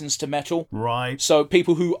fan listens to metal. Right. So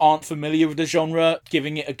people who aren't familiar with the genre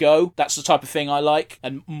giving it a go. That's the type of thing I like,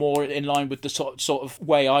 and more in line with the sort of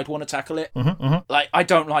way I'd want to tackle it. Like, I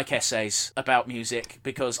don't like essays about music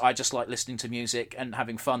because I just like listening to music and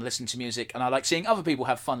having fun listening to music, and I like seeing other people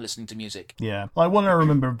have fun listening to music. Yeah. Like, one I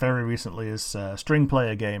remember very recently is String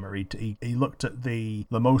Player Gamer. He looked at the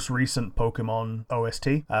most recent Pokemon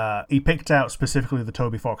OST. He picked out specifically the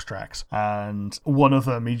Toby Fox tracks, and one of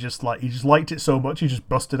them he just liked it so much he just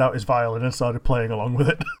busted out his violin and started playing along with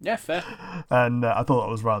it. Yeah, fair. And I thought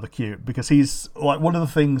that was rather cute, because he's like, one of the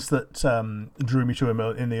things that drew me to him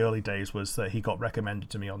in the early days was that he got recommended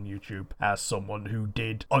to me on YouTube as someone who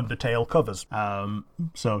did Undertale covers.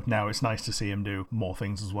 So now it's nice to see him do more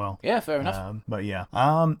things as well. Yeah, fair enough. But yeah,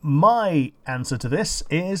 my answer to this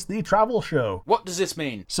is the travel show. What does this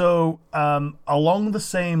mean? So along the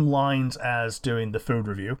same lines as doing the food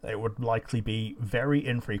review, it would likely be very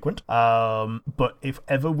infrequent. But if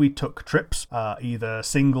ever we took trips, either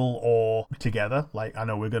single or together, like I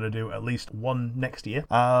know we're going to do at least one next year,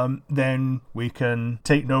 then we can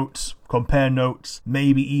take notes, compare notes,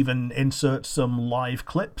 maybe even insert some live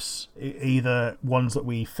clips, either ones that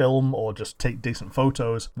we film or just take decent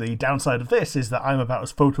photos. The downside of this is that I'm about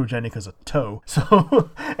as photogenic as a toe, so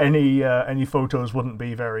any photos wouldn't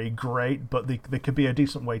be very great, but they could be a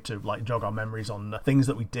decent way to like jog our memories on the things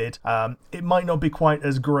that we did. It might not be quite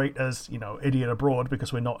as great as, Idiot Abroad,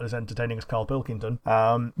 because we're not as entertaining as Carl Pilkington,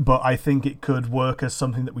 but I think it could work as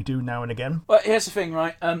something that we do now and again. Well, here's the thing,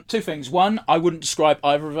 right? Two things. One, I wouldn't describe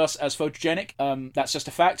either of us as photogenic. That's just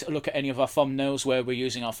a fact. Look at any of our thumbnails where we're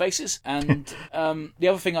using our faces. And the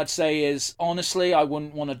other thing I'd say is, honestly, I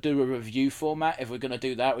wouldn't want to do a review format. If we're going to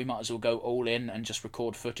do that, we might as well go all in and just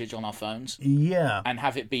record footage on our phones. Yeah. And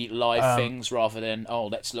have it be live things rather than,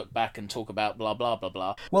 let's look back and talk about blah, blah, blah,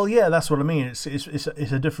 blah. Well, yeah, that's what I mean. It's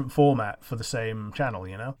a different format for the same channel,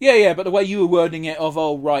 you know? Yeah, but the way you were wording it of,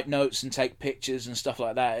 write notes and take pictures and stuff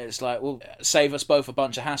like that, it's like, well, save us both a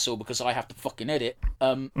bunch of hassle because I have to fucking edit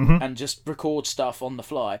and just record stuff on the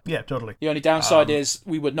fly. Yeah, totally. The only downside is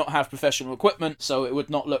we would not have professional equipment, so it would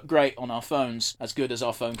not look great on our phones, as good as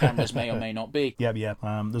our phone cameras may or may not be. Yeah.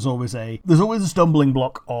 There's always a stumbling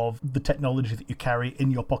block of the technology that you carry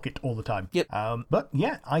in your pocket all the time. Yep. But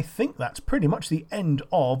yeah, I think that's pretty much the end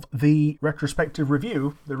of the retrospective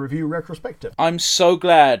review, the review retrospective. I'm so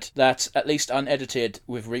glad that, at least unedited,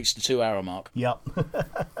 we've reached the 2-hour mark. Yep.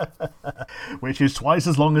 Which is twice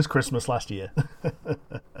as long as Christmas last year.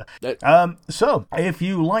 So, if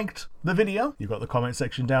you liked the video, you've got the comment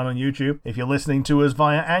section down on YouTube. If you're listening to us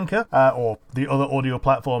via Anchor, or the other audio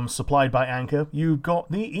platforms supplied by Anchor, you've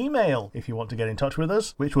got the email if you want to get in touch with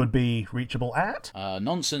us, which would be reachable at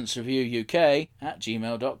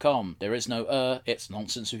nonsensereviewuk@gmail.com. There is no it's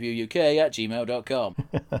nonsensereviewuk@gmail.com.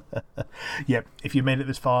 Yep, if you made it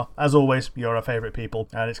this far, as always, you're our favourite people,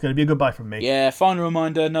 and it's going to be a goodbye from me. Yeah, final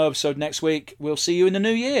reminder, no episode next week. We'll see you in the new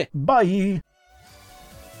year. Bye!